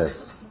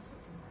awareness.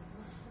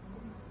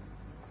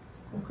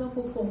 O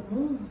campo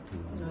comum que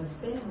nós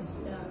temos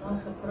é a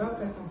nossa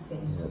própria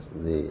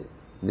consciência.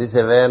 This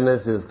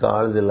awareness is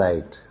called the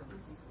light.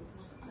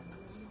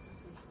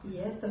 E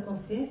esta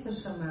consciência é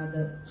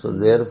chamada. So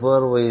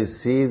therefore we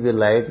see the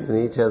light in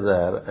each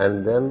other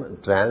and then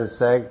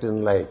transact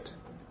in light.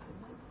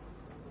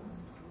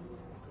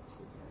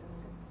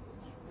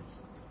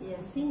 E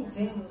assim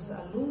vemos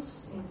a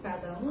luz em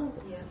cada e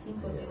assim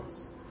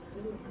podemos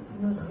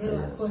nos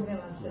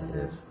correlacionar.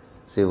 Yes.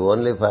 See,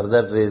 only for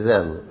that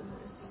reason,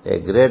 a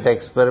great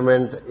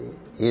experiment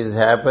is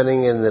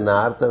happening in the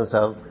North and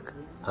South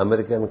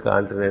American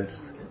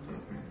continents.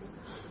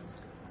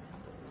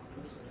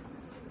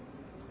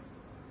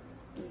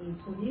 E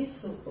por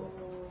isso,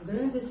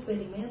 grande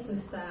experimento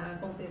está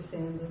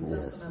acontecendo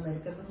tanto na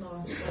América do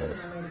Norte quanto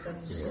na América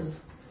do Sul.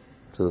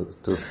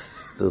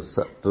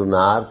 To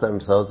North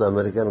and South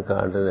American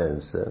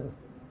continents, Para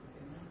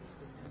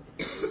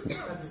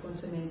os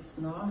continentes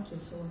norte e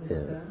sul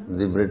americanos.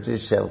 the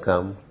British have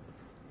come.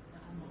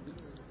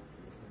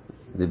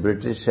 The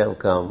British have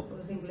come.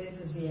 Os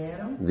ingleses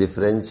vieram. The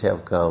French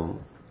have come.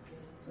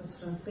 Os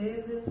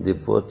franceses. The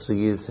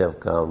Portuguese have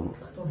come.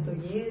 Os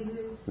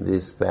portugueses.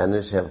 The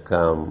Spanish have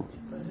come.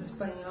 Os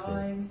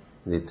espanhóis.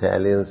 The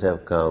Italians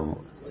have come.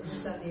 Os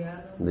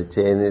italianos. The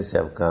Chinese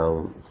have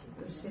come.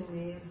 Os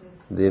chineses.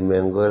 The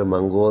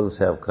Mongols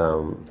have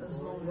come. Os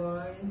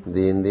mongóis.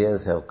 The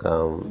Indians have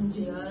come.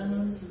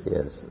 Indianos.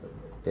 Yes.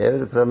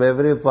 From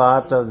every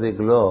part of the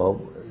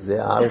globe, they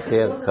all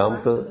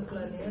come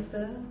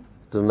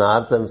to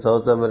North and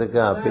South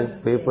America.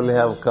 People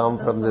have come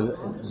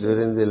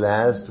during the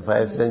last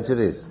 5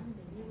 centuries.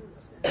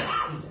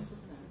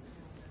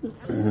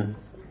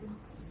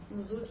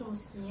 Nos últimos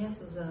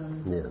 500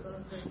 anos,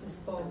 todos esses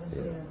povos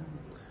vieram.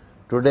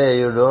 Today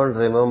you don't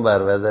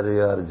remember whether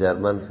you are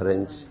German,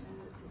 French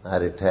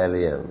or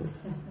Italian.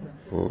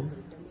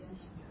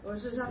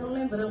 Hoje já não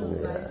lembramos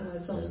mais se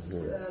nós somos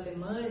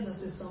alemães ou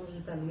se somos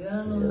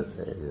italianos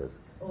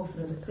ou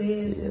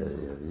franceses.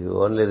 You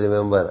only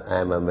remember I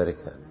am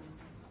American.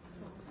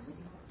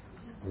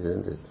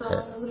 Isn't it?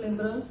 Só nos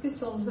lembramos que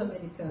somos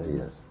americanos.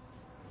 Yes.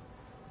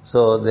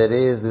 So there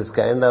is this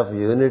kind of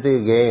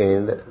unity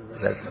gained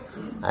that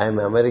I am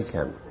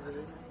American.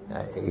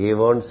 He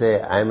won't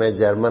say I am a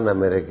German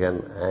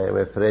American, I am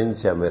a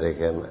French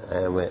American,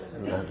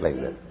 not like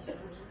that.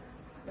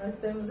 Nós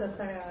temos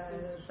essa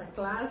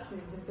classe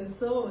de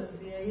pessoas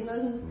e aí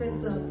nós nos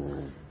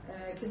pensamos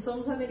que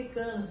somos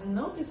americanos, e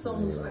não que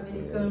somos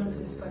americanos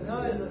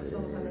espanhóis, ou que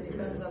somos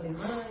americanos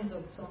alemães,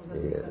 ou que somos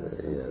americanos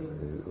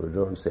franceses. We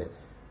don't say.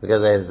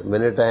 Because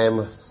many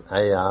times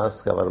I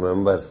ask our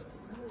members,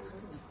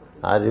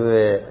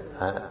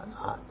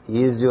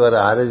 is your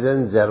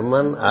origin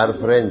German or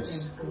French?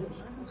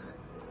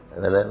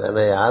 When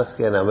I ask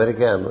an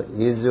American,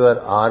 is your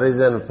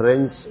origin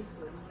French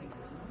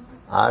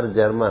or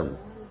German?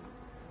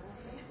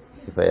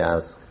 If I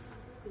ask.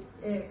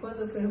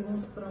 Quando eu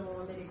pergunto para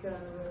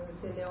americano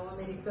se ele é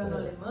americano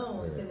alemão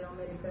ou se ele é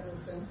americano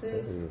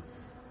francês,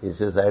 he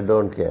says, I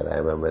don't care, I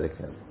am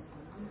American.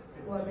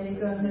 O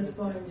americano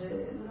responde,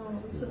 não,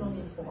 isso não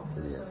me importa,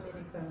 eu sou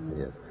americano.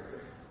 Yes.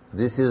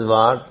 This is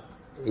what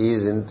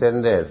is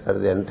intended for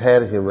the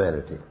entire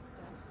humanity.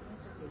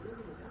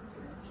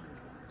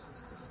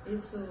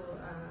 Isso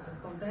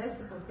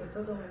acontece porque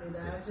toda a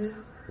humanidade...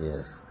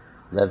 Yes.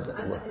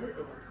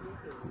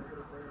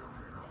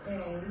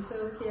 Isso é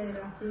o que a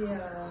hierarquia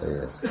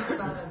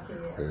fala que é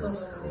toda a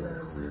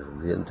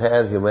humanidade. The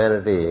entire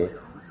humanity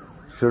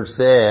should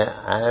say,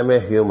 I am a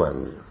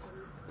human.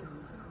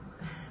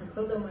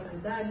 Toda a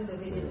humanidade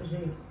deveria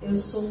dizer,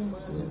 eu sou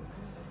humano.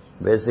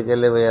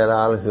 Basically, we are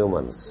all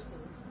humans.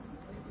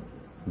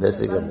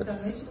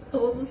 Basicamente,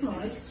 todos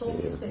nós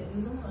somos seres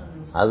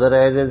humanos. Other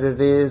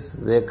identities,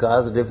 they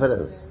cause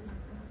difference.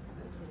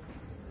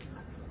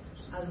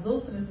 As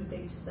outras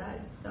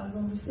identidades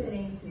causam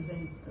diferenças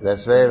entre. That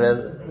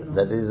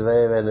is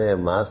why when a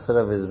master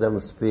of wisdom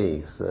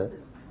speaks,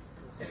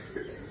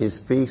 he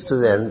speaks to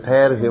the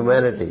entire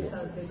humanity.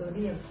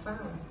 Sabedoria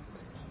fala.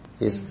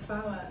 Ele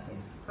fala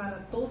para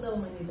toda a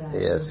humanidade.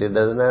 Yes, he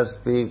does not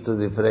speak to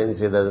the French,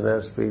 he does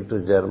not speak to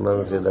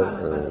Germans. Ele não fala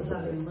para os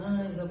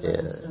alemães ou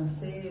para os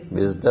franceses.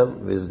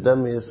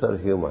 Wisdom is for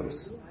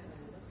humans.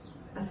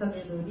 A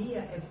sabedoria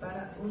é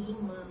para os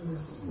humanos.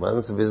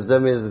 Once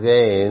wisdom is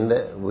gained,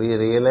 we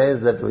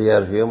realize that we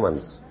are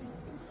humans.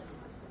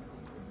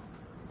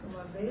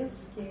 Uma vez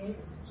que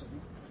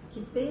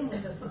temos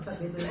essa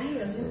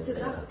sabedoria, a gente se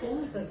dá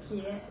conta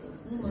que é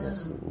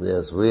humano.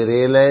 Yes, we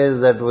realize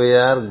that we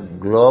are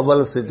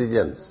global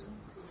citizens.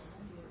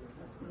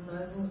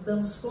 Nós nos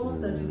damos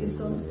conta de que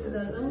somos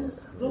cidadãos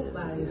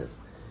globais. Yes.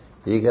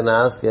 You can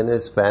ask any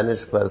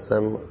Spanish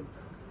person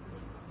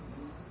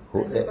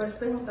Você pode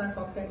perguntar a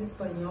qualquer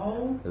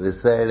espanhol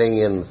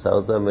residing in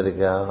South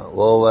America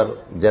over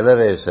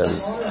generations.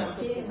 Mora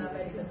aqui na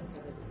América do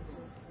Sul.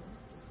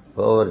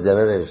 Over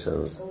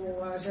generations.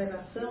 Ou a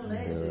geração,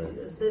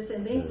 os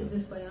descendentes de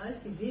espanhóis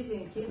que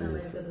vivem aqui na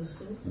América do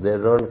Sul. They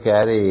don't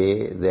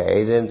carry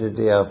the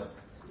identity of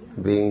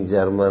being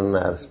German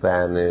or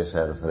Spanish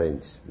or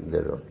French.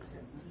 They don't.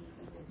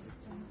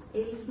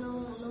 Eles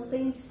não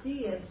têm em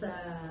si essa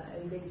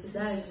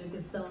identidade de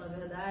que são, na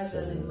verdade,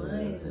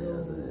 alemães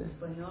ou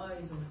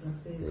espanhóis ou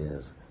franceses.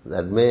 Yes.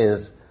 That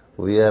means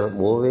we are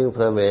moving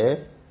from a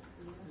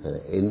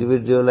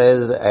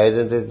individualized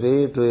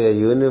identity to a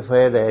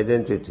unified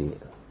identity.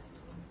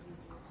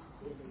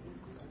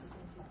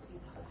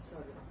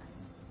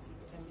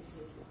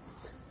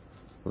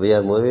 We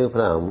are moving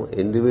from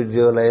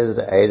individualized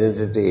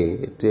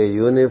identity to a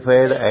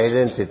unified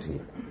identity.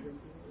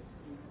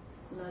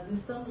 Nós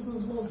estamos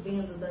nos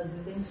movendo das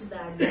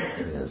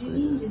identidades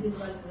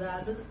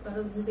individualizadas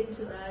para as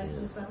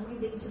identidades, para uma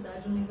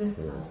identidade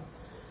universal.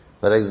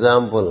 For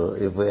example,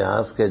 if we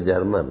ask a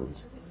German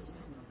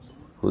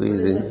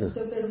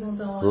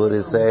who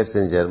resides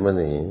in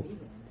Germany,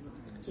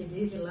 que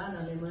vive lá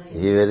na Alemanha,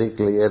 he very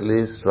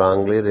clearly,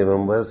 strongly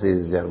remembers he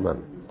is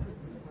German.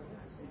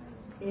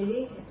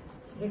 Ele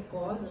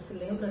recorda, se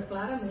lembra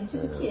claramente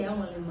de que é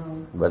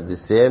alemão. But the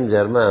same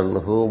German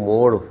who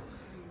moved,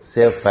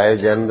 say, 5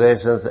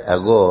 generations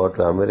ago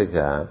to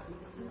America,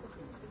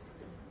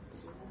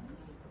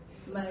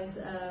 mas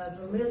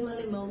o mesmo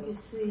alemão que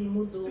se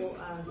mudou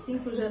há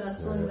 5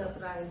 gerações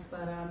atrás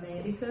para a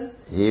América,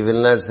 he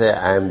will not say,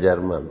 I am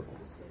German.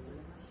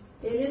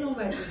 Ele não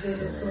vai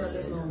dizer, eu sou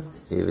alemão.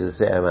 He will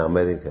say, I am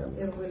American.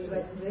 Ele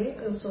vai dizer,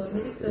 eu sou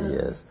americano.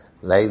 Yes.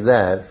 Like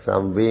that,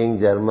 from being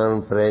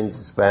German, French,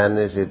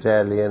 Spanish,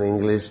 Italian,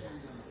 English,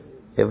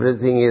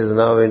 everything is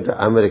now into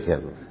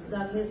American.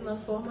 Da mesma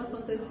forma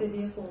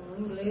aconteceria com o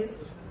inglês,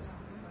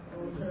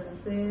 o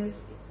francês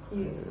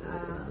e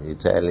a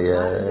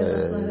Italian.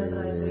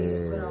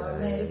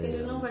 América,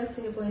 ele não vai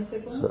se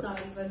reconhecer como tal,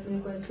 ele vai se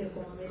reconhecer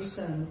como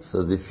americano.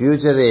 So the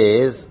future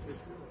is,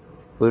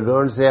 we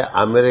don't say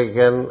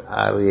American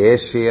or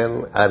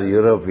Asian or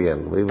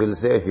European, we will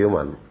say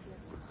human.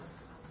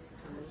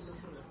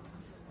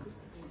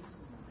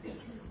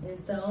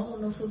 Então,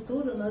 no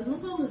futuro, nós não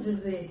vamos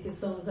dizer que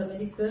somos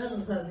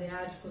americanos,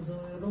 asiáticos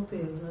ou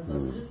europeus, nós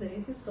vamos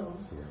dizer que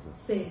somos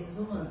seres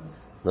humanos.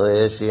 No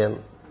Asian,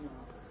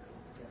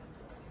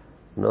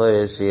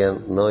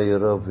 no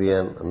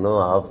European, no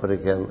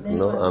African,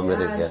 no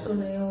American.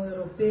 Nem um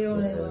europeu,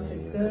 nem um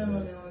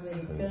africano, nem um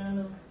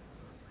americano.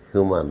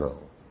 Humano.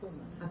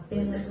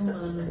 Apenas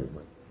humano.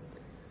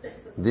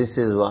 This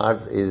is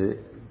what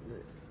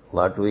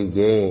we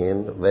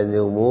gain when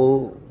you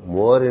move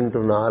more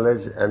into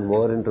knowledge and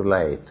more into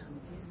light.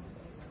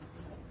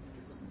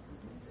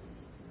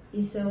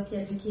 Isso é o que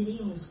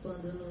adquirimos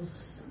quando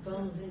nos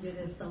vamos em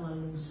direção à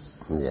luz.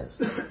 Yes.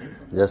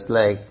 Just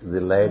like the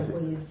light,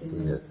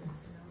 yes.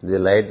 The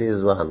light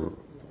is one.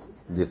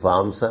 The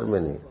forms are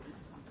many.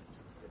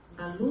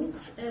 A luz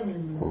é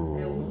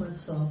uma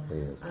só.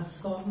 Yes. As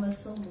formas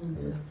são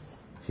muitas.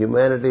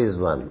 Humanity is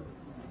one.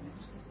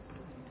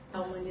 A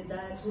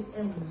humanidade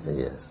é uma.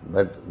 Yes,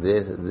 but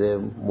they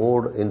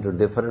moved into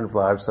different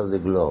parts of the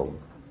globe.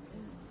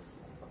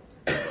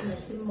 Eles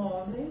se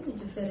movem em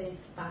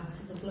diferentes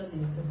partes do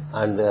planeta.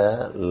 And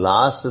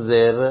lost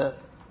their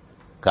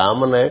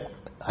common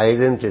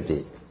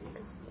identity.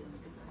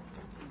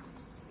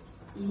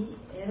 E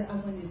a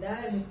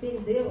humanidade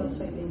perdeu a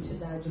sua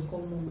identidade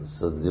comum.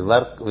 So the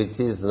work which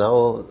is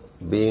now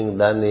being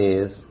done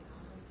is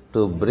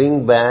to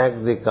bring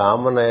back the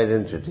common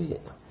identity.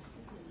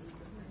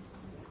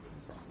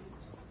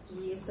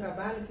 E o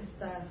trabalho que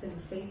está sendo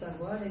feito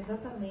agora é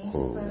exatamente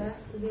para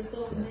que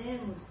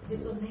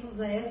retornemos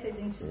a essa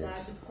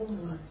identidade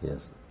comum.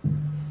 Yes.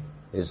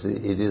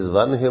 It is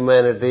one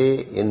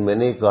humanity in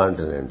many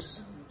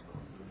continents.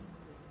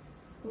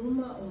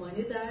 Uma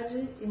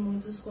humanidade e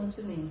muitos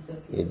continentes.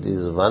 It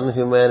is one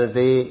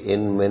humanity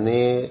in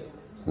many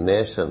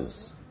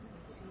nations.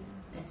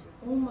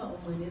 Uma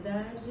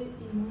humanidade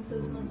e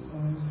muitas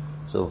nações.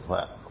 So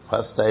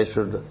first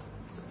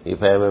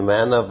if I am a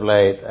man of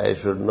light, I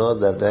should know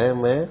that I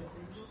am a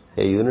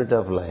unit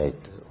of light.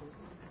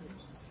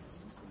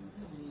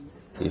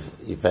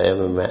 If I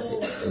am a man...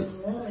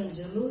 homem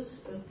de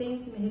luz, eu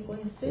tenho que me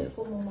reconhecer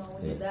como uma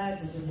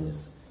unidade de luz.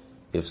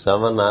 If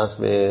someone asks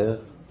me,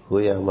 who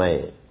am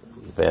I?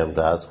 If I am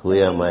to ask, who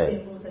am I?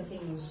 Pergunta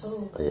quem eu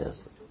sou. Yes,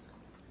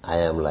 I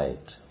am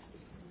light.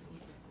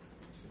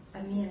 A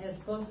minha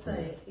resposta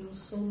é, eu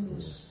sou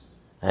luz.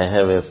 I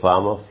have a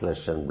form of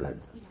flesh and blood.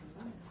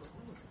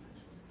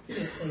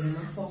 Eu tenho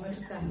uma forma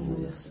de carne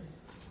e osso.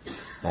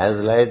 As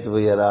light,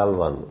 we are all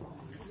one.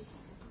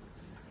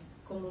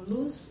 Como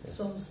luz,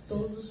 somos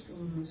todos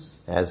unos.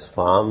 As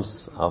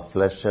forms of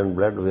flesh and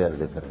blood, we are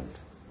different.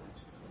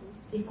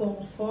 E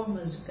como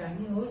formas de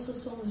carne e osso,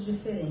 somos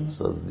diferentes.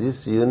 So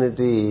this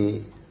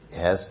unity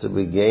has to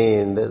be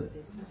gained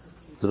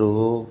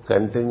through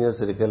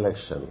continuous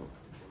recollection.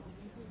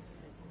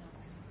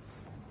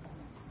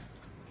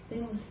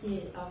 Temos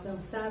que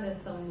alcançar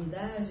essa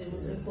unidade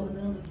nos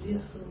recordando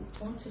disso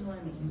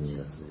continuamente.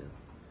 Yes.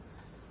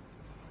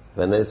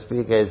 When I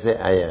speak, I say,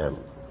 I am.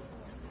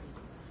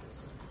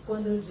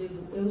 Quando eu digo,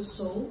 eu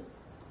sou.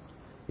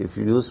 If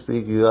you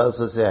speak, you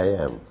also say, I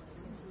am.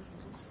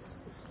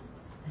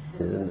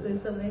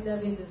 Vocês também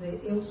devem dizer,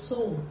 eu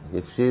sou.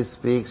 If she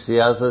speaks, she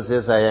also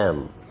says, I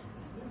am.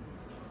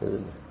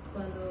 Quando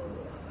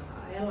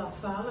ela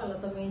fala, ela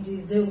também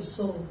diz, eu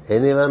sou.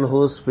 Anyone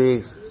who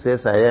speaks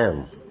says, I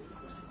am.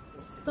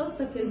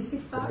 Todos aqueles que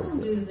falam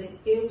dizem,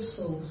 eu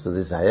sou. So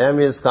this I am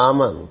is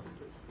common.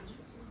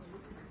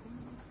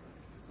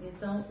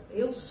 Então,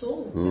 eu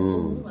sou é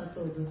comum a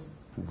todos.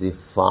 The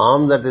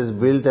form that is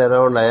built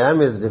around I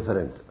am is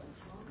different.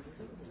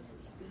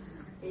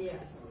 E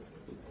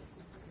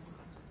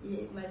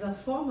Mas a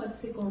forma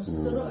que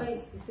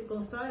se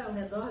constrói ao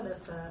redor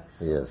dessa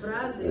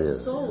frase, Yes, eu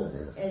sou,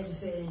 yes. é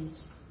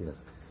diferente. Yes.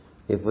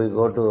 If we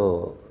go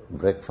to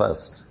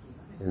breakfast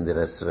in the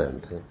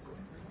restaurant,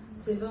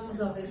 Se vamos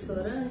ao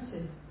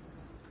restaurante,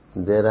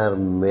 there are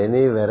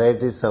many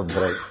varieties of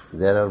bread.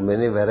 There are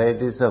many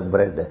varieties of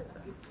bread.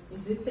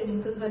 existem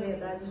muitas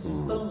variedades de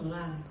pão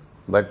lá,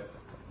 But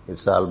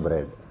it's all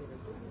bread.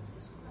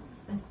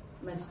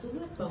 mas tudo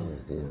é pão.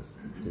 Yes,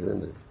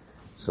 isn't it?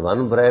 So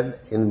one bread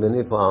in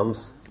many forms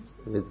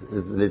with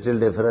little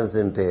difference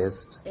in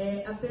taste.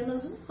 É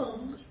apenas um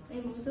pão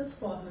em muitas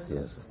formas.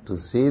 Yes. To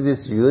see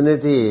this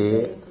unity,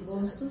 Diferentes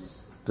gostos.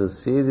 to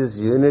see this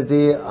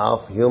unity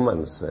of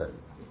humans,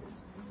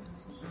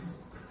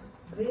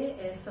 Ver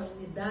essa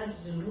unidade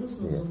de luz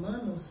nos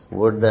humanos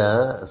would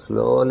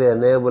slowly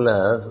enable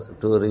us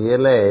to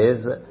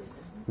realize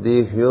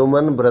the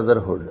human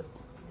brotherhood.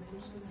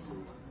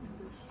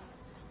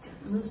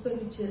 nos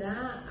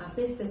permitirá a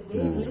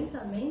perceber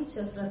lentamente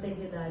a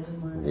fraternidade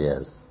humana.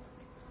 Yes.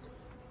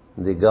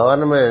 The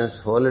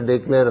governments only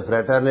declare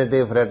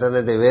fraternity,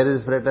 fraternity. Where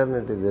is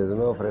fraternity? There is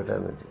no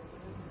fraternity.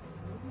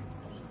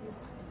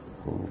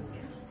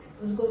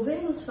 Os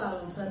governos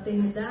falam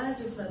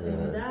fraternidade,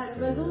 fraternidade,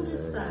 mas onde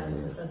está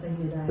essa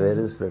fraternidade?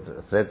 Where is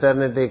fraternity?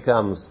 Fraternity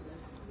comes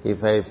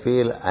if I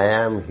feel I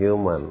am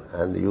human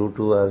and you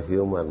too are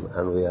human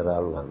and we are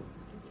all one.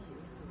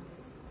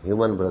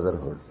 Human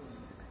brotherhood.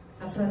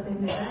 A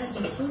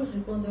fraternidade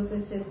surge quando eu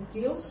percebo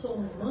que eu sou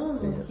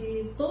humano,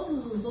 que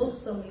todos os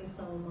outros também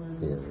são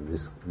humanos.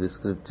 Yes. The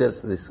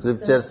scriptures,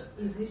 Então,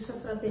 existe a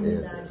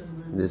fraternidade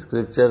humana. the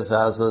scriptures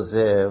also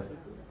say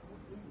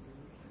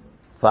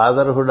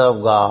fatherhood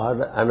of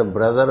God and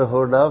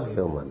brotherhood of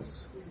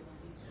humans.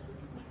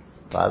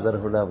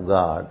 Fatherhood of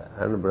God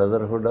and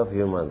brotherhood of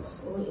humans.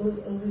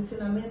 Os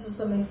ensinamentos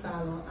também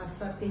falam a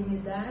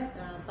fraternidade,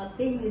 a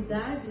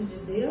paternidade de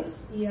Deus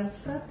e a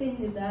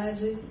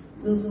fraternidade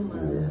dos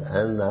humanos.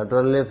 And not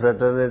only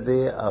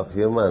fraternity of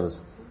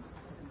humans,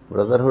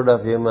 brotherhood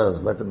of humans,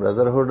 but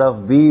brotherhood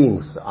of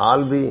beings,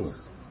 all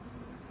beings.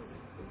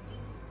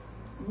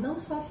 Não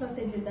só a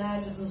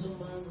fraternidade dos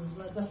humanos,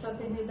 mas a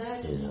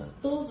fraternidade de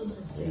todos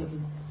os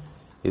seres.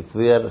 If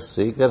we are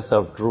seekers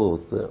of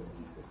truth,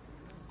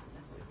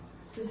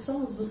 Se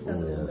somos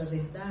buscadores da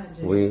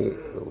verdade,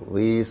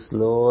 we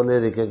slowly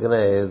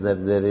recognize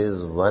that there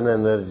is one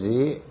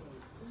energy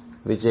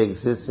which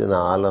exists in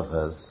all of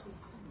us.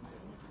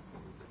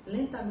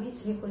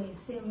 lentamente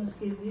reconhecemos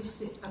que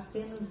existe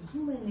apenas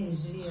uma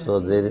energia. So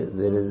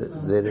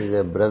there is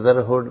a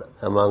brotherhood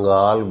among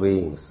all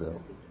beings.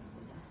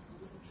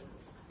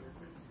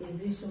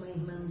 Existe uma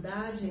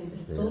irmandade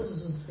entre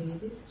todos os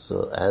seres.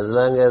 So as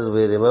long as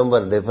we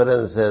remember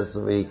differences,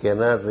 we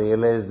cannot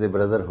realize the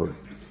brotherhood.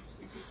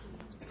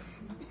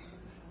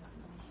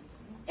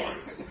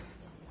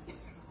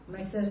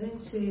 Mas se a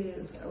gente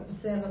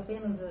observa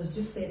apenas as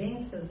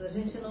diferenças, a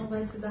gente não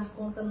vai se dar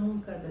conta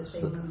nunca dessa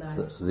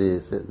irmandade.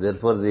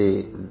 Therefore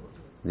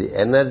the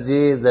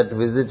energy that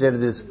visited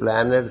this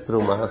planet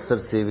through Master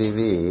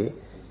CVV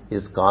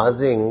is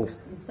causing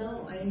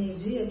Então, a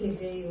energia que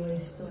veio a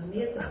esse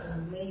planeta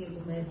por meio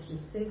do mestre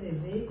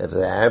CVV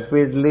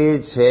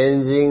rapidly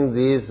changing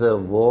this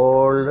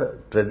old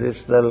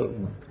traditional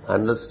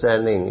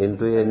understanding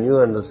into a new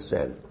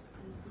understanding.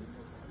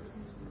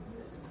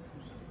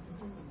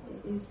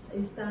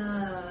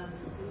 está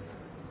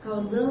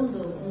causando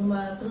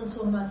uma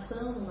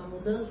transformação, uma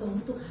mudança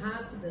muito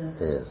rápida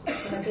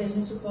para que a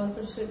gente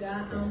possa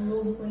chegar a um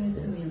novo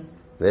conhecimento,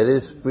 Very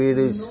speed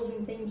is, novo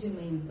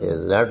entendimento. a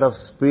lot of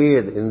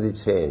speed in the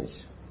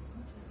change.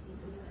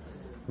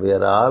 We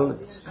are all,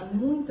 Há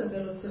muita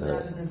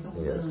velocidade nessa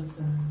mudança.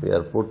 we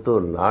are put to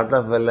a lot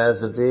of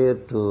velocity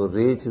to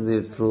reach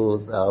the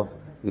truth of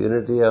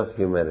unity of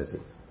humanity.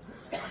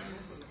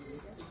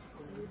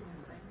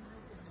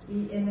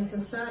 E é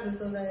necessário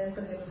toda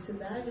essa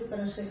velocidade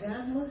para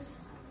chegarmos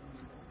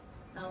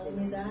à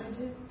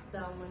unidade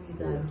da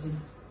humanidade.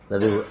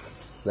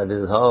 That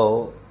is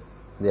how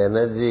the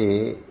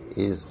energy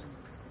is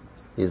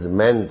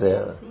meant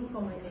Assim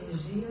como a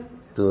energia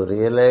to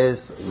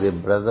realize the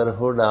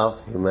brotherhood of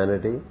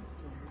humanity,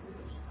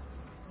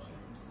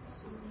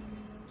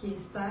 que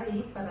está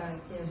aí para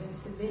que a gente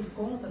se dê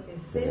conta,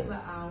 perceba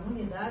a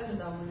unidade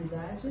da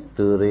humanidade,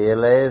 to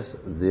realize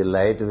the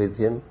light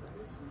within,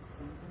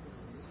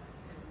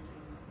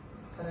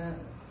 para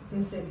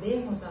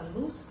percebermos a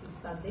luz que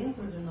está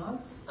dentro de nós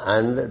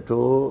and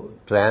to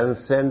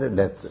transcend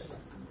death.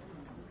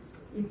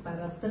 e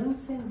para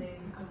transcender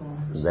a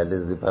morte. That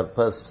is the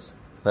purpose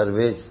for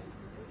which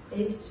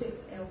Este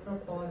é o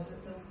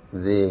propósito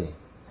the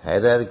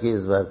hierarchy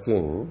is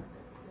working.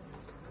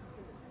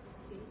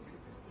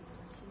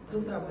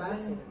 do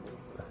trabalho.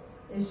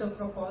 Este é o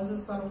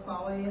propósito para o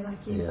qual a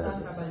hierarquia está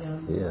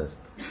trabalhando. Yes.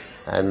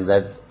 And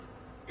that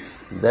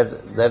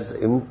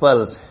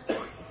impulse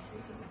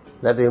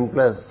Este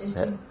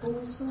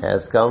impulso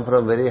has come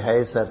from very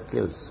high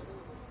circles.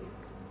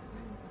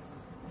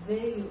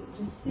 veio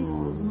de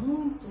círculos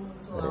muito,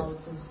 muito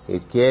altos.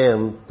 It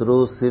came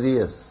through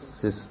Sirius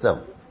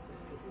system.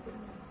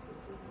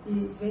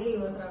 E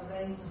veio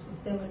através do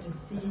sistema de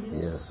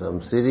Sirius. Yes,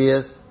 from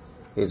Sirius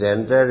it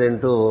entered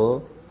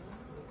into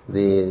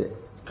the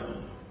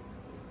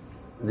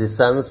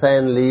sun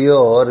sign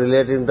Leo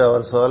relating to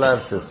our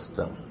solar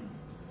system.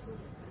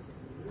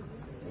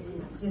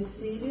 De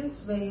Sirius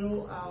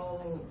veio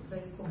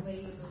por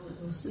meio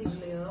do signo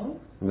Leão.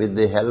 With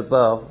the help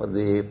of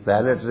the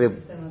planetary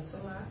Sistema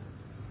solar.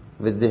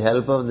 With the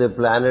help of the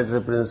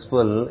planetary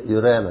principle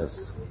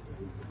Uranus.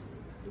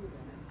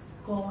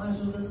 Com a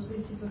ajuda do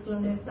princípio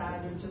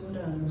planetário de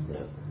Urano.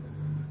 Yes.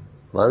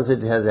 Once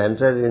it has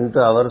entered into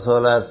our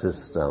solar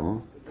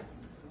system,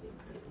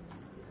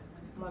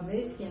 Uma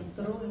vez que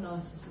entrou em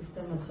nosso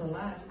sistema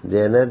solar, the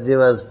energy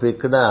was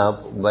picked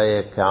up by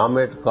a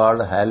comet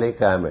called Halley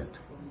Comet.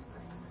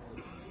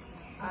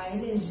 a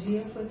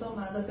energia foi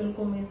tomada pelo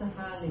cometa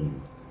Halley.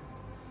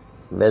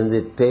 When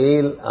the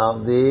tail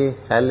of the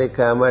Halley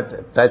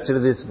Comet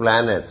touched this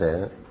planet,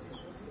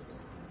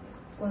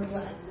 Quando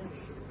a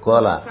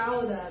Kola,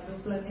 cauda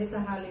do planeta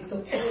Halley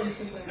tocou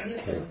este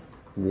planeta,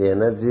 the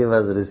energy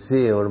was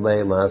received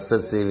by Master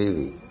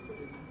CVV.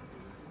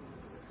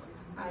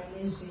 a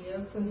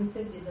energia foi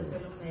recebida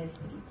pelo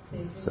mestre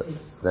So, CVV.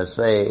 that's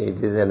why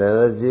it is an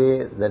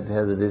energy that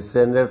has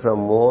descended from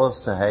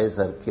most high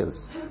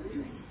circles.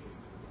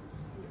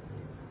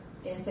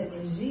 Essa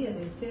energia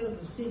desceu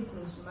dos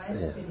círculos mais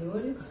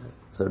superiores.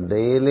 So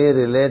daily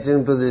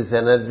relating to this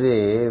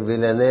energy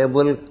will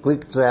enable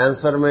quick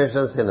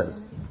transformations in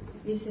us.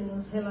 E se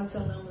nos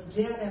relacionamos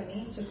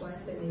diariamente com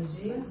essa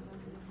energia,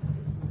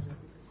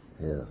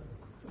 Yes.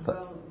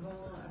 vão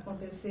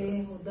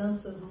acontecer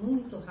mudanças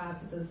muito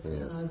rápidas em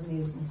nós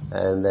mesmos.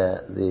 And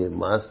the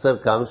master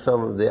comes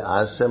from the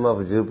ashram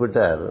of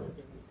Jupiter.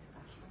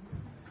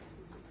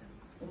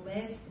 O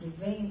mestre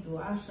vem do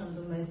ashram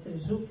do mestre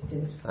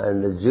Júpiter.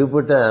 And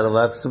Jupiter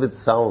works with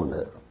sound.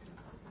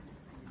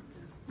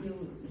 E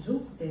o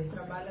Júpiter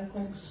trabalha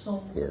com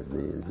som. Yes,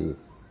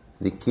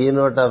 the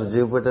keynote of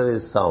Jupiter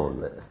is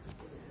sound.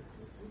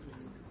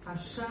 A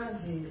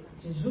chave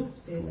de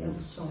Júpiter é o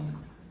som.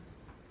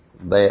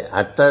 By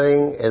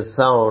uttering a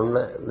sound,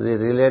 the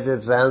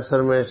related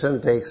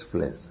transformation takes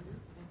place.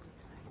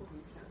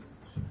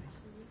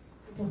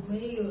 Por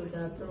meio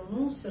da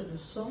pronúncia do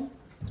som,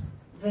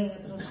 vem a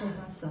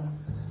transformação.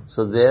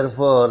 So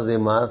therefore, the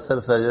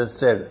master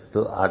suggested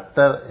to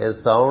utter a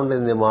sound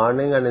in the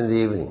morning and in the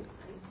evening.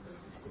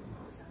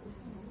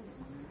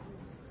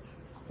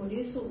 Por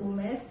isso, o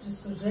mestre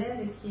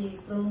sugere que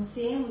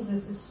pronunciemos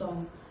esse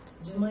som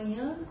de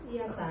manhã e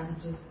à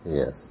tarde.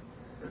 Yes.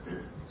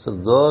 So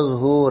those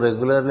who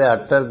regularly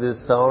utter this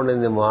sound in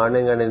the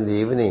morning and in the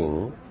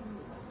evening,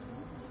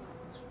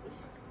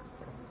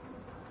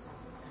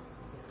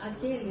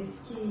 Aqueles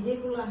que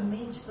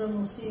regularmente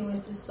pronunciam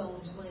esse som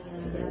de manhã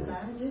e à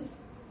tarde,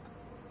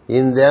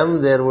 in them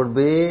there would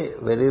be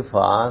very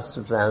fast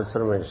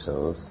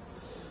transformations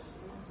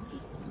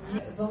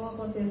vão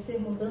acontecer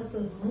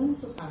mudanças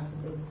muito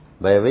rápidas,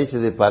 by which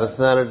the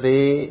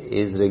personality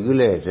is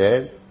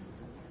regulated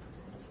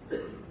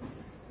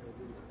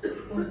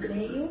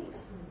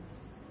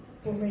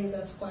por meio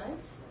das quais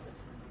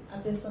a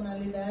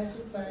personalidade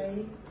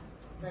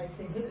vai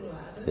ser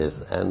regulada. yes,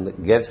 and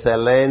gets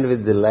aligned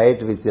with the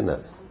light within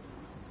us.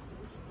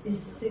 E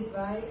se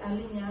vai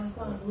alinhar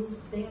com a luz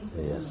dentro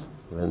de Yes.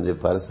 nós. When the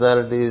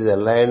personality is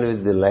aligned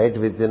with the light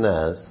within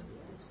us,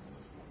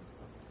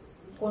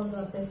 Quando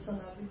a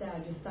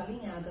personalidade está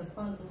alinhada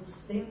com a luz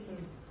dentro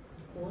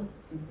do corpo,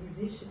 que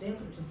existe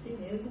dentro de si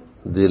mesmo,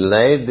 the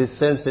light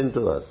descends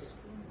into us.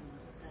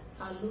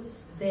 a luz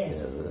desce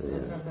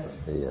através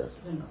Yes.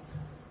 de nós.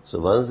 So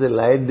once the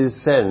light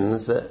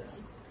descends,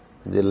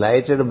 the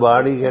lighted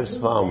body gets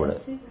formed.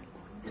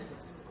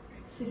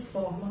 Se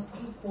forma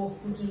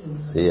corpo de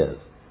luz. Yes.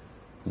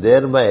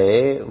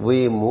 Thereby,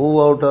 we move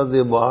out of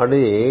the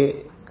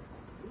body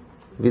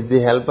with the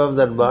help of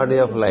that body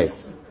of light.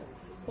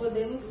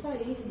 Podemos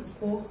sair do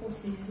corpo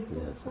físico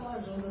com a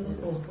ajuda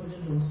do corpo de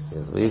luz.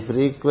 Yes. We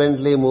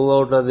frequently move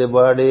out of the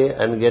body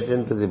and get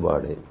into the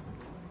body.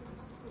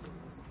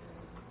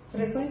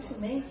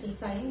 Frequentemente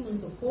saímos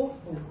do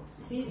corpo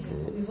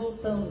físico e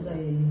voltamos a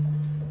ele.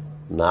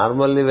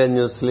 Normally, when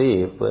you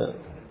sleep,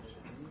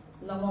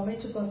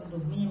 Normalmente, quando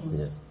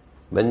dormimos,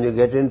 when you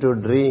get into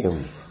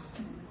dream,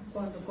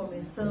 quando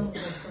começamos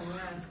a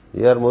sonhar,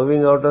 you are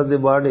moving out of the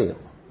body.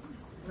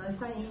 nós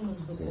saímos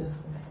do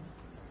corpo.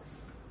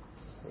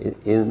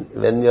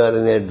 When you are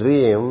in a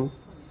dream,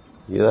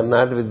 you are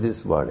not with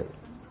this body.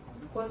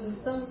 Quando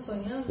estamos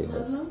sonhando,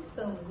 nós não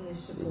estamos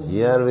neste corpo.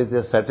 You are with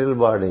a subtle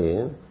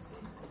body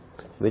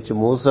which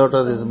moves out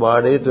of this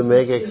body to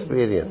make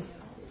experience.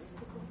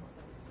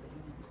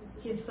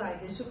 Que sai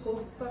deste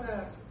corpo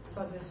para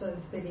fazer suas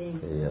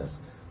experiências. Yes.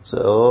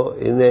 So,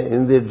 in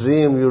the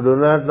dream, you do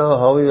not know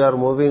how you are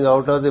moving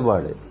out of the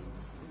body.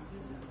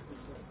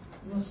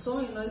 No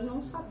sonho, nós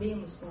não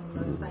sabemos como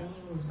nós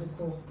saímos do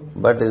corpo.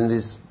 But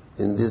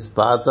in this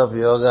path of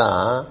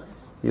yoga,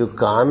 you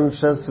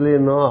consciously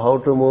know how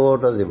to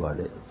move out of the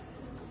body.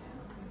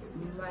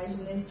 Mas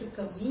neste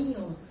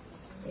caminho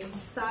Eles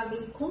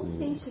sabem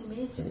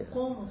conscientemente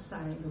como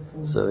saem do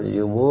corpo. So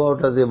you move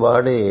out of the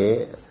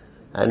body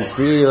and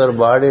see your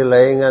body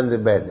lying on the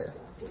bed.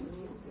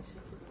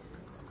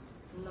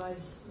 Nós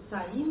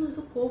saímos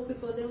do corpo e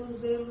podemos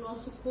ver o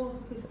nosso corpo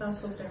que está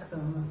sobre a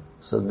cama.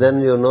 So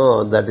then you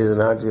know that is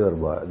not your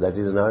body, that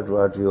is not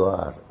what you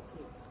are.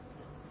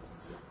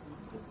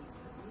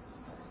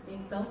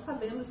 Então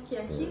sabemos que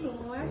aquilo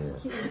não é o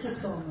que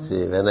somos.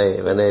 See,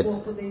 O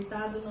corpo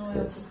deitado não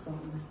é o que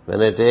somos.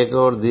 when I take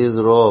out these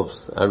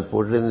robes and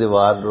put in the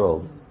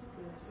wardrobe,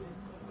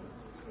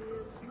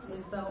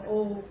 Então,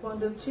 ou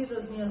quando eu tiro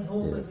as minhas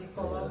roupas e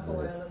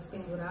coloco elas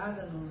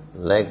penduradas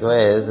no...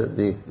 likewise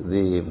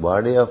the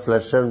body of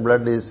flesh and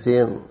blood is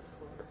seen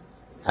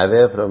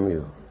away from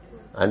you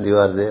and you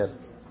are there.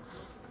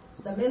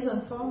 Da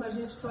mesma forma, a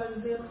gente pode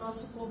ver o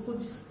nosso corpo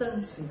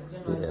distante de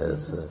nós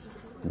Yes.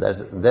 mesmos.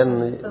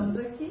 Then Estamos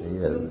aqui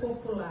e o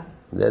corpo lá.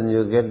 then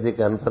you get the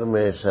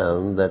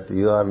confirmation that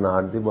you are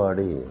not the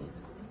body.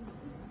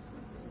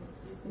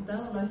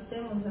 Então, nós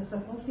temos essa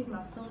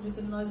confirmação de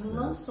que nós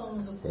não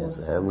somos o Yes,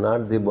 corpo. I am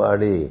not the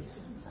body.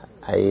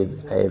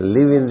 I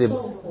live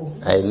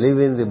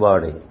in the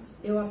body.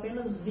 Eu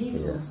apenas vivo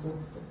no corpo.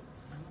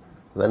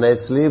 When I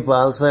sleep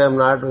also I am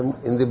not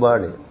in the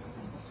body.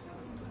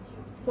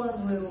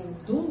 Quando eu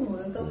durmo,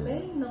 eu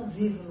também não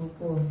vivo no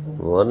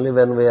corpo. Only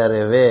when we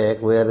are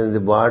awake, we are in the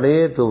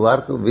body to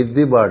work with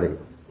the body.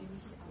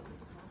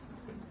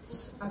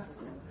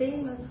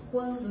 Apenas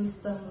quando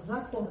estamos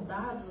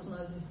acordados,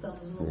 nós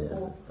estamos no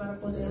corpo para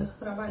podermos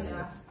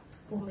trabalhar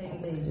por meio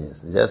dele.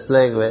 Yes. Just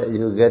like when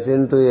you get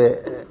into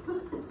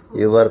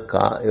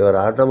your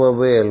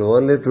automobile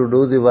only to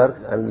do the work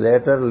and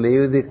later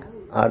leave the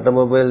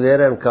automobile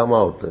there and come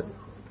out.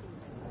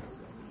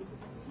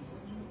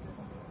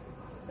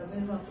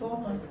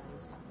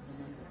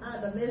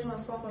 Da mesma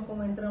forma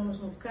como entramos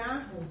no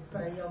carro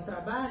para ir ao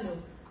trabalho,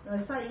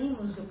 nós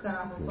saímos do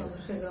carro quando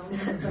chegamos no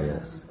trabalho.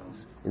 Yes.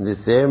 In the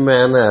same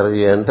manner,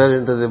 you enter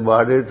into the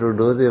body to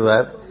do the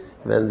work.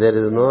 When there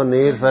is no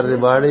need for the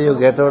body, you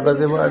get out of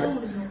the body.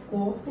 Entramos no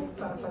corpo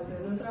para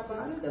fazer o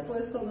trabalho,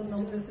 depois quando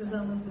não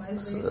precisamos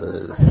mais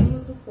dele,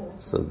 saímos do corpo.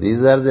 So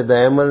these are the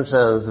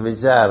dimensions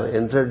which are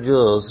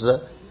introduced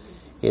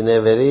in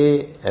a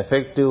very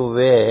effective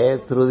way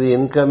through the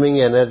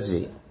incoming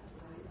energy.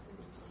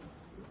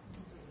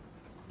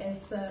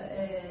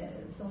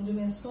 São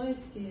dimensões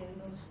que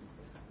nos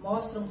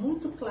mostram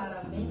muito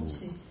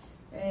claramente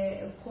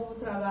como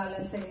trabalha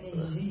essa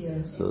energia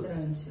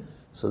entrante.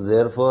 So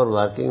therefore,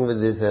 working with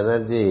this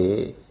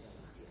energy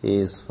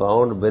is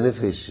found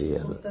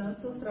beneficial.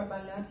 Portanto,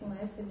 trabalhar com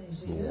essa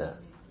energia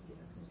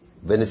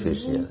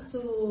Beneficial.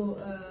 muito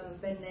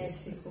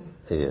benéfico.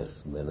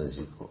 Yes,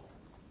 beneficial.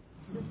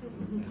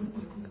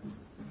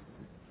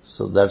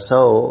 So that's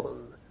how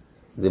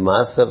the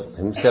Master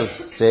himself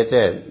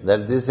stated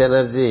that this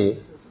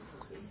energy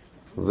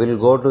will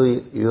go to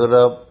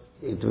Europe,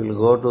 it will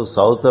go to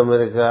South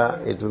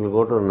America, it will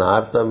go to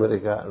North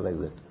America, like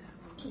that.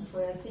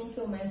 Foi assim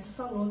que o mestre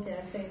falou, que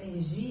essa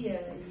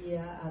energia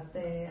ia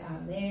até a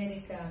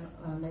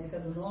América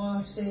do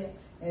Norte,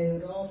 a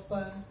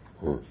Europa.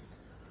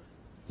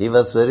 He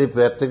was very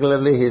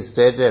particularly, he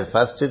stated,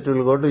 first it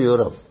will go to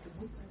Europe.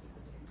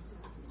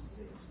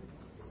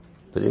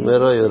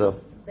 Primero Europe.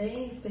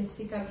 Bem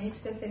especificamente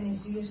que essa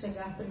energia ia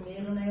chegar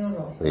primeiro na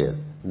Europa. Yeah.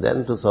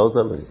 Then to South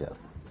America.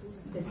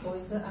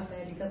 Depois a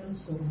América do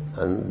Sul.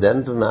 And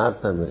then to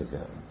North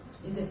America.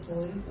 E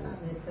depois a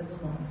América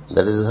do Norte.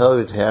 That is how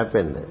it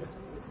happened.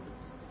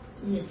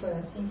 E foi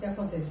assim que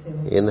aconteceu.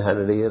 In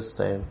 100 years'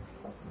 time.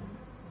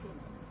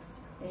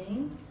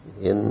 Em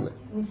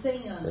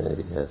 100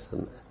 anos. Yes.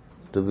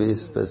 To be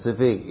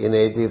specific, in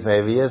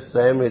 85 years'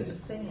 time, 100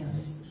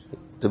 anos.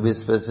 To be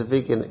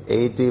specific, in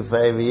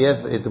 85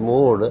 years it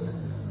moved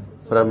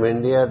from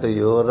India to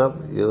Europe,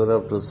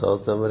 Europe to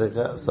South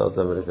America, South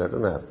America to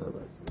North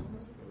America.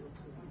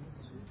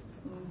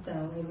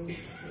 Então,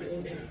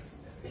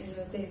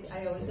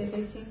 em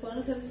 85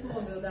 anos ele se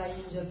moveu da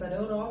Índia para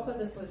a Europa,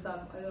 depois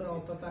da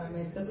Europa para a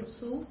América do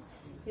Sul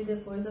e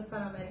depois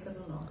para a América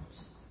do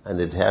Norte. And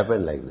it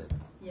happened like that.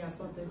 E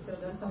aconteceu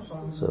dessa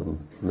forma. So,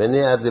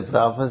 many are the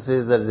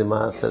prophecies that the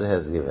Master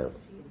has given.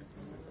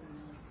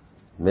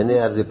 Many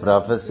are the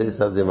prophecies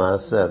of the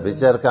Master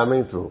which are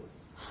coming true.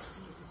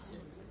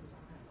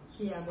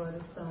 Que agora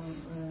estão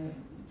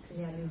se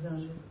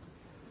realizando.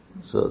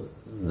 So,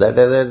 that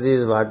energy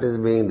is what is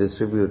being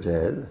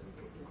distributed.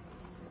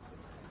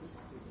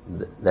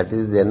 That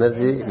is the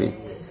energy which,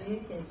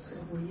 Que é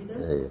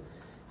distribuída.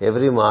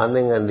 every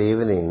morning and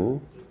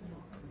evening,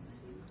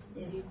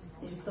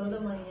 E toda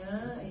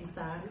manhã e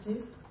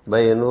tarde,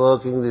 by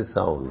invoking the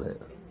sound.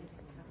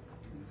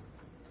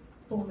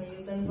 por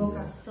meio da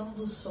invocação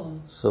do som.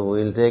 So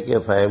we'll take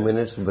a 5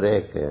 minutes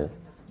break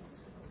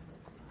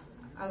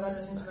Agora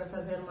a gente vai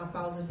fazer uma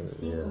pausa de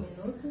 5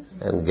 minutos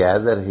and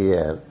gather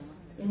here,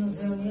 e nos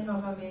reunir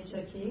novamente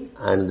aqui.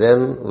 and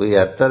then we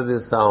utter the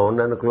sound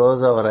and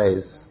close our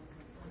eyes.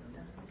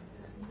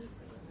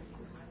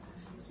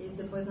 E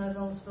depois nós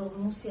vamos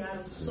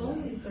pronunciar o som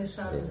e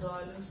fechar os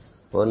olhos.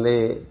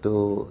 only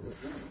to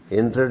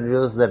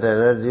introduce that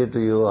energy to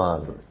you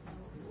all.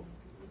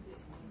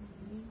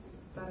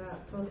 Para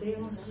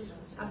podermos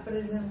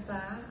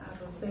apresentar a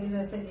vocês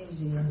essa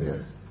energia.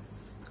 Yes.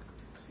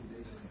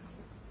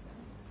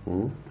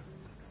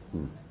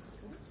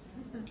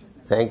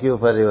 Thank you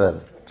for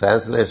your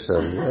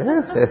translation.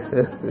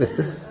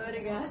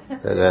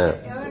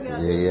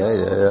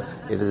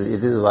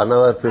 It is 1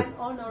 hour 50. I'm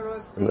honored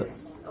of this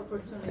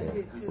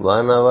opportunity.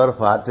 1 hour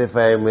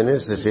 45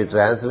 minutes she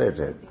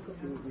translated.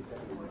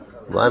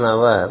 1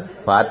 hour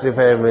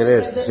 45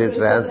 minutes she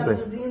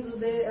translated.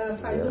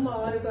 Faz 1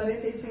 hora e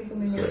 45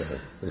 minutos.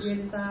 E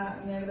ele está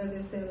me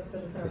agradecendo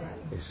pelo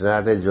trabalho. It's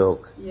not a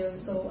joke. E eu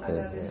estou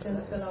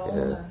agradecendo pela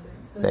honra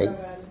do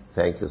trabalho.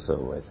 Thank you so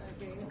much.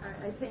 Okay.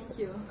 I thank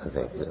you.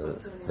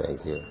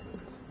 Thank you.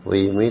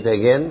 We meet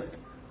again.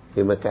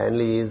 You may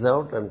kindly ease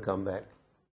out and come back.